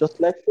 just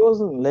like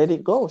Frozen. Let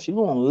it go. She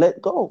gonna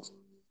let go. She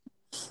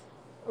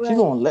Right.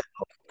 gonna let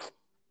go.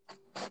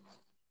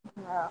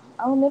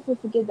 I'll never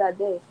forget that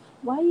day.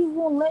 Why you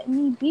won't let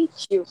me beat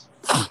you?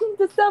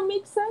 Does that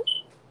make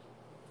sense?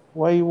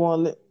 Why you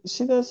want let?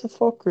 See, that's a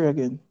fuckery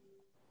again.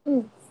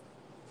 Mm.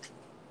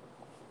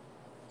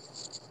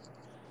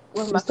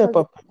 When This type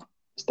of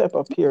this type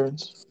of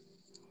appearance.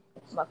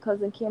 my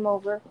cousin came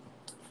over,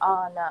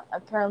 and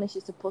apparently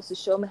she's supposed to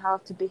show me how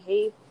to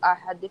behave. I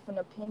had different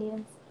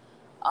opinions.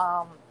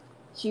 Um,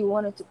 she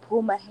wanted to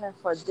pull my hair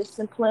for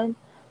discipline.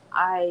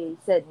 I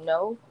said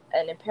no,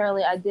 and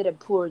apparently I did a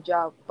poor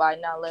job by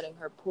not letting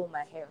her pull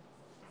my hair.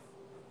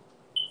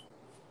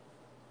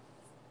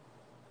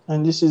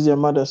 And this is your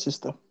mother's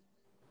sister.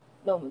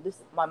 No, this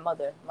is my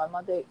mother. My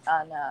mother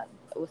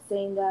was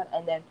saying that,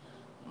 and then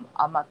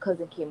my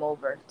cousin came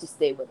over to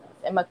stay with us,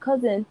 and my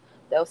cousin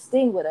that was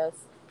staying with us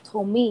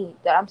told me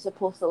that I'm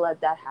supposed to let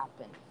that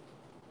happen.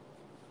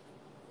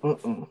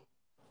 Mm-mm.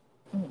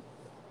 Mm-hmm.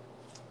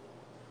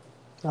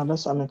 Now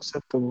that's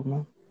unacceptable,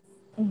 man.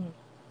 Mm-hmm.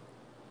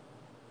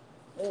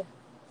 Yeah,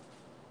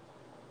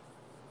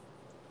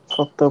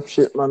 Fucked up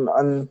shit, man.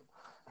 And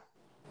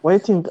why you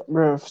think,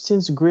 bro?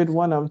 Since grade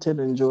one, I'm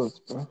telling jokes,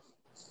 bro.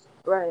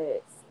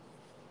 right.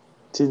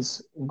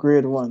 Since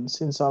grade one,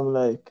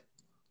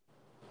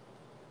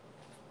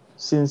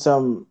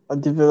 I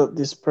developed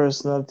this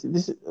personality.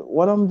 This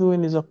what I'm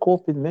doing is a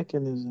coping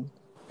mechanism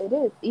It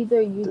is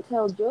either you th-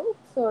 tell jokes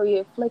or you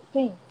inflict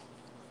pain.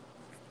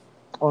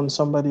 on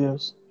somebody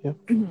else. Yeah,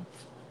 Mm-hmm.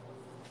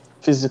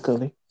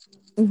 physically,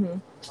 Mm-hmm.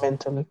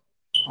 mentally.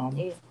 Um,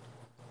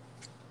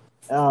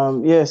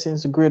 Yeah, yeah.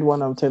 Since grade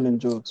one, I'm telling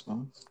jokes,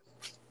 man.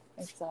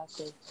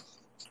 exactly.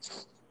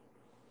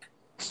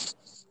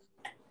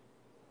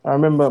 I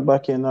remember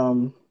back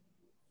in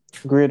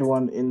grade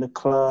one in the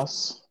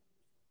class,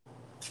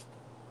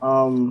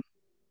 um,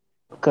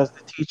 because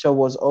the teacher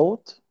was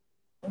out,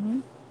 Mm-hmm.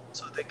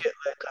 so they get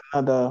like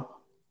another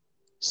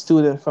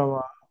student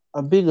from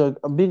a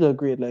bigger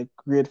grade, like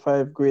grade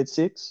five, grade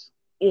six,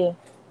 Yeah,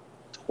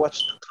 to watch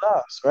the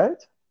class,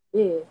 right?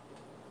 yeah.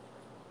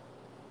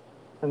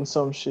 And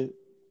some shit.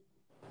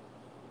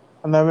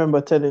 And I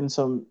remember telling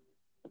some,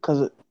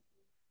 because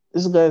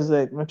this guy's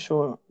like, make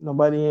sure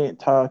nobody ain't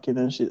talking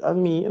and shit.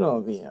 And me, you know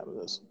me, I'm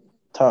just Yeah.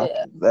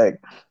 talking,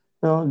 like,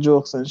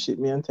 jokes and shit.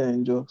 Me and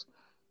telling jokes.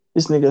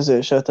 This nigga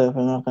said, shut up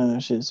and all kind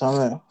of shit. So I'm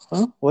like,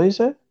 huh? What you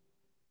say?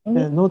 Yeah,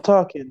 Mm-hmm. no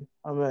talking.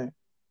 I'm like,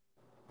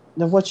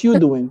 then what you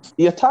doing?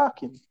 You're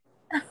talking.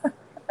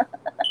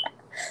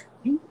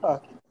 You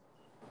talking.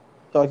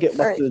 So I get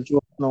back Right. to the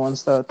joke now and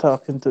start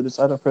talking to this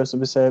other person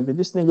beside me.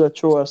 This nigga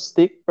throw a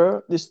stick,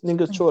 bro. This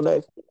nigga throw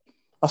like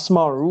a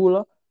small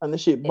ruler and the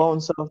shit Yeah.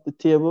 bounce off the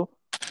table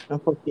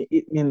and fucking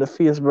hit me in the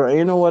face, bro. And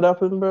you know what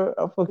happened, bro?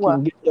 I fucking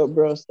What? get up,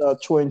 bro, and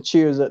start throwing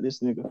cheers at this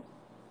nigga.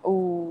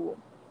 Ooh,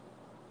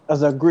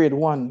 As a grade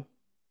one.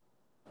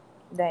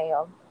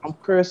 damn. I'm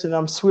cursing,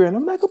 I'm swearing.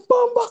 I'm like a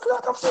bomb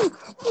like a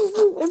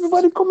fool.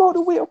 Everybody come out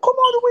the way. Come out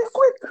the way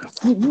quick.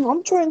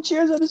 I'm throwing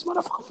cheers at this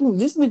motherfucker.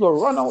 This nigga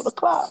run out the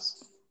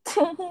class.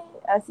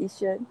 As he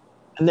should.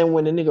 And then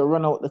when the nigga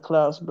run out the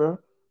class, bro,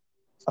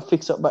 I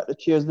fix up back the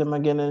chairs them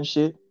again and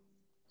shit.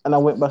 And I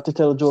went back to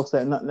tell jokes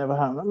that nothing never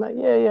happened. I'm like,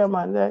 yeah, yeah,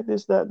 man, that,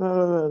 this, that, blah,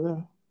 blah,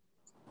 blah.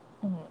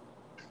 Mm-hmm.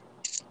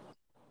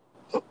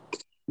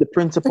 The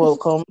principal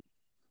come,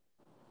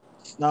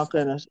 now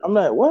kind of, I'm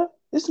like, what?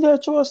 This guy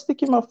throw a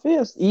stick in my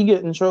face. He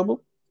get in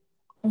trouble.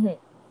 Mm-hmm.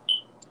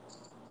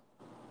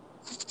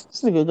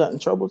 This nigga got in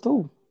trouble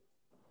too.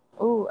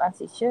 Ooh, as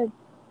he should.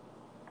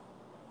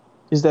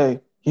 He's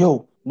like,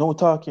 yo, no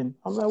talking.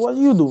 I'm like, what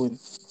are you doing?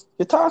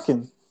 You're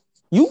talking.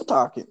 You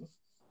talking.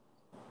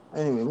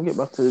 Anyway, we get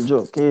back to the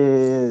joke.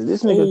 Yeah,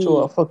 this nigga throw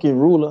a Hey. fucking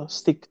ruler,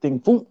 stick thing,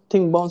 boom,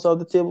 thing bounce out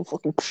the table,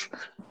 fucking psh,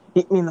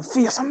 hit me in the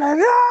face. I'm like,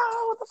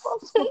 ah, what the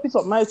fuck? So I pick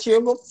up my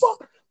chair, go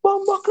fuck,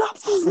 bumper clap,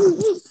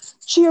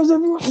 cheers,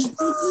 everyone,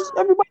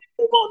 everybody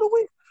move out the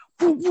way.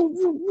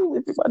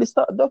 Everybody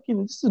start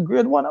ducking. This is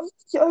grade one.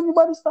 Yeah,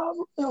 everybody start,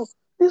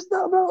 this,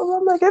 that, blah, blah, blah.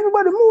 I'm like,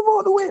 everybody move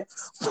out the way.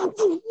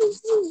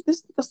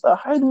 This nigga start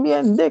hiding me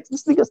and Dex.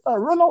 This nigga start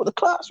run out the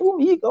classroom.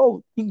 He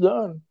gone.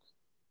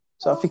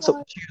 So I Oh fix up my.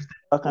 the chairs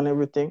back and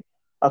everything.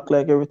 Act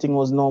like everything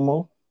was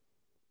normal.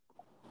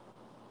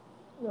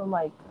 Oh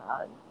my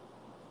God.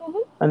 Mm-hmm.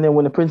 And then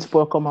when the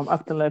principal come, I'm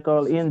acting like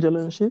all angel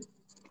and shit.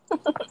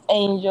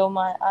 Angel,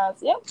 my ass.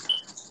 Yep.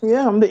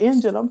 Yeah, I'm the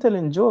angel. I'm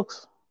telling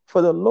jokes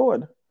for the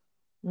Lord.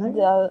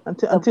 Nigga. The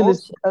Until the until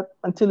it's bullshit.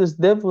 until it's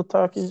devil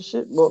talking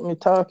shit about me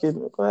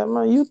talking. Like,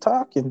 man, you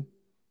talking.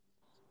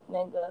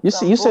 Nigga, You see,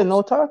 some you say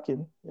no bullshit.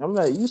 talking. I'm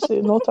like, you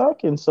say no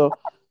talking. So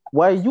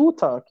why you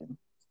talking?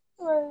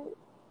 Right.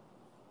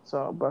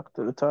 So back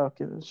to the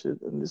talking and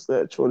shit and this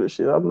that shoulder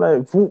shit. I'm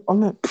like,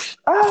 I'm like, psh,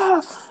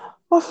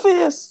 my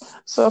face.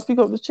 So I pick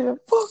up the chair.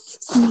 Fuck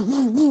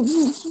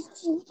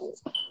you.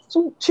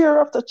 So chair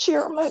after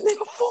chair. I'm like,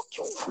 nigga, fuck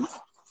you.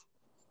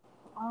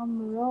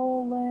 I'm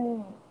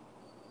rolling.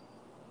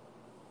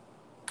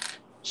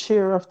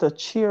 Chair after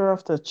chair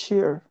after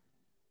chair.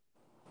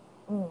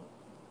 Mm.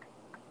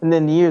 And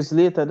then years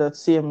later, that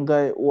same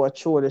guy who I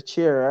throw the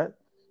chair at,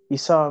 he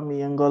saw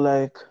me and go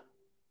like,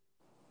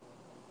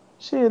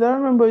 shit, I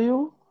remember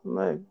you. I'm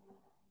like,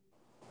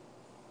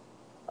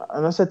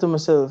 And I said to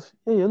myself,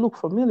 hey, you look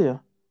familiar.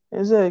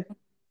 He's like,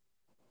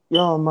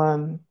 yo,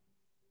 man,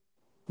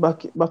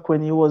 back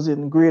when you was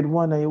in grade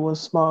one and you was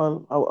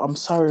small, I'm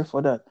sorry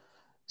for that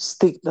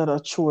stick that I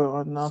threw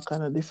on all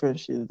kind of different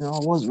shit. You know, I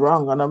was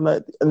wrong. And I'm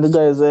like, and the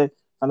guy is like,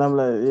 and I'm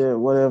like, yeah,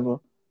 whatever.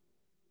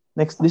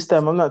 This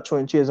time I'm not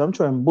throwing chairs. I'm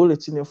throwing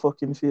bullets in your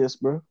fucking face,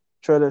 bro.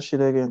 Try that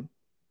shit again.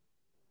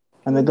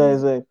 And the guy Mm,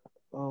 is like,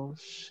 oh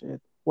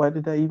shit. Why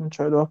did I even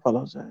try to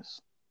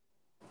apologize?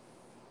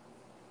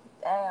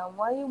 damn,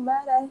 why you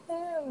mad at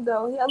him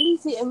though? At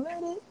least he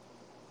admitted.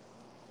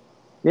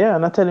 Yeah,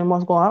 and I tell him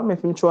what's gonna happen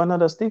if him throw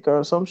another sticker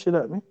or some shit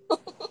at me.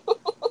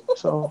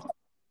 So,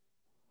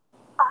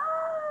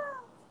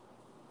 Ah,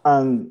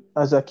 and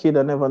as a kid,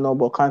 I never know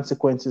about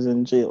consequences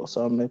in jail.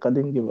 So I'm like, I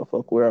didn't give a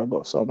fuck where I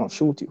go. So I'm gonna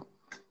shoot you.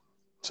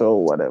 So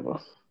whatever.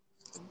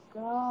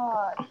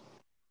 God.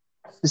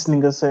 This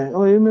nigga saying,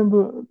 oh, you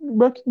remember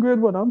back in grade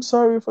one? I'm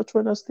sorry for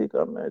throwing a stick.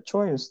 I'm not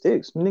throwing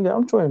sticks, nigga.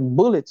 I'm throwing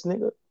bullets,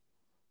 nigga.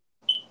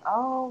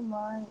 Oh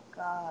my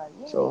God.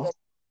 You So nigga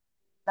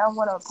not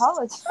want to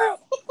apologize.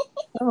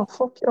 I don't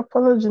fuck your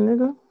apology,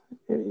 nigga.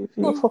 If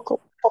you fuck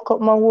up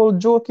my whole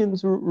joking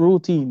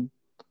routine.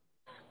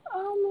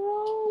 I'm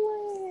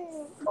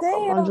rolling. Fuck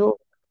up my Damn. joke.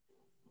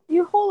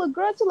 You hold a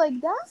grudge like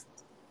that?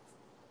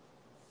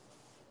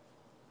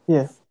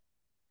 Yeah.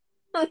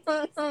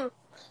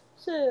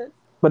 Shit.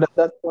 But at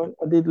that point,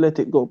 I did let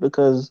it go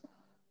because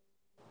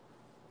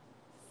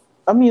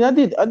I mean, I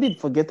did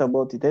forget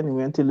about it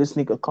anyway until this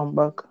nigga come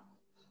back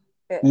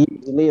Yeah.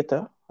 years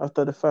later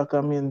after the fact.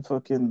 I mean,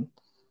 fucking,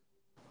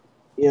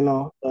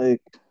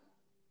 like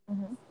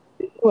Hmm.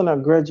 when I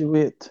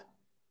graduate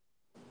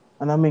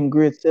and I'm in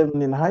grade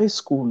seven in high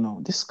school now.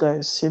 This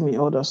guy see me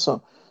out of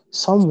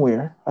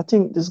somewhere. I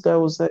think this guy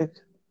was like,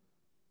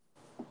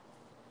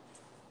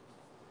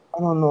 I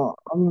don't know.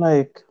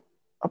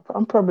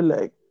 I'm probably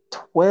like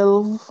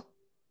 12,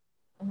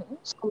 Hmm.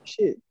 some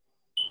shit.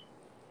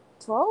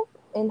 12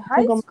 in I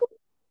think high I'm school?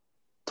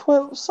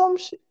 12, some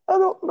shit. I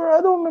don't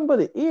remember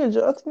the age.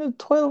 I think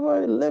it's 12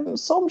 or 11,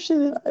 some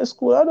shit in high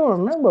school. I don't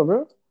remember,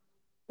 bro.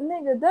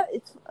 Nigga,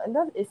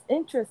 that is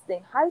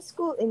interesting. High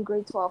school in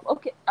grade 12.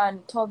 Okay,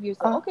 and 12 years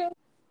old. I, Okay.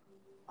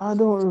 I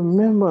don't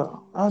remember.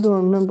 I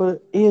don't remember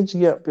the age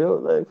gap, yo.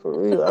 Like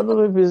for real. I don't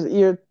know if it's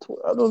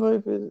I don't know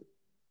if it's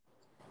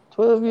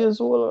 12 years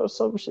old or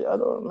some shit. I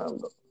don't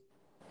remember.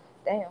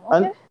 Damn,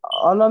 And okay.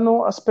 all I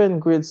know, I spent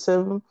grade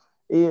 7,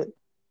 8,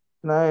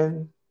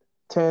 9,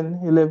 10,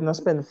 11. I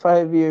spent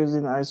 5 years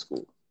in high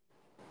school.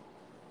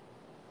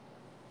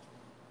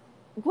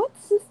 What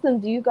system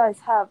do you guys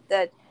have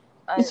that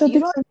It's a you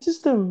don't. different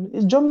system.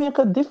 It's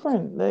Jamaica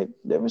different. Like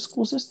every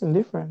school system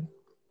different.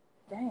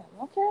 Damn,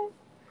 okay.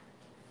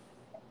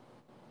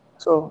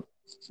 So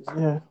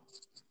yeah,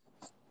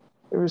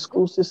 every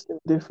school system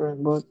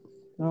different. But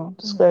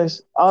this Mhm.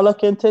 guy's all I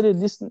can tell you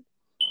this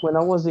when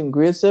I was in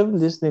grade 7,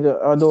 this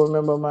nigga I don't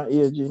remember my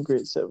age in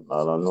grade 7.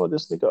 All I know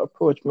this nigga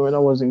approached me when I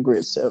was in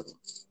grade 7.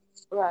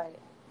 Right.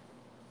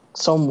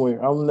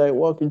 Somewhere. I'm like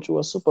walking through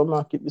a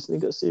supermarket, this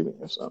nigga see me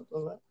or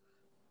something like.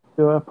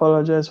 Yo, I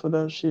apologize for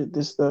that shit.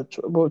 This that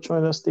about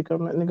trying to stick.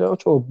 I'm like, nigga, I'll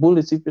throw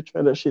bullets if you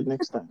try that shit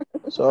next time.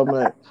 So I'm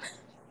like,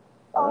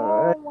 all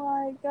right, Oh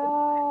my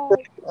God.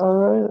 all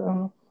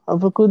right.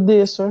 Have a good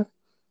day, sir.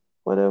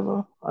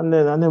 Whatever. And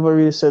then I never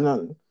really said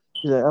nothing.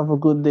 He's like, have a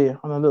good day.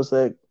 And I just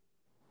like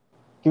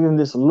give him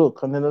this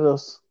look, and then I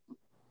just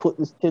put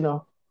this tin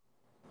of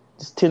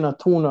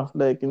tuna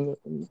like in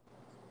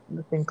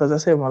the thing, cause I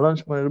saved my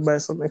lunch money to buy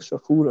some extra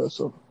food or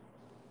so.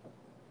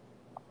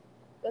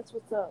 That's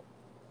what's up.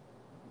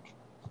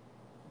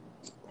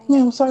 Yeah,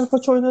 Damn. I'm sorry for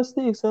throwing the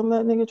sticks. I'm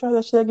like, nigga, try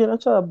that shit again. I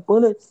try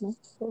bullets, man.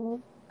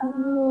 So,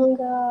 Oh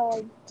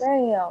God.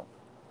 Damn.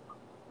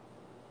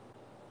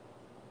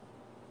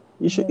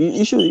 You should, you, Nigga.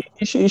 you should,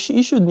 you should, you should,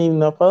 you shouldn't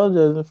even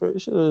apologize for it. You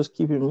should just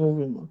keep it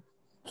moving, man.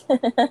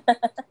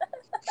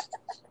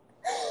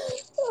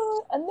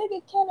 A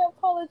nigga can't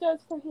apologize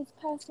for his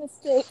past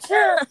mistakes.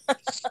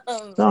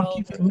 No,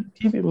 Bro.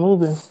 keep it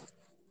moving.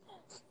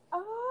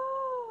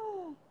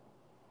 Ah.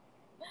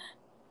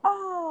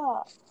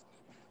 Ah.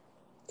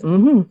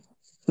 Mm-hmm.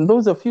 And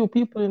those a few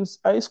people in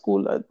high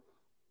school that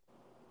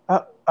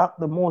act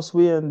the most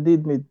way and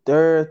did me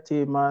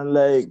dirty, man.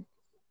 Like,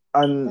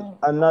 and Mm.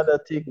 another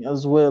thing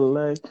as well,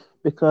 like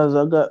because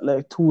I got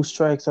like two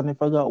strikes, and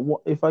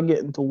if I get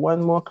into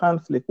one more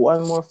conflict,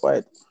 one more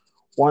fight,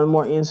 one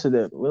more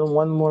incident,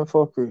 one more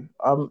fuckery,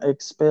 I'm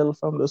expelled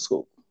from the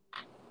school.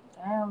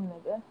 Damn,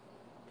 nigga.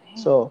 Damn.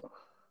 So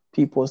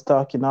people was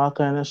talking all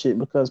kind of shit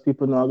because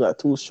people know I got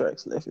two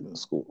strikes left in the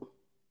school.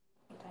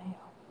 Damn.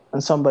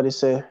 And somebody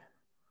say,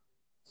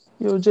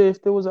 yo, Jay,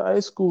 if there was a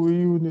high school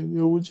reunion,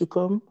 yo, would you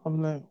come?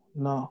 I'm like,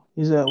 no.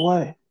 He's like,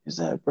 why? He's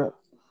like, bro.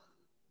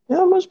 You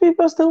know how much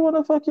people still want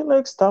to fucking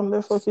like stamp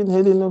their fucking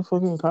head in the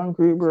fucking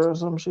concrete, bro, or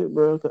some shit,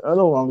 bro. I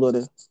don't want to go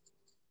there.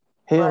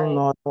 Hell Right.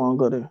 no, I don't want to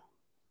go there.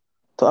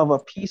 To have a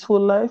peaceful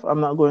life, I'm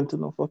not going to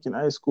no fucking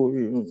high school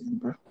reunion,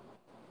 bro.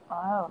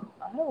 Wow.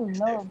 I don't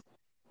know.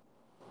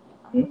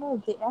 I don't know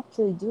if they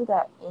actually do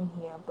that in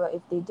here, but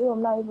if they do,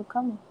 I'm not even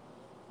coming.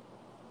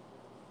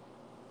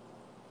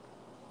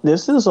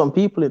 There's still some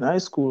people in high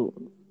school.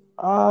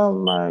 Oh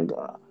my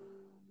god.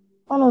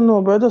 I don't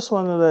know, bro. I just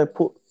wanna like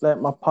put like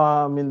my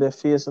palm in their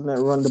face and then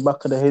run the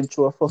back of the head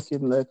through a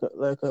fucking like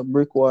a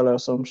brick wall or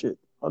some shit.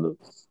 I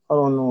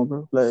don't know,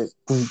 bro. Like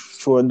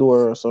through a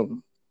door or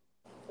something.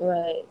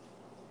 Right.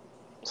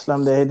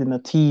 Slam their head in a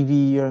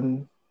TV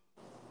and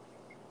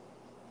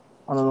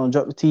I don't know,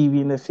 drop the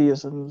TV in their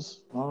face and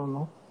I don't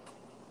know.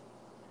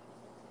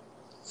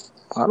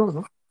 I don't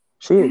know.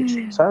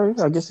 Shit. Sorry.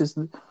 I guess it's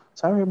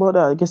sorry about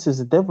that. I guess it's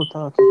the devil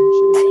talking.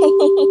 Shit.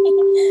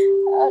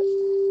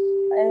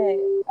 I,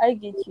 I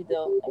get you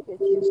though. I get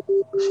you.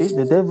 Shit.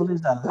 The devil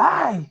is a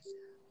lie.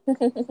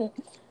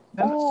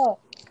 Then Oh,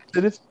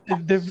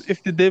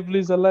 if the devil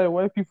is a lie,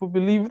 why people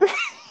believe that?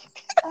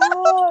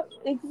 oh,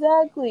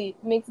 exactly.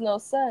 Makes no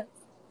sense.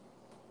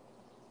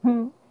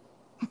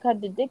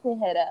 Contradicting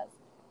head ass.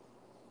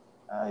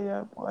 Ah,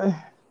 yeah, boy.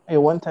 Hey,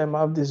 one time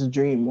I have this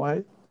dream,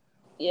 right?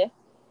 Yeah.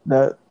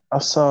 That I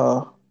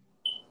saw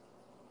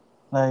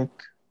like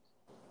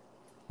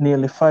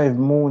nearly five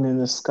moon in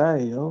the sky,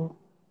 yo.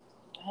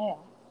 Damn.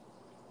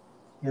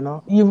 You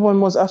know, even when it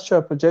was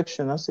astral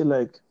projection, I see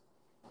like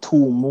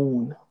two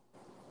moon,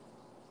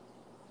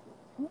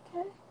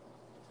 Okay.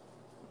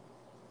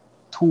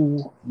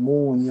 two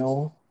moon,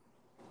 yo.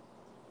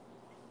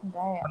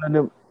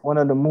 Damn. One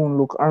of the moon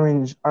look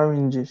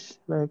orangish,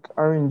 like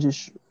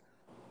orangish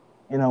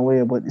in a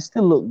way, but it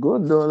still look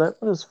good though. Like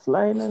it was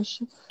flying and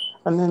shit.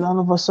 And then all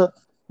of a sudden,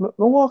 I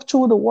walk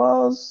through the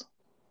walls.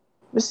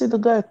 We see the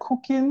guy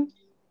cooking.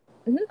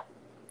 Hmm.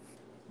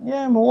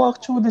 Yeah, I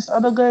walk through this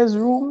other guy's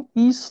room.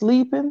 He's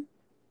sleeping.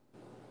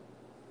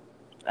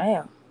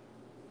 Damn.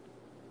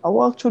 I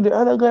walk through the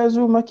other guy's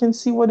room. I can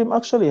see what him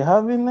actually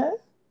have in there.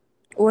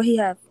 What he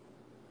have?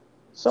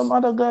 Some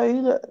other guy,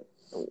 he got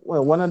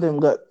well, one of them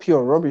got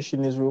pure rubbish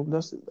in his room.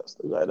 That's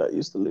the guy that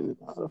used to live in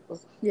the other part.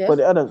 Yeah. But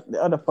the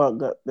other part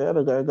got the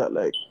other guy got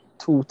like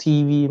two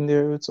TV in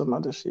there with some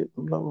other shit.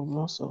 Blah blah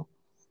blah. So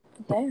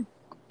Damn.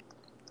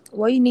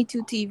 Why you need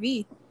two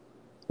TV?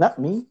 not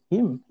me,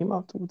 him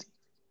have two TV.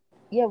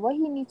 Yeah. Why he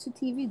need two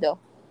TV though?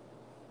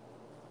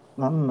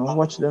 I don't know.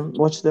 Watch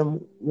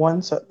them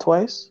once at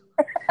twice.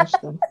 Watch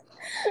them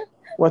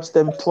watch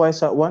them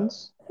twice at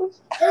once.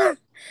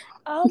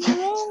 I'm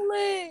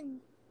rolling.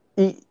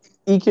 he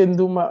he can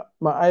do my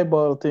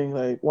eyeball thing,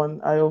 like one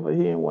eye over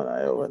here and one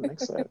eye over the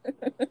next side.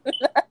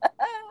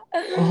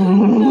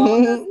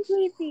 No, that's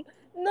creepy.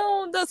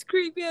 No, that's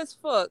creepy as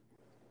fuck.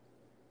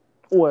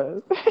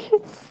 Well,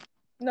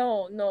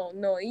 No, no,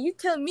 no. You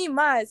tell me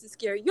my eyes is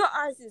scary. Your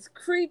eyes is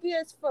creepy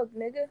as fuck,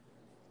 nigga.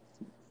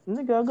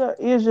 nigga, I got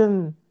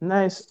Asian,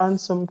 nice,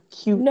 handsome,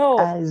 cute No,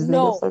 eyes, nigga.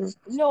 no, So,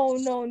 no,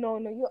 no, no,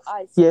 no. Your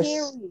eyes yes,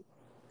 scary.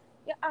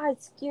 Your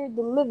eyes scared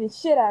the living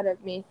shit out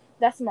of me.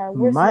 That's my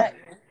worst my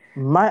nightmare.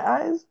 my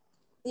eyes,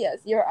 Yes,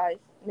 your eyes,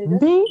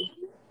 nigga. me,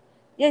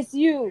 Yes,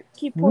 you.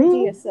 Keep pointing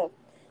me, yourself.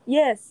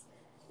 Yes.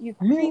 You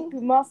me.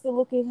 creepy monster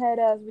looking head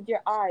ass with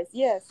your eyes.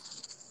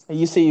 Yes. And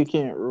you say you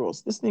can't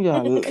roast this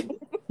nigga.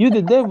 You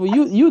the devil.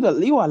 You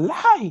a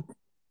lie.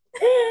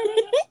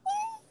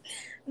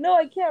 No,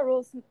 I can't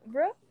roast,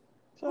 bro.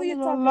 Who That you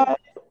nigga a talking lie. about?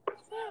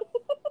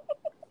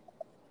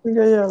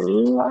 Nigga, you a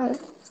lie.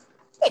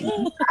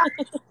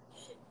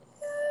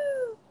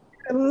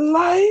 A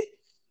lie.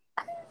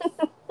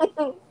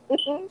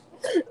 Lie.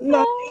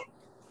 No.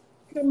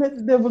 You make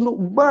the devil look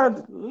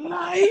bad.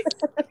 Lie.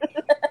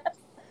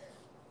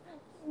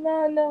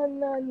 No, no,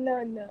 no,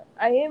 no, no.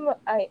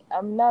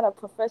 I'm not a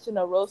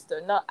professional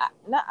roaster. Not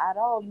at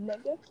all,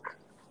 nigga.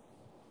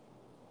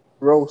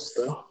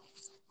 Roaster.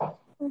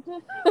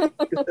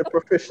 It's a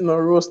professional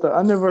roaster.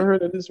 I never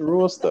heard of this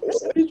roaster.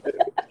 What you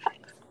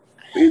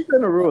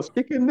trying to roast?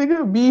 Chicken,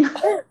 nigga? Beef?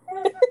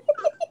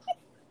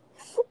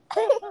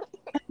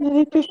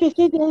 The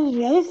professional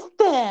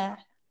roaster.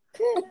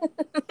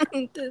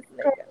 This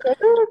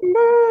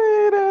nigga.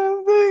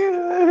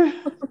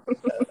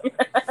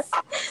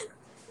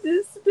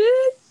 This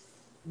bitch.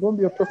 Don't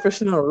be a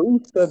professional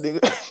roaster,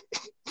 nigga.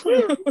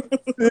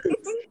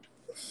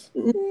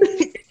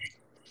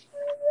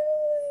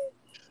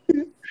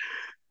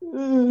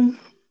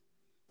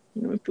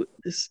 Let me put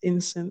this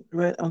incense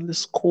right on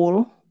this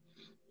coal.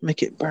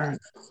 Make it burn.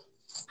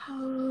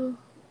 Oh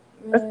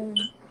man.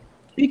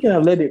 Speaking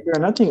of let it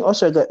burn, I think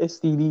Usher got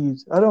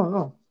STDs. I don't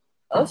know.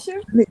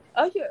 Usher?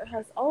 Usher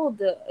has all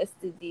the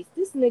STDs.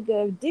 This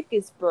nigga dick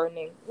is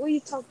burning. What are you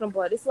talking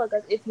about? It's like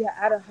as if you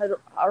add a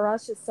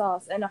Aransha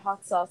sauce and a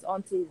hot sauce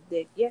onto his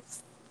dick. Yeah.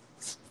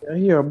 I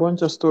hear a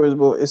bunch of stories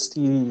about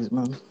STDs,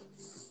 man.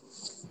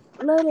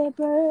 Let it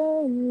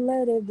burn,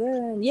 let it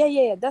burn. Yeah,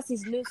 yeah, yeah. That's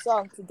his new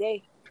song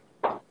today.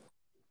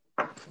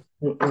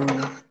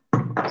 Mm-mm.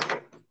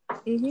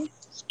 Mm-hmm.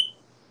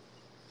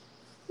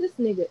 This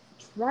nigga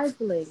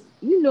trifling.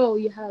 You know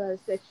you had a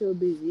sexual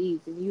disease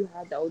and you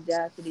had the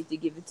audacity to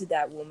give it to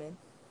that woman.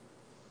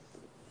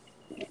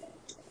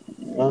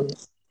 Um,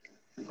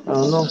 I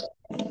don't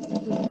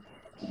know.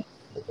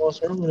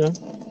 What's wrong with him?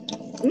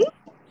 Hmm?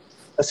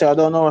 I say I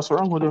don't know what's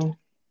wrong with him.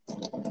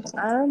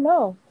 I don't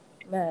know,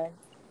 man.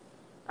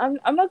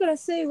 I'm not gonna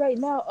say right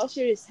now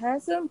Usher is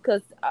handsome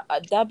because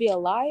that'd be a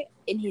lie.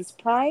 In his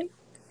prime,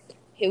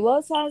 he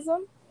was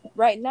handsome.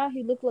 Right now,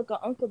 he looked like an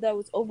uncle that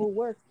was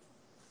overworked.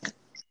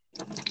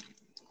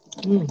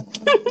 Mm.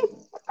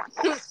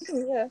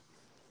 Yeah,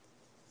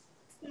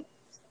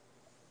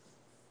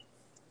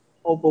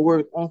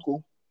 Overworked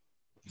uncle.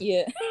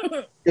 yeah.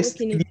 Looking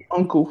STD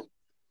uncle.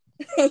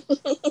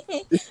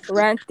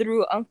 ran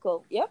through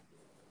uncle. Yep.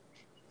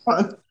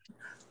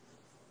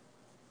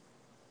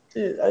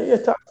 Shit, I hear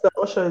talks that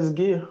Usher is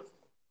gay.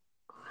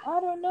 I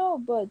don't know,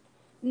 but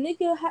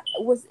nigga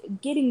was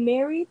getting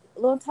married a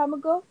long time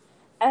ago,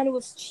 and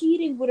was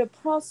cheating with a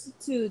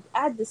prostitute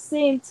at the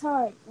same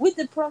time with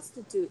the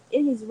prostitute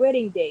in his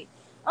wedding day.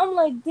 I'm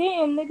like,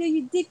 damn, nigga,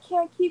 you dick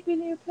can't keep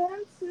in your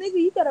pants, nigga.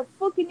 You gotta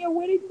fuck in your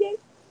wedding day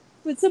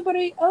with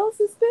somebody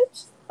else's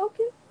bitch.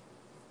 Okay,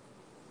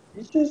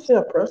 You just say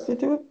a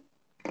prostitute?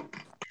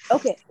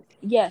 okay,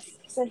 yes.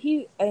 So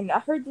he and I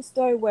heard the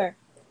story where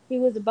he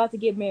was about to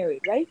get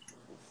married, right?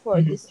 For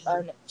Mm-hmm. this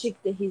chick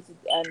that he's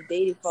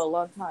dated for a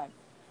long time,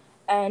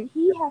 and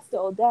he has the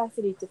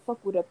audacity to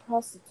fuck with a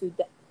prostitute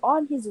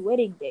on his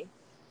wedding day.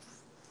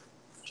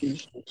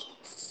 Jesus.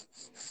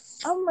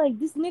 I'm like,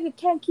 this nigga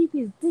can't keep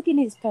his dick in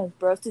his pants,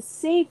 bro, to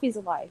save his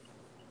life.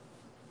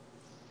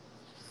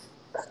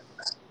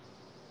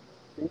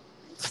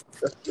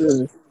 That's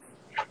crazy.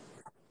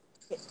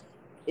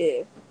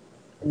 Yeah.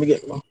 Let me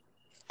get my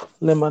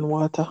lemon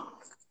water.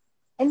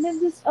 And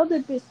then this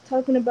other bitch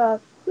talking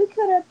about we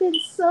could have been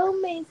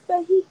soulmates,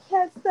 but he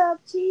can't stop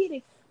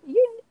cheating.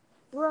 You,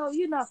 bro,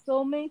 you're not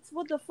soulmates.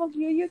 What the fuck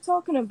you're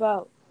talking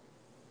about?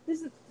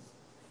 This is,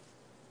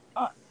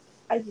 uh,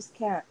 I just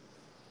can't.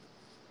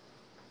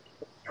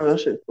 Oh, that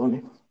shit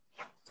funny.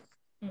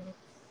 Mm.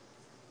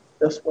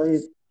 That's why,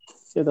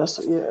 yeah,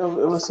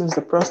 ever since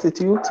the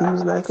prostitute, he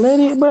was like, let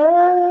it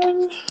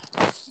burn.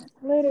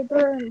 Let it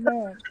burn,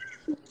 man.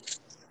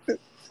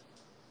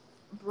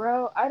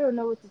 Bro, I don't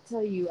know what to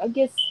tell you. I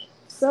guess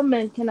some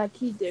men cannot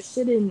keep their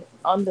shit in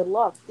on the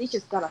lock. They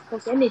just gotta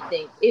fuck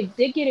anything. If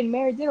they're getting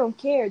married, they don't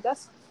care.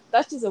 That's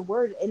just a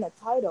word in a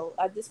title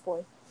at this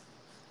point.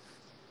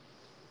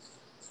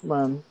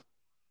 Man,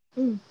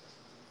 Mm.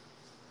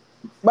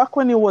 back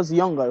when he was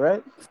younger,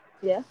 right?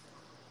 Yeah.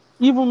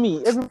 Even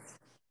me, every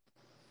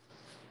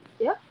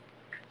Yeah.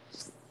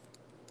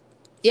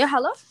 Yeah.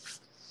 Hello.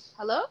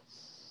 Hello.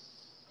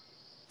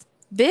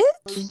 Bitch.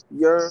 was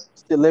your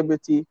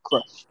celebrity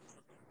crush.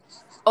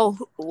 Oh,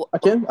 I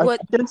what?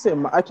 can say,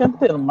 I can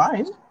tell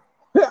mine.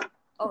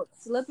 Oh,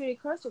 celebrity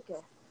crush. Okay,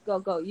 go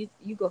go. You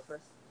go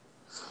first.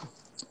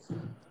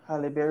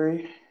 Halle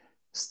Berry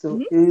still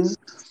Hmm. is,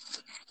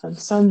 and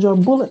Sandra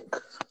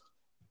Bullock.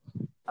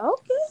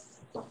 Okay.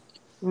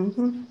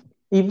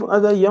 Even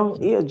at a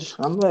young age,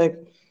 I'm like,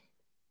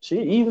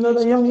 even at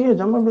a young age,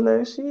 I'm gonna be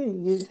like,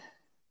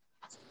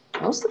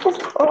 I'm still,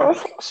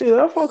 shit,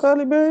 I fuck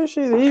Halle Berry,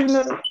 shit, even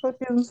at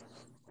fucking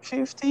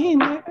 15,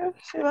 nigga,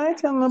 shit, I ain't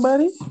telling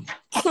nobody.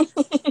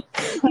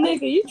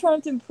 Nigga, you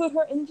trying to put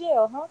her in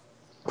jail, huh?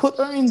 Put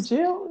her in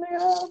jail,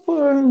 nigga, put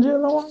her in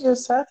jail, I want you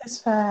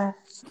satisfied.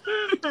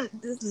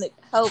 This nigga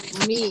help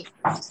me.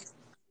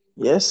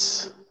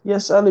 Yes,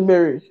 yes, Halle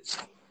Berry,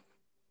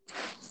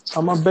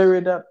 I'm gonna bury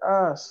that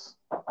ass.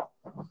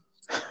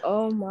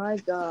 Oh my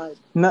god.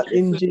 Not This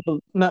in is jail,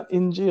 not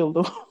in jail,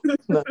 though.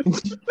 Not in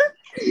this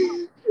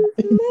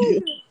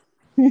jail.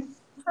 nigga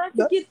trying to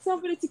That get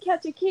somebody to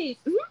catch a case.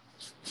 Mhm.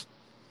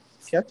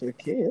 catch your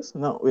case?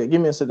 No, wait, give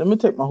me a second. Let me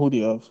take my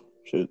hoodie off.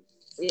 Shit.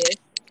 Yes.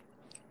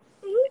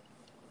 Mhm.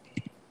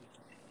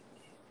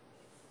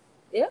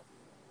 Yep.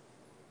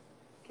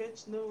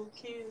 Catch no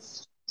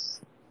kiss.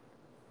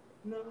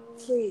 No,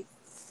 Please.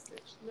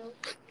 catch no,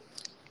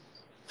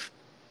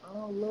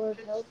 Oh Lord,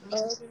 catch help no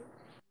us. kiss.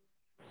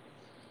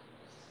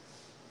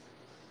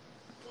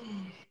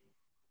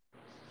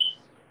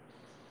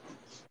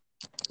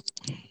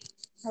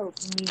 Help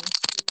me.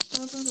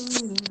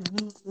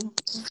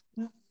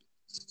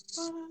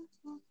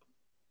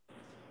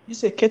 You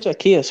said catch a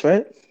kiss,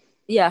 right?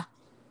 Yeah.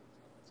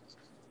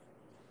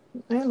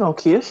 Ain't no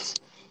kiss.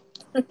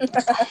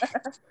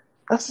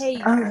 That's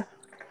Hey,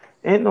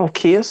 ain't no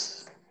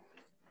kiss.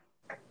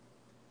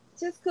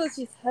 just because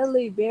she's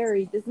Halle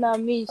Berry does not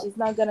mean she's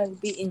not gonna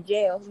be in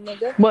jail,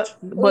 nigga. But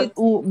It's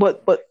who?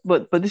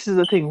 But this is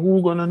the thing.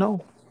 Who gonna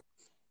know?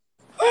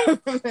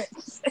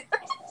 the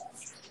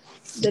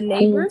Who?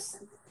 neighbors.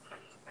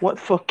 What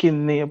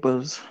fucking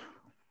neighbors?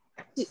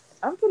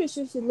 I'm pretty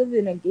sure she lives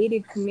in a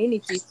gated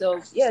community,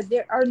 so yeah,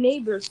 there are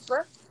neighbors,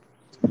 bruh.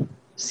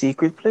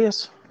 Secret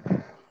place.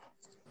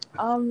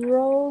 I'm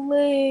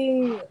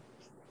rolling,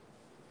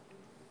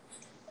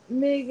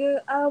 nigga.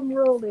 I'm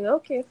rolling.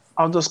 Okay,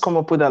 I'll just come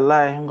up with a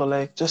lie and go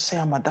like, just say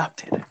I'm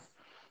adopted.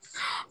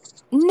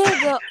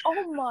 nigga.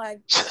 Oh my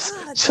Just,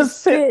 god, this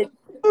just say, bitch.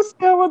 just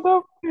say I'm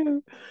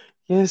adopted.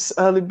 Yes,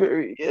 Ali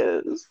Berry.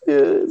 Yes,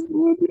 yes.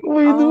 What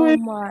are you Oh doing?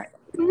 my.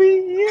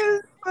 Me,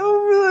 yes.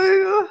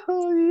 Oh my,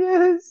 oh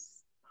yes.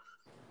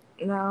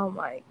 Oh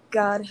my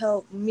god,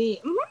 help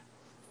me.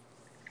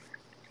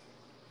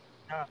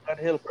 Yeah, God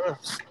help her.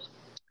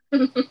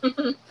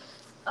 Mhm.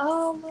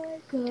 Oh my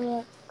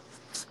god.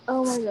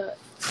 Oh my god.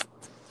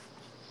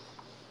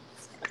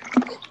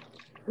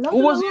 Not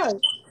Who gonna was lie.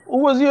 your Who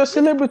was your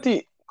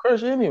celebrity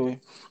crush anyway?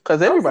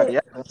 Cause Okay, everybody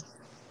had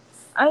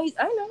I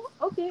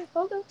know. Okay,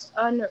 hold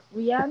on.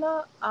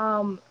 Rihanna,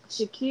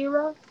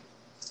 Shakira,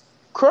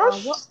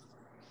 crush. what?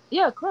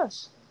 Yeah,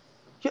 crush.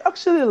 You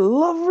actually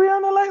love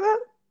Rihanna like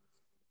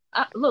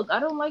that? Look, I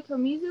don't like her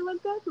music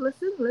like that.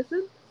 Listen,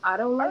 listen. I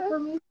don't like Alright, her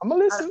music. I'm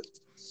gonna I, listen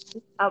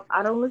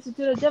I don't listen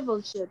to the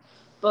devil shit.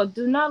 But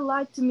do not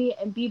lie to me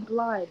and be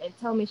blind and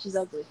tell me she's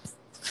ugly.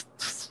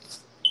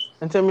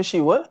 and tell me she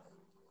what?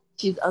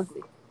 She's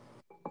ugly.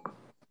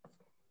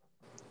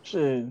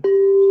 Shit.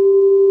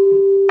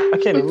 I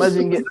can't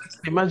imagine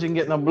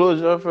getting a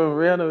blowjob from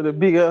Rihanna with a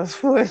big ass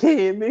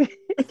forehead.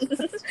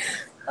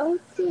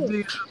 Okay.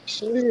 Big ass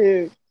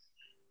forehead.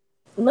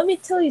 Let me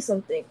tell you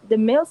something. The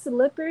male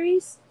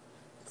celebrities,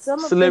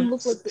 some of Celeb them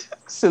look like.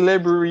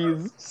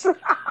 celebrities.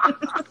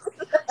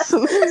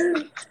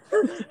 Cele-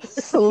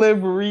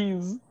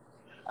 celebrities.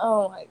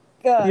 Oh my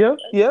god. Yep,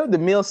 yeah, the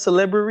male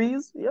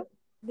celebrities. Yep.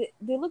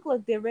 They look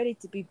like they're ready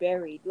to be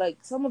buried. Like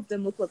some of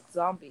them look like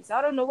zombies.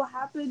 I don't know what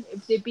happened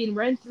if they've been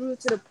run through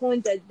to the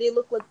point that they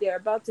look like they're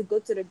about to go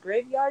to the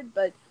graveyard.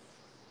 But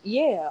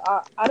yeah,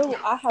 I don't.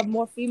 I have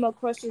more female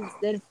crushes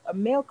than a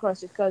male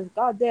crushes because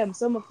goddamn,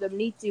 some of them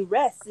need to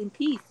rest in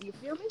peace. You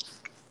feel me?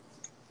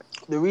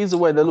 The reason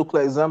why they look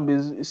like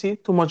zombies, you see,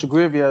 too much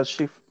graveyard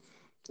shift.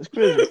 It's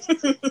crazy.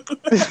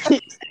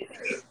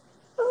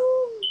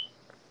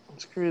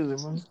 It's crazy,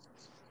 man.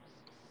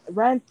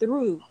 Ran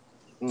through.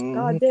 Hmm.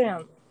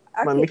 Goddamn.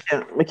 I Man,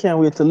 could. me can't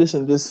wait to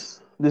listen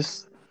this.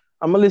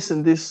 I'm gonna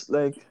listen this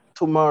like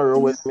tomorrow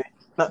with me.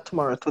 Not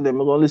tomorrow, today. I'm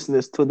gonna listen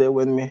this today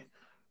when me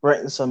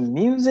writing some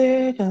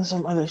music and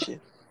some other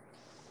shit.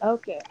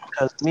 Okay,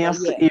 Cause me but have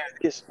to yeah. hear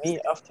this. Me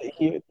have to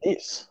hear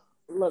this.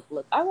 Look.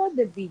 I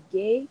rather be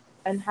gay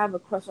and have a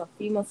crush on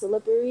female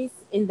celebrities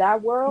in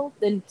that world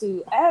than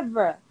to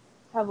ever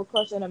have a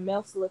crush on a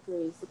male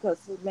celebrities because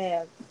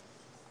man,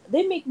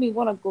 they make me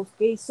want to go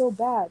gay so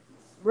bad.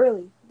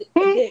 Really,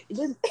 Hmm.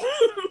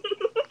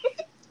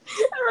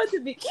 I rather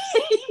be gay.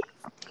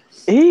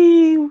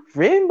 Hey,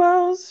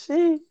 rainbows,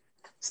 hey, Look,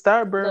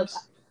 starburst.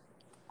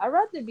 I'd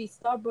rather be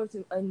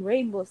starburst and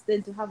rainbows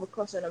than to have a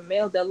crush on a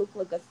male that look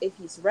like as if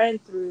he's ran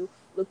through,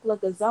 look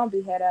like a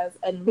zombie head ass,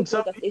 and look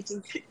like as if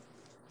Zombies.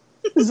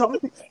 he's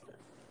Zombie.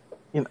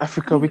 In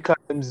Africa, we call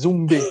them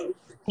zombie.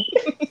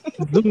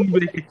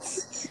 Zombie.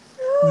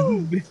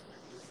 Zombie.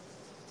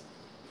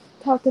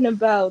 talking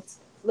about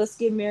let's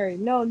get married.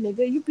 No,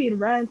 nigga, you being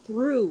ran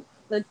through.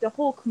 Like the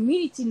whole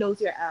community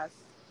knows your ass.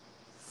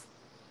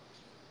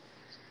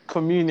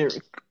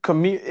 Community.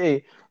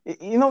 Hey,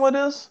 you know what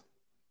else?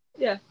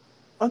 Yeah,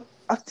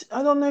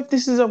 I don't know if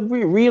this is a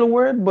real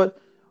word,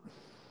 but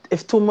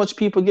if too much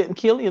people getting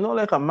killed,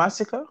 like a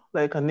massacre,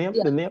 like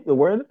yeah. the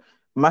word,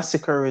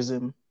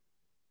 massacreism.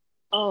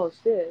 Oh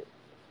shit.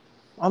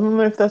 I don't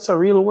know if that's a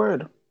real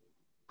word.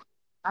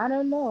 I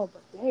don't know,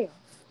 but damn.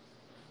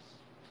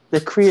 They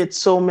create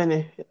so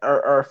many,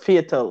 or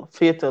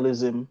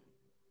fatalism.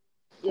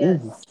 Ooh,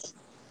 Yes,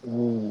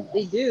 ooh.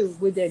 they do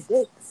with their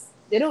dicks.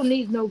 They don't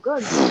need no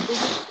guns. They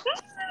just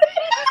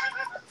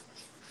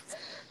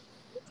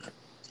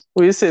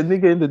Well, you said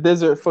nigga in the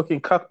desert,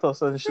 fucking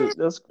cactus and shit.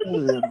 That's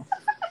crazy.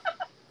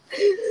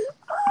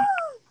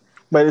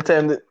 By the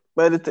time,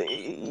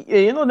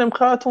 yeah, them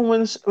cartoon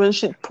when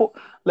shit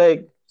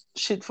like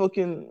shit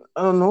fucking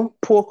I don't know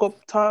poke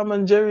up Tom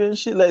and Jerry and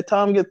shit like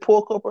Tom get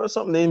poke up or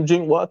something. They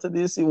drink water.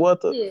 They see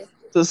water yeah,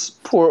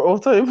 just pour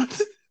out of him.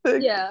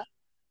 Like, yeah.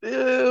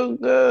 yeah,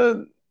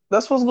 God,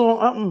 that's what's going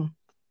to happen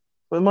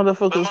when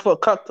motherfuckers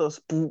fuck cactus.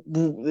 Boo,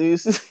 boo. They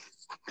see,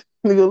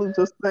 nigga look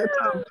just like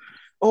Tom.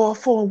 Oh, I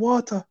found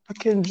water. I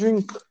can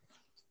drink.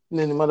 And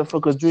then the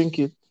motherfucker drink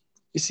it.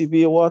 You see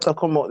be water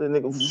come out, the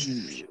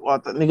nigga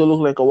water. Nigga look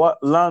like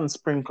a land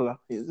sprinkler.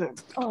 Is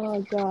it?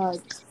 Oh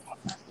god.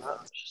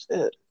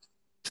 Shit.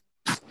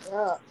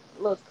 Yeah.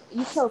 Look,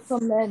 you tell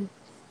some men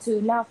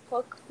to not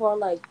fuck for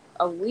like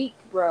a week,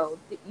 bro.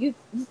 You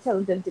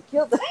telling them to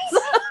kill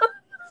themselves,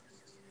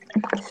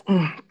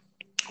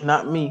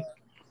 Not me.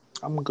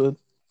 I'm good.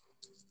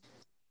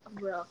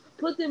 bro.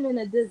 Put them in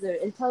a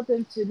desert and tell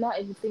them to not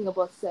even think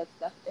about sex.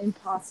 That's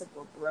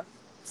impossible, bro.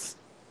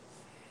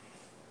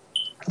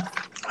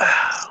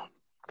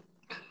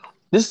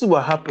 This is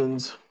what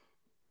happens.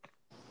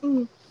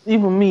 Mm.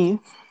 Even me,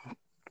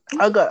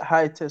 I got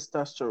high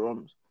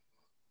testosterone.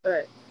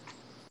 Alright.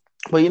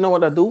 But you know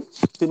what I do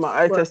with my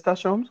high What?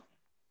 testosterone?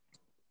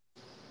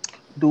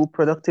 Do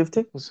productive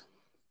things.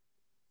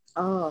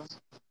 Oh,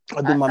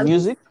 I do my at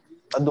least. music.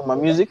 I do my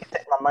music. I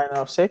take my mind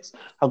off sex.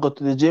 I go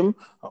to the gym.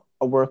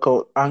 I work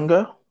out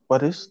anger.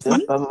 What is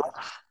this? Blah, blah, blah.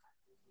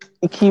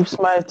 It keeps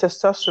my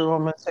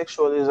testosterone and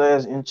sexual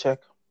desires in check.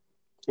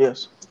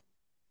 Yes.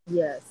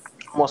 Yes.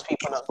 Most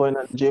people not going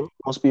to the gym.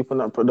 Most people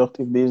not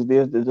productive these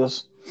days. They're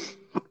just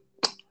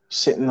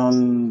sitting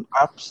on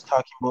apps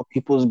talking about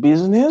people's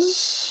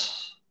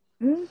business.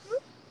 Hmm.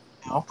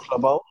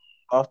 Clubhouse.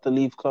 I have to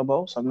leave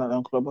Clubhouse. I'm not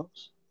on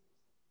Clubhouse.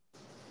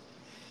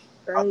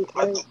 I, Right,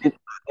 I right. do it.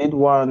 did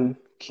one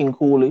King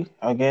Cooley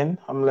again.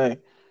 I'm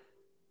like,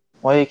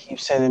 why you keep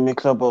sending me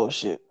clubhouse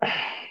shit?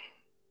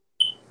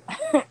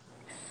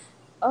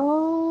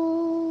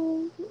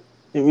 Oh,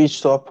 It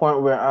reached to a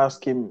point where I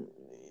asked him,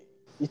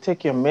 you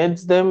take your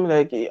meds them?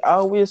 Like he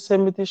always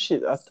send me this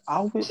shit. I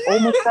always how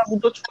much time we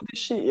go through this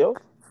shit, yo?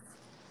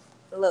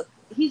 look,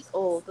 he's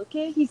old,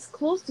 okay? He's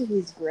close to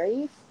his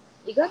grave.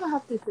 You're gonna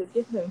have to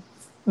forgive him.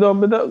 No,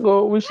 but not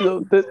go wish it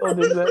out dead on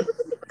him like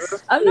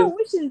I'm friend. not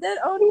wishing that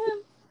on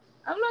him.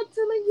 I'm not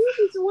telling you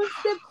he's one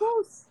step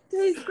close to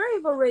his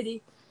grave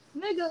already.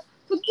 Nigga,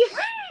 forgive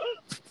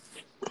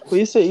But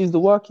you say he's the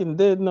walking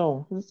dead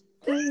now.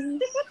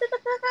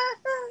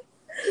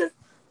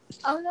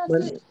 I'm not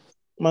Man, saying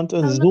man turn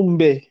I'm not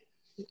zombie.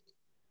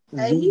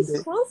 he's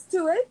Zombie. close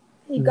to it.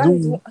 He got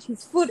Zoom.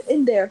 his foot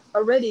in there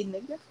already,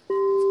 nigga.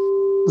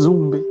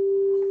 Zombie.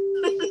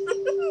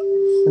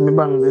 Let me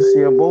bang this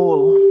here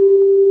ball.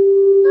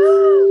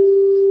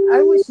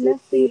 I wish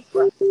nothing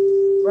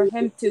for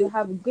him to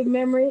have a good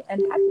memory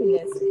and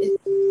happiness.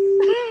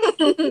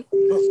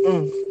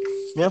 Mm-mm.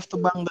 You have to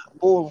bang that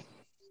ball.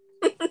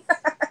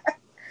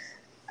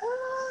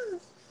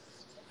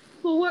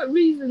 For what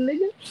reason,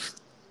 nigga?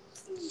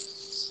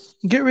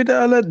 Get rid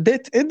of all that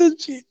death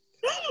energy.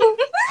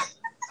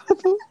 I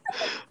don't,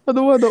 I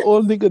don't want the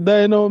old nigga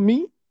dying on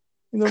me.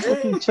 You know,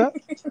 fucking chat.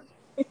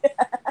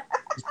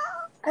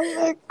 I'm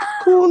like,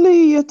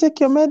 Cooley, you take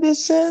your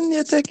medicine,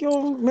 you take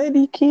your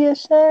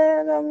medication.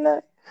 I'm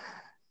like,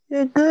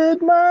 you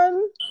good,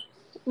 man?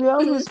 We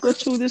always go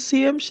through the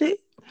same shit.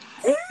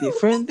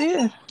 Different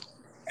there.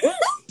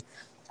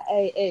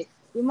 Hey,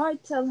 you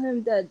might tell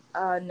him that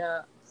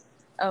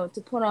no,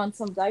 to put on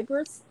some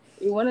diapers.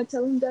 You want to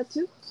tell him that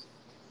too?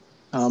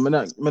 I'm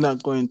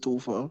not going too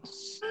far.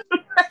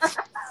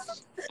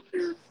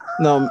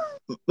 No,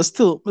 I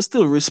still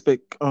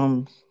respect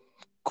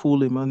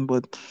Cooley, man.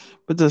 But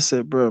just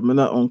said, bro, I'm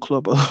not on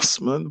Clubhouse,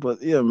 man.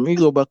 But yeah, me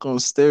go back on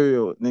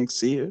stereo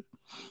next year.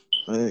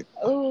 Like,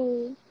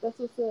 Oh, that's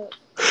what's up.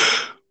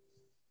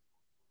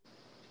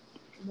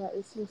 That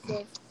is what's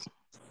up.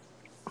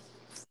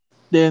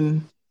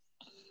 then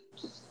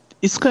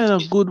it's kind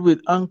of good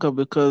with Anchor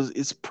because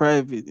it's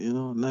private, you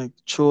know, like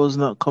chores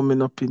not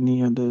coming up in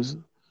here. There's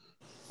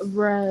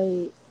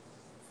Right.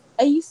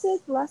 And you said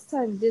last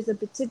time there's a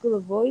particular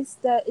voice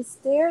that is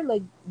there.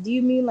 Like, do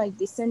you mean like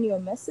they send you a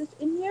message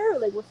in here, or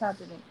like what's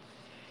happening?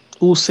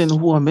 who send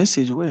who a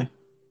message where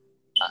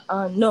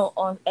No,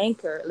 on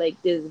Anchor. Like,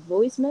 there's a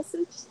voice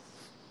message.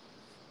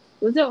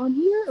 Was it on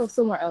here or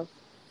somewhere else?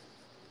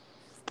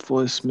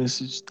 voice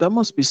message. That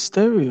must be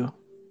stereo.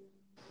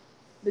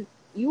 But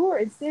you were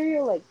in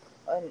stereo like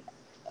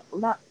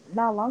not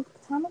long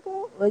time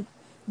ago. Like,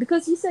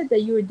 because you said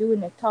that you were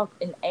doing a talk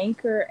in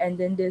Anchor, and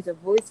then there's a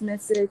voice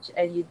message,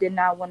 and you did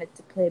not want it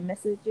to play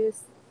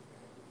messages,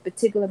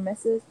 particular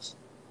message.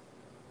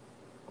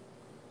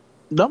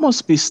 That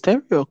must be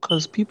stereo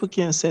because people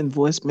can't send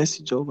voice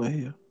message over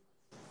here.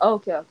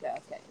 Okay, okay,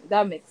 okay.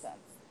 That makes sense.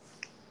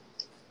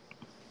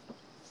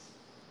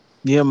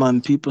 Yeah,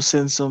 man. People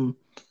send some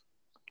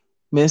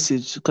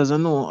message because I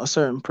know a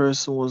certain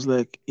person was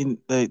like in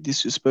like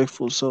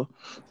disrespectful. So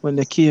when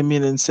they came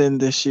in and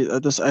send their shit, I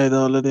just hide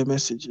all of their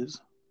messages.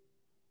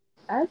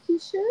 As you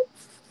should.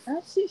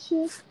 As you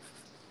should.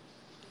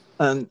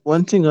 And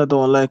one thing I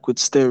don't like with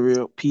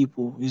stereo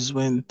people is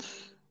when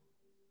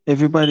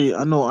everybody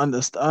I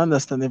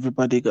understand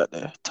everybody got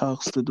their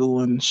talks to do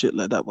and shit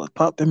like that, but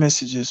pop the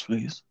messages,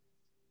 please.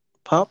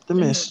 Pop the Mhm.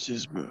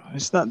 messages, bro.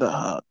 It's not that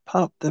hard.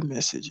 Pop the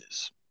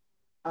messages.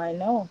 I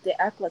know they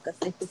act like as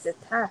if it's a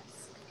task.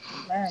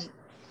 Man,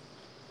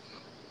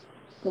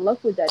 good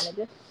luck with that,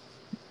 nigga.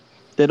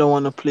 They don't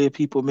want to play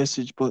people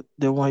message, but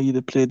they want you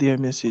to play their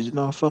message.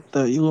 No, fuck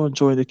that. You gonna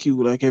join the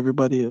queue like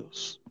everybody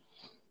else.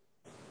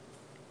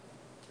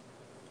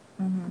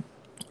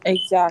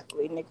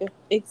 Exactly, nigga.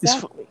 It's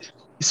fu- Exactly.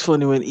 it's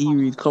funny when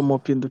E-Read come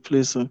up in the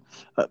place at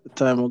the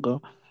time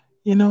ago.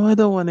 You know, I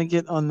don't want to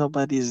get on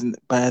nobody's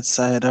bad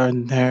side or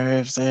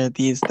nerves or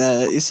this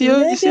that. Nigga,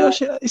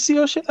 You see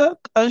your shit.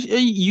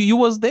 You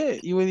was there.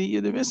 You when you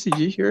hear the message,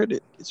 you heard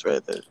it. It's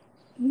right there.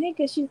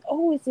 nigga, she's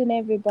always in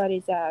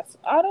everybody's ass.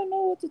 I don't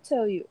know what to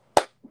tell you.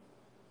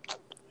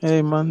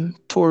 Hey man,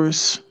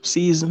 Taurus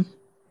season.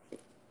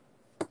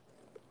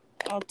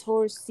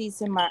 Taurus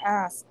sees in my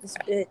ass, this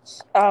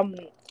bitch.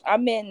 I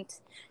meant,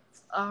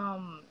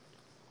 um,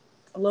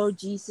 Lord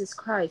Jesus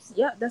Christ.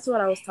 Yeah, that's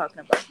what I was talking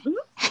about.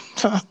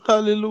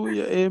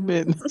 Hallelujah,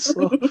 amen.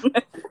 So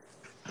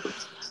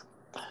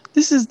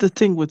this is the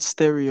thing with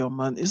stereo,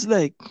 man. It's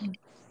like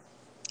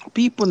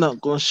people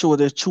not gonna show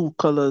their true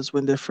colors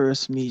when they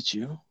first meet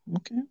you.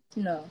 Okay.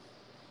 No.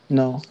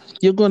 No,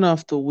 you're gonna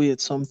have to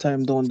wait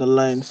sometime down the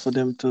line for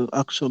them to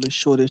actually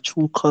show their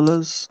true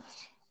colors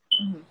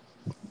Mhm.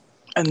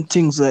 and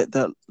things like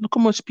that. Look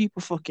how much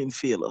people fucking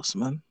fail us,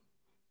 man.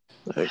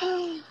 Like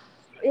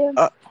Yeah.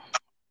 I,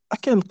 I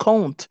can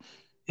count.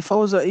 If I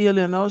was an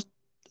alien,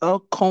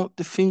 I'll count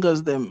the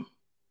fingers them.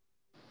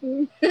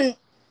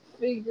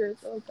 Figures.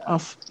 Oh god.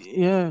 Of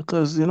yeah,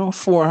 cause you know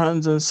 4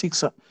 hands and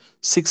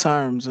six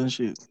arms and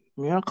shit.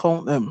 Me, I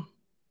count them.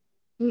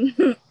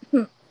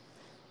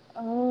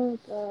 Oh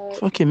God.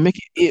 Fucking make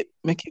it eight,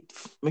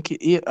 make it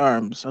 8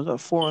 arms. I got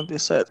four on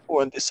this side,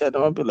 four on this side.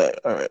 I'm gonna be like,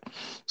 all right.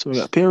 So we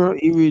got Pero,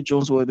 Erie,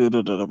 Jones,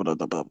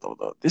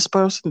 this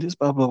person, this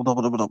blah blah blah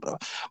blah blah blah.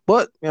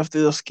 But we have to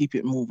just keep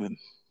it moving.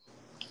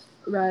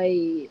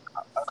 Right.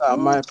 I got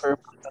Yeah. my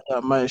purpose. I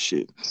got my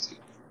shit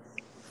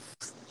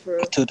True.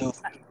 to do.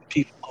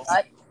 People go,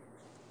 I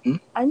hmm?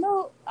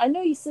 I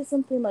know you said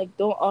something like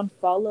don't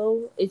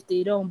unfollow if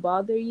they don't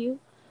bother you,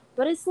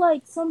 but it's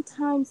like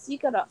sometimes you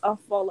gotta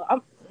unfollow.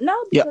 I'm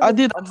not Yeah, because I of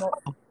did emo.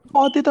 unfollow. No,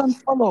 I did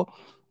unfollow,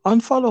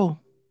 unfollow,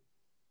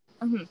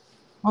 Mhm.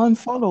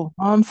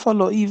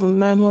 unfollow. Even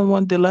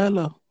 911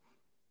 Delilah.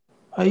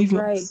 I even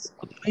Right.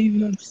 I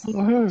even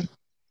unfollow her.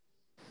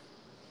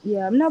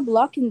 Yeah, I'm not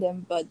blocking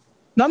them, but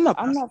No, I'm not.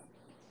 I'm not.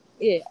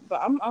 Yeah,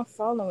 but I'm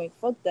unfollowing.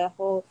 Fuck that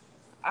whole.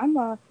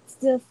 I'ma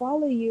still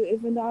follow you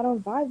even though I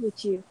don't vibe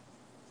with you.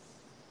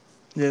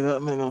 Yeah,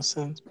 that made no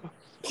sense, bro.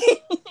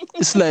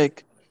 It's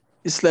like,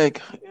 it's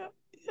like,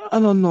 I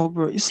don't know,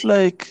 bro.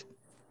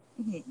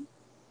 Mhm.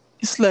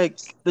 It's like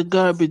the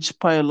garbage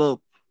pile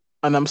up,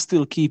 and I'm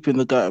still keeping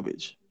the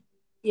garbage.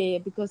 Yeah, yeah,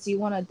 because you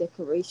want a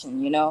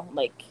decoration,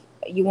 like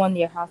you want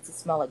your house to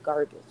smell like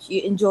garbage.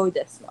 You enjoy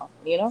that smell.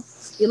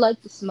 You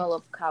like the smell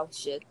of cow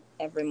shit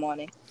every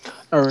morning.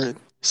 All right.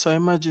 So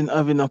imagine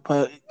having a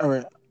pile. All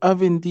right,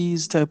 having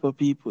these type of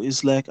people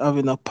is like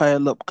having a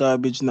pile up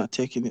garbage, not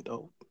taking it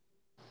out.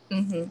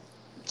 Mm-hmm.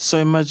 So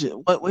imagine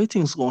what way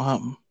things gonna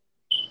happen.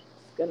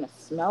 It's gonna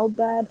smell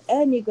bad,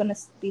 and you're gonna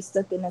be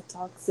stuck in a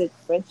toxic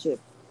friendship.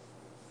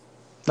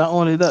 Not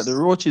only that, the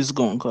roaches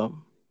gonna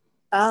come.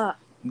 Ah,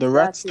 The that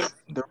rats, too.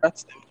 the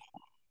rats, them,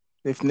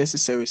 if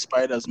necessary,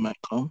 spiders might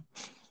come.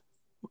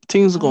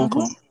 Things gonna Uh huh.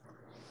 come.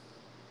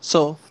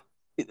 So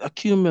it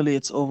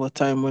accumulates over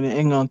time when you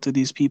hang on to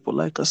these people.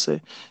 Like I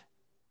say,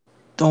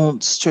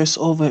 don't stress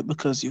over it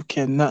because you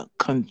cannot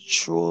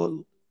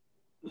control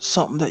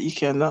something that you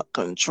cannot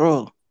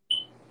control.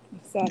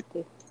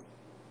 Exactly.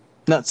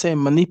 Not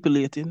saying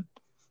manipulating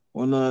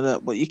or none of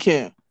that, but you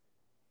can't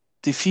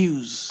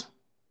diffuse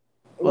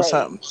what's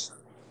Right. happening.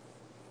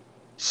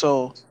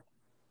 So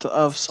to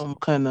have some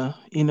kind of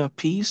inner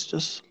peace,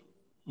 just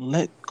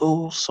let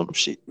go some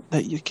shit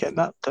that you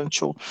cannot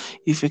control.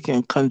 If you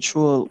can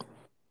control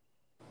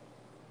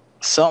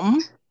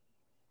something,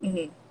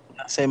 Mm-hmm.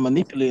 not say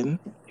manipulating,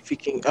 if you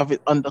can have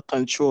it under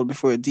control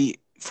before it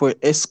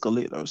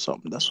escalate or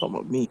something, that's what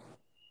I mean.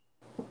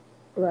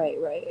 Right.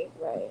 Right.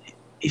 Right.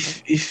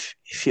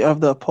 If you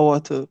have the power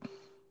to,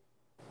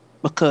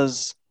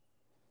 because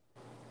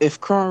if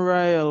Crown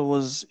Royal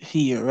was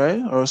here,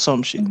 right, or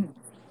some shit,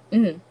 Mm-hmm.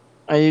 Mm-hmm.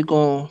 and you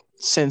gonna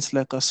sense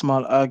like a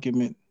small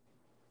argument,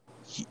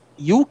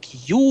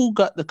 you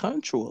got the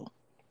control.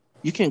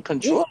 You can Yeah.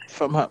 control it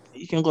from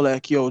happening. You can go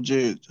like, yo,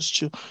 Jay, just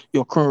chill.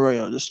 Yo, Crown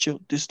Royal, just chill.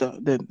 This,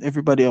 that, then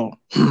everybody else.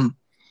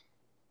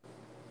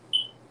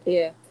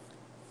 Yeah.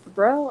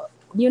 Bro,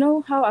 you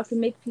know how I can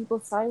make people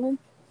silent?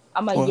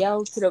 I'ma What?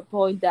 yell to the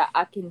point that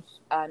I can,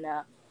 and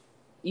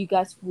you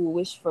guys will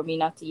wish for me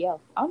not to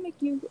yell. I'll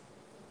make you.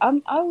 I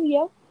will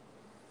yell.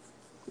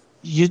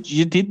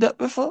 You did that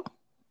before?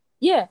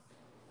 Yeah.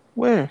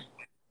 Where?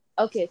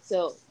 Okay.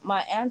 So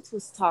my aunt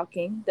was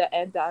talking, the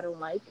aunt that I don't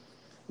like,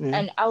 Yeah.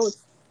 and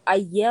I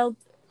yelled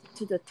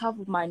to the top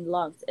of my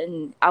lungs,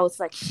 and I was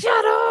like,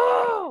 "Shut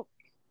up!"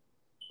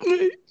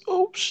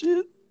 Oh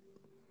shit.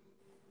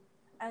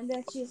 And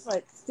then she's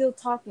like still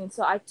talking,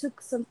 so I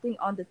took something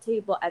on the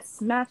table, I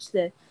smashed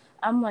it.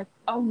 I'm like,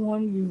 I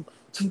want you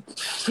to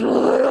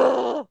shut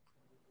up.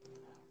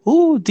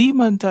 Oh,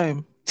 demon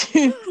time.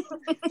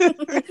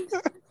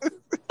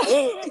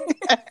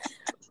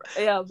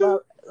 Yeah,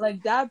 but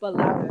like that, but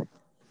louder.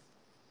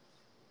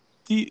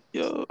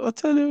 Yo, I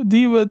tell you,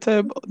 demon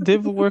time.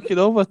 Devil working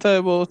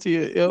overtime out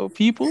here. Yo,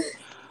 people,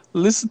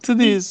 listen to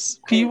this.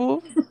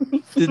 People,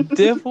 the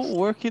devil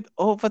working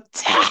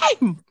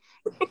overtime.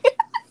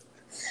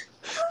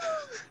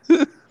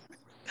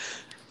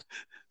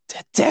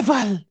 The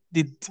devil.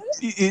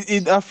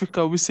 In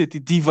Africa, we say the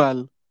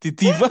dival. The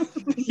dival.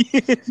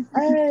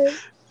 Hey,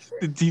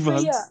 The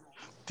but yeah, divals.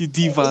 The if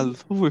dival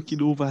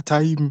working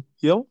overtime.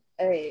 Yo.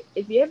 hey,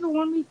 if you ever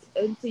want me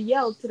to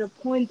yell to the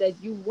point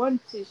that you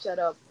want to shut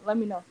up, let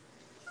me know.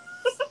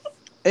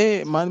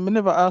 Hey, man, me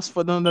never asked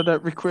for none of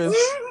that request.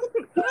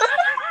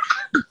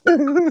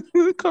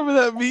 Coming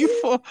at me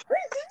for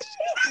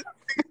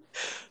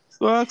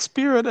so I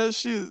experienced that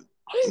shit.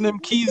 Them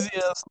keezy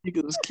ass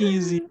niggas,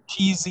 keezy,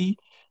 cheesy,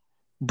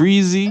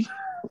 breezy,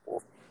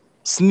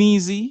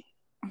 sneezy,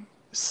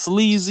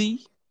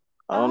 sleazy.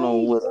 I don't know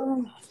I what.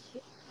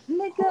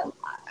 nigga,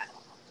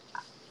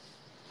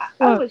 I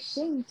What? was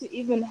ashamed to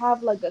even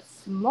have like a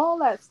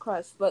small ass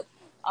crush, but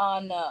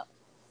on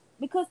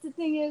because the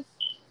thing is,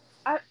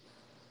 I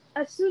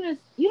as soon as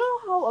you know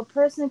how a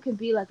person can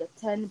be like a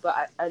 10,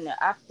 but and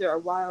after a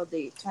while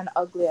they turn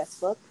ugly as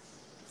fuck.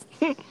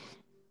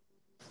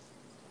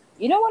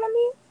 You know what I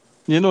mean?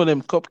 You know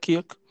them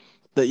cupcake.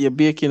 that you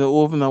bake in the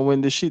oven, and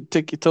when the shit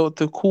take it out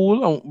to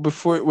cool, and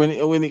before when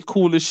it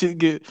cool, the shit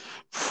get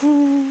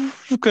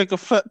look like a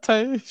fat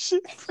tire.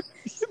 Shit.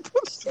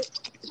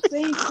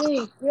 Same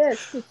thing. Yes,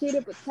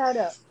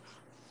 potato.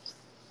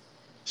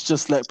 It's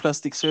just like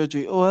plastic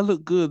surgery. Oh, I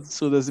look good.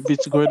 So there's a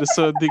bitch going to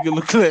sun, nigga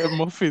look like a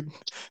muffin.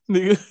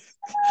 Nigga,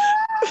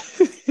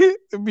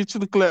 the bitch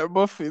look like a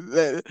muffin.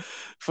 Like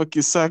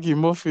fucking soggy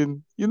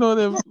muffin. You know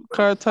them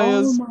car Oh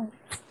tires? my.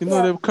 You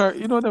Yeah.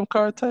 know them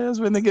car tires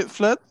when they get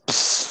flat?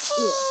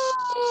 Yeah.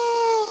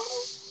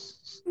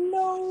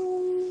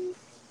 No.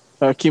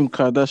 Kim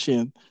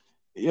Kardashian.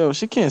 Yo,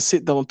 she can't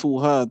sit down too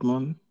hard,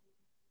 man.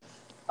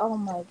 Oh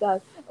my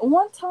god.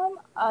 One time,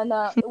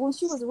 when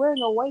she was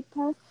wearing a white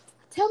pants,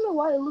 tell me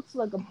why it looks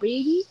like a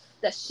baby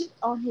that shit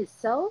on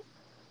himself.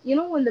 You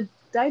know when the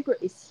diaper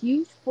is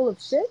huge, full of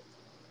shit,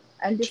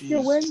 and they're still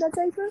Jeez. wearing that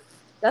diaper?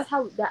 That's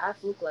how that ass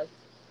look like.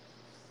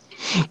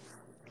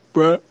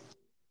 Bruh,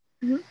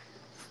 Hmm.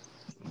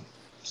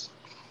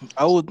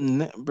 I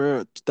wouldn't,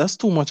 bruh. That's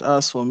too much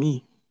ass for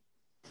me.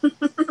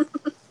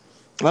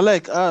 I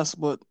like ass,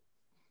 but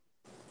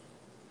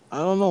I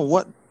don't know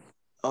what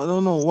I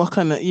don't know what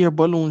kind of ear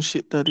balloon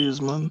shit that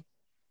is, man.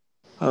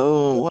 I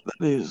don't know what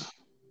that is.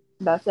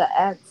 That's the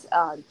ant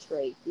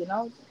trait, you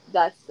know?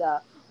 That's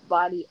the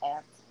body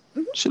ant.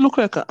 Hmm. She look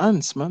like an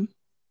ants, man.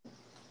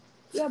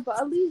 Yeah, but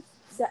at least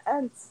the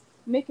ants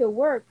make it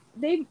work.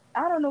 I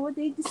don't know what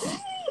they do.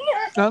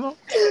 I don't.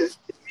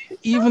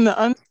 Even the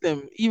ants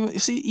them, even you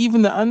see,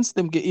 even the ants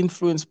them get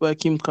influenced by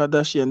Kim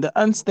Kardashian. The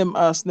ants them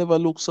ass never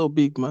look so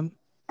big, man.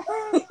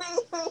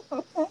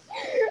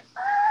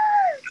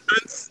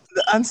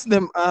 The ants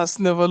them ass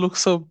never look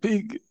so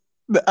big.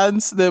 The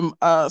ants them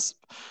ass.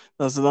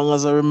 As long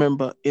as I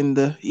remember in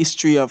the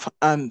history of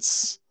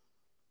ants,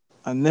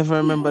 I never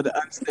remember the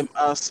ants them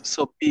ass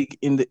so big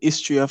in the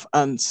history of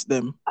ants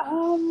them.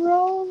 I'm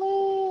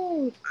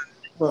rolling.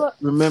 But But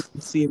remember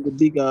seeing the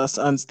big ass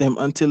ants them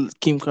until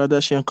Kim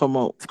Kardashian come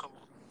out.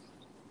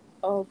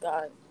 oh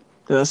god,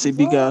 Then I see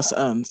big bro, ass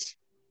ants.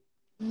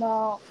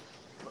 no.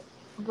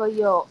 But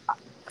yo,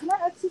 can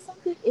I ask you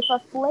something? If I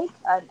flake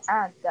an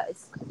ant that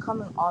is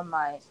coming on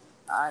my,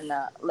 on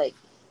like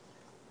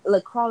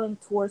crawling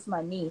towards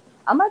my knee,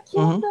 am I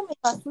killing Hmm. them if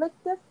I flick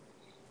them?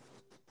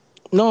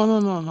 No, no,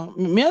 no, no.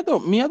 Me,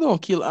 I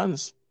don't kill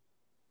ants.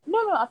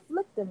 No, no, I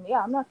flick them.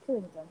 Yeah, I'm not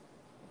killing them.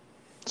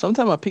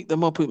 Sometimes I pick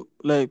them up with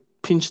like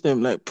pinch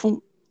them like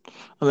boom,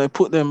 and I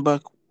put them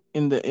back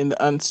in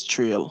the ants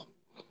trail.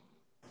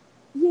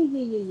 Yeah,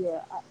 yeah, yeah,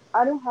 yeah.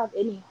 I don't have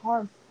any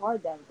harm for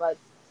them, but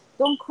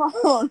don't crawl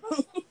on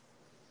me.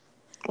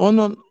 Oh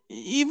no,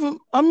 even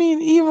I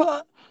mean even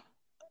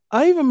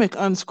I even make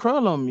ants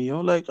crawl on me,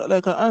 like an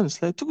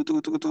ants, like tuk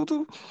tuk tuk tuk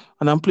tuk,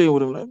 and I'm playing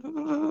with them like.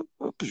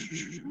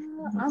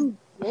 I'm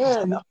good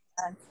And,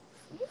 with ants.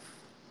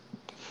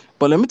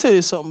 but let me tell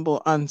you something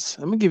about ants.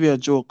 Let me give you a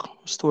joke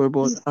story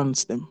about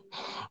ants. Them.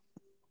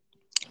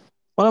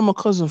 One of my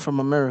cousin from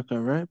America,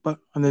 right? But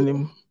and then Yeah.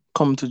 him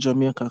come to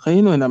Jamaica. Cause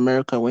you know in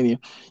America when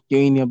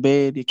you're in your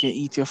bed, you can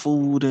eat your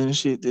food and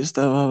shit. This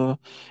stuff.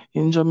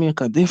 In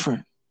Jamaica,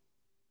 different.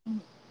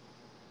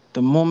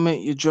 The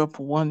moment you drop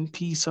one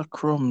piece of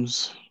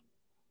crumbs,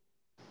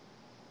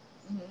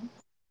 Mm-hmm.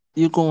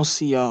 you're gonna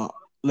see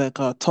like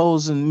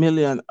 1,000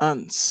 million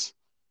ants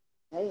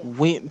Damn.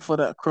 waiting for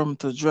that crumb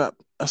to drop.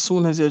 As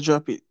soon as you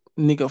drop it,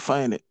 nigga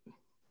find it.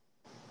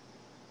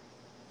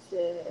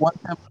 Shit.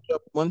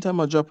 One time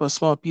I drop a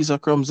small piece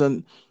of crumbs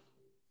and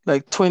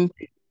like 20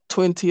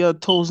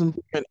 odd thousand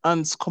different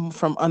ants come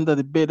from under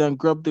the bed and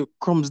grab the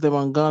crumbs them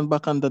and gone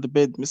back under the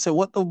bed. Me say,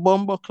 what the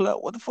bomber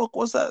clock? What the fuck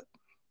was that?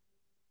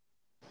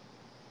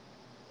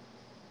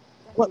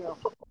 What the Damn.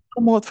 fuck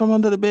come out from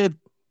under the bed?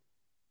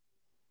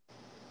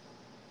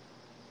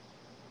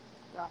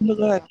 God Look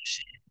like damn.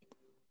 shit.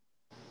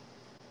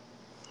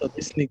 So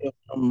this nigga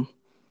from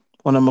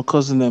one of my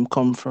cousin them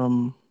come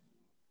from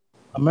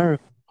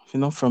America,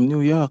 from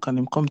New York, and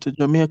him come to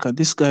Jamaica.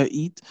 This guy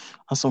eat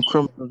and some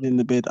crumbs was in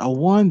the bed. I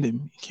warned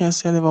him. You can't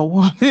say I never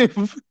warned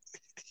him.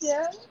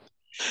 Yeah.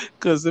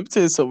 Because let me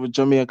tell you something with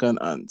Jamaican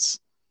ants.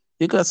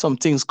 You got some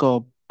things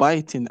called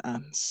biting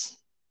ants.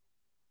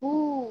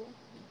 Ooh.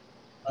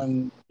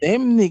 And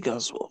them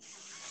niggas will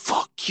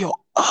fuck you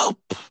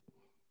up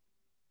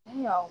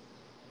Damn.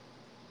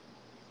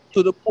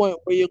 to the point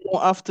where you're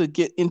gonna have to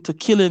get into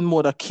killing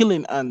mode or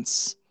killing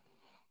ants.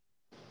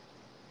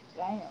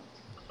 Damn.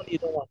 You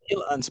don't want to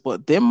kill ants,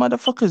 but them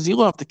motherfuckers, you're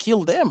gonna have to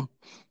kill them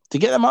to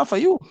get them off of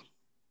you.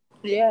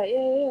 Yeah,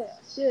 yeah, yeah.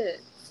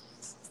 Shit.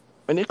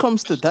 When it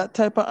comes to that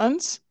type of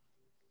ants,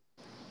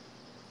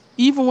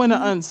 even when the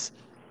Mhm. ants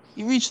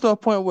you reach to a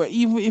point where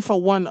even if a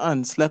one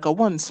ants, like a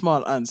one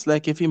small ants,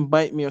 like if him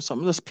bite me or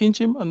something, just pinch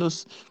him and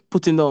just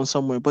put him down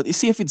somewhere. But you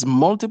see, if it's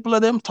multiple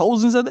of them,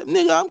 thousands of them,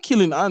 nigga, I'm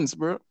killing ants,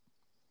 bro.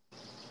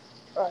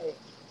 Right.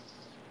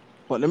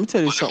 But let me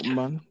tell you something,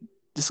 man.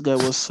 This guy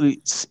was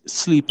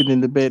sleeping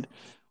in the bed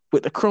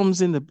with the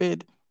crumbs in the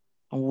bed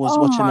and was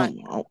Oh watching my.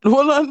 them.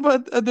 Hold on,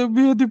 but the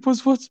baby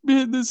was watching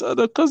me and this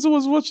other cousin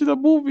was watching a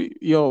movie.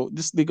 Yo,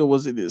 this nigga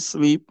was in his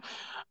sleep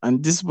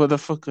and this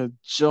motherfucker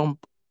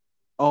jumped.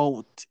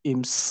 out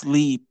him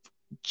sleep,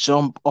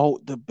 jump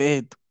out the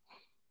bed,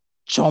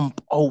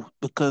 jump out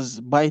because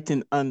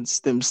biting ants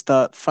them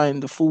start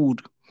find the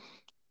food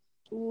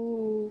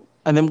Ooh.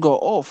 and them go,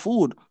 oh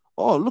food.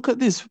 Oh look at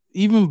this.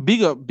 Even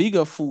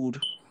bigger food.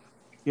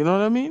 You know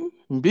what I mean?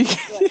 Big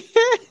Right.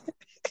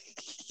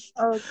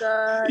 Oh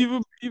God.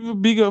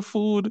 even bigger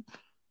food.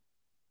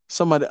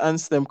 Some of the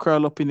ants them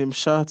curl up in them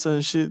shorts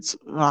and shit.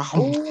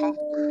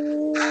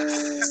 Ooh.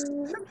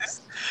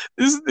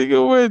 This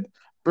nigga went,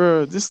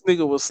 bro. This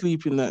nigga was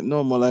sleeping like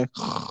normal, like,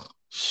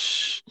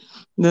 shh.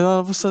 Then all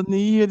of a sudden, you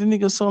hear the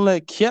nigga sound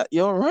like cat,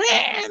 yo, rah,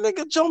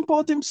 nigga jump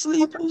out him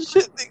sleep and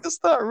shit. Nigga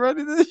start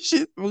running and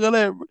shit. We're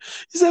gonna,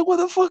 he's like, what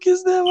the fuck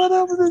is that? What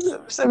happened? He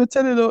said, "Me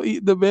tell you don't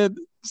eat the bed."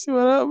 See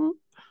what happened?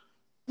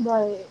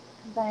 Right.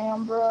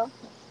 Damn, bro.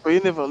 But you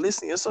never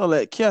listen. You sound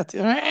like cat.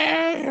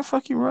 You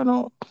fucking run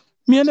out.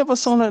 Me, I never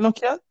sound like no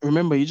cat.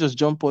 Remember, you just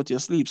jump out your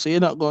sleep, so you're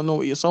not gonna know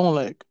what you sound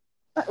like.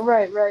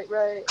 Right. Right.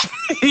 Right.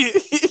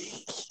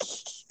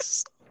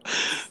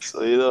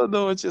 So you don't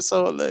know what you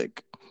sound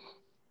like.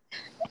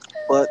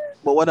 But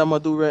what I'm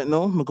gonna do right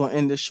now, I'm gonna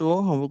end the show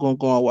and we're gonna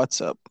go on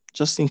WhatsApp.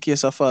 Just in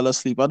case I fall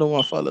asleep. I don't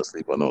wanna fall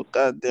asleep. I know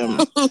goddamn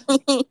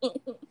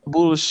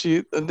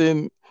bullshit. And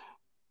then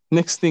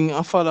next thing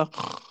I fall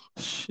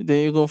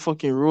then you gonna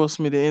fucking roast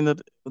me the end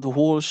of the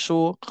whole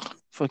show.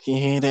 Fucking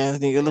head ass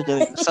nigga, look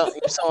at it. You sound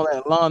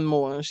like a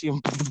lawnmower and she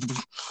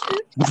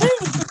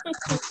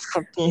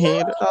fucking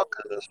head. All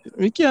kind of shit.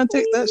 We can't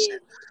take that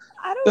shit. Please.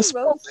 I That's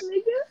don't roast,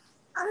 public. nigga.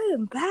 I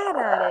am bad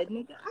at it,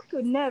 nigga. I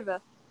could never.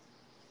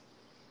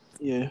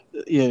 Yeah,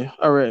 yeah.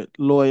 All right,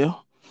 lawyer.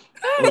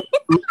 I'm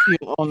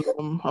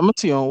gonna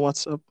see you on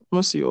WhatsApp. I'm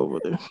gonna see you over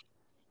there.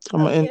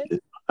 I'm gonna end Okay.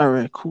 it. All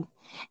right, cool.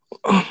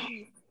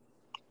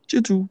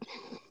 You too.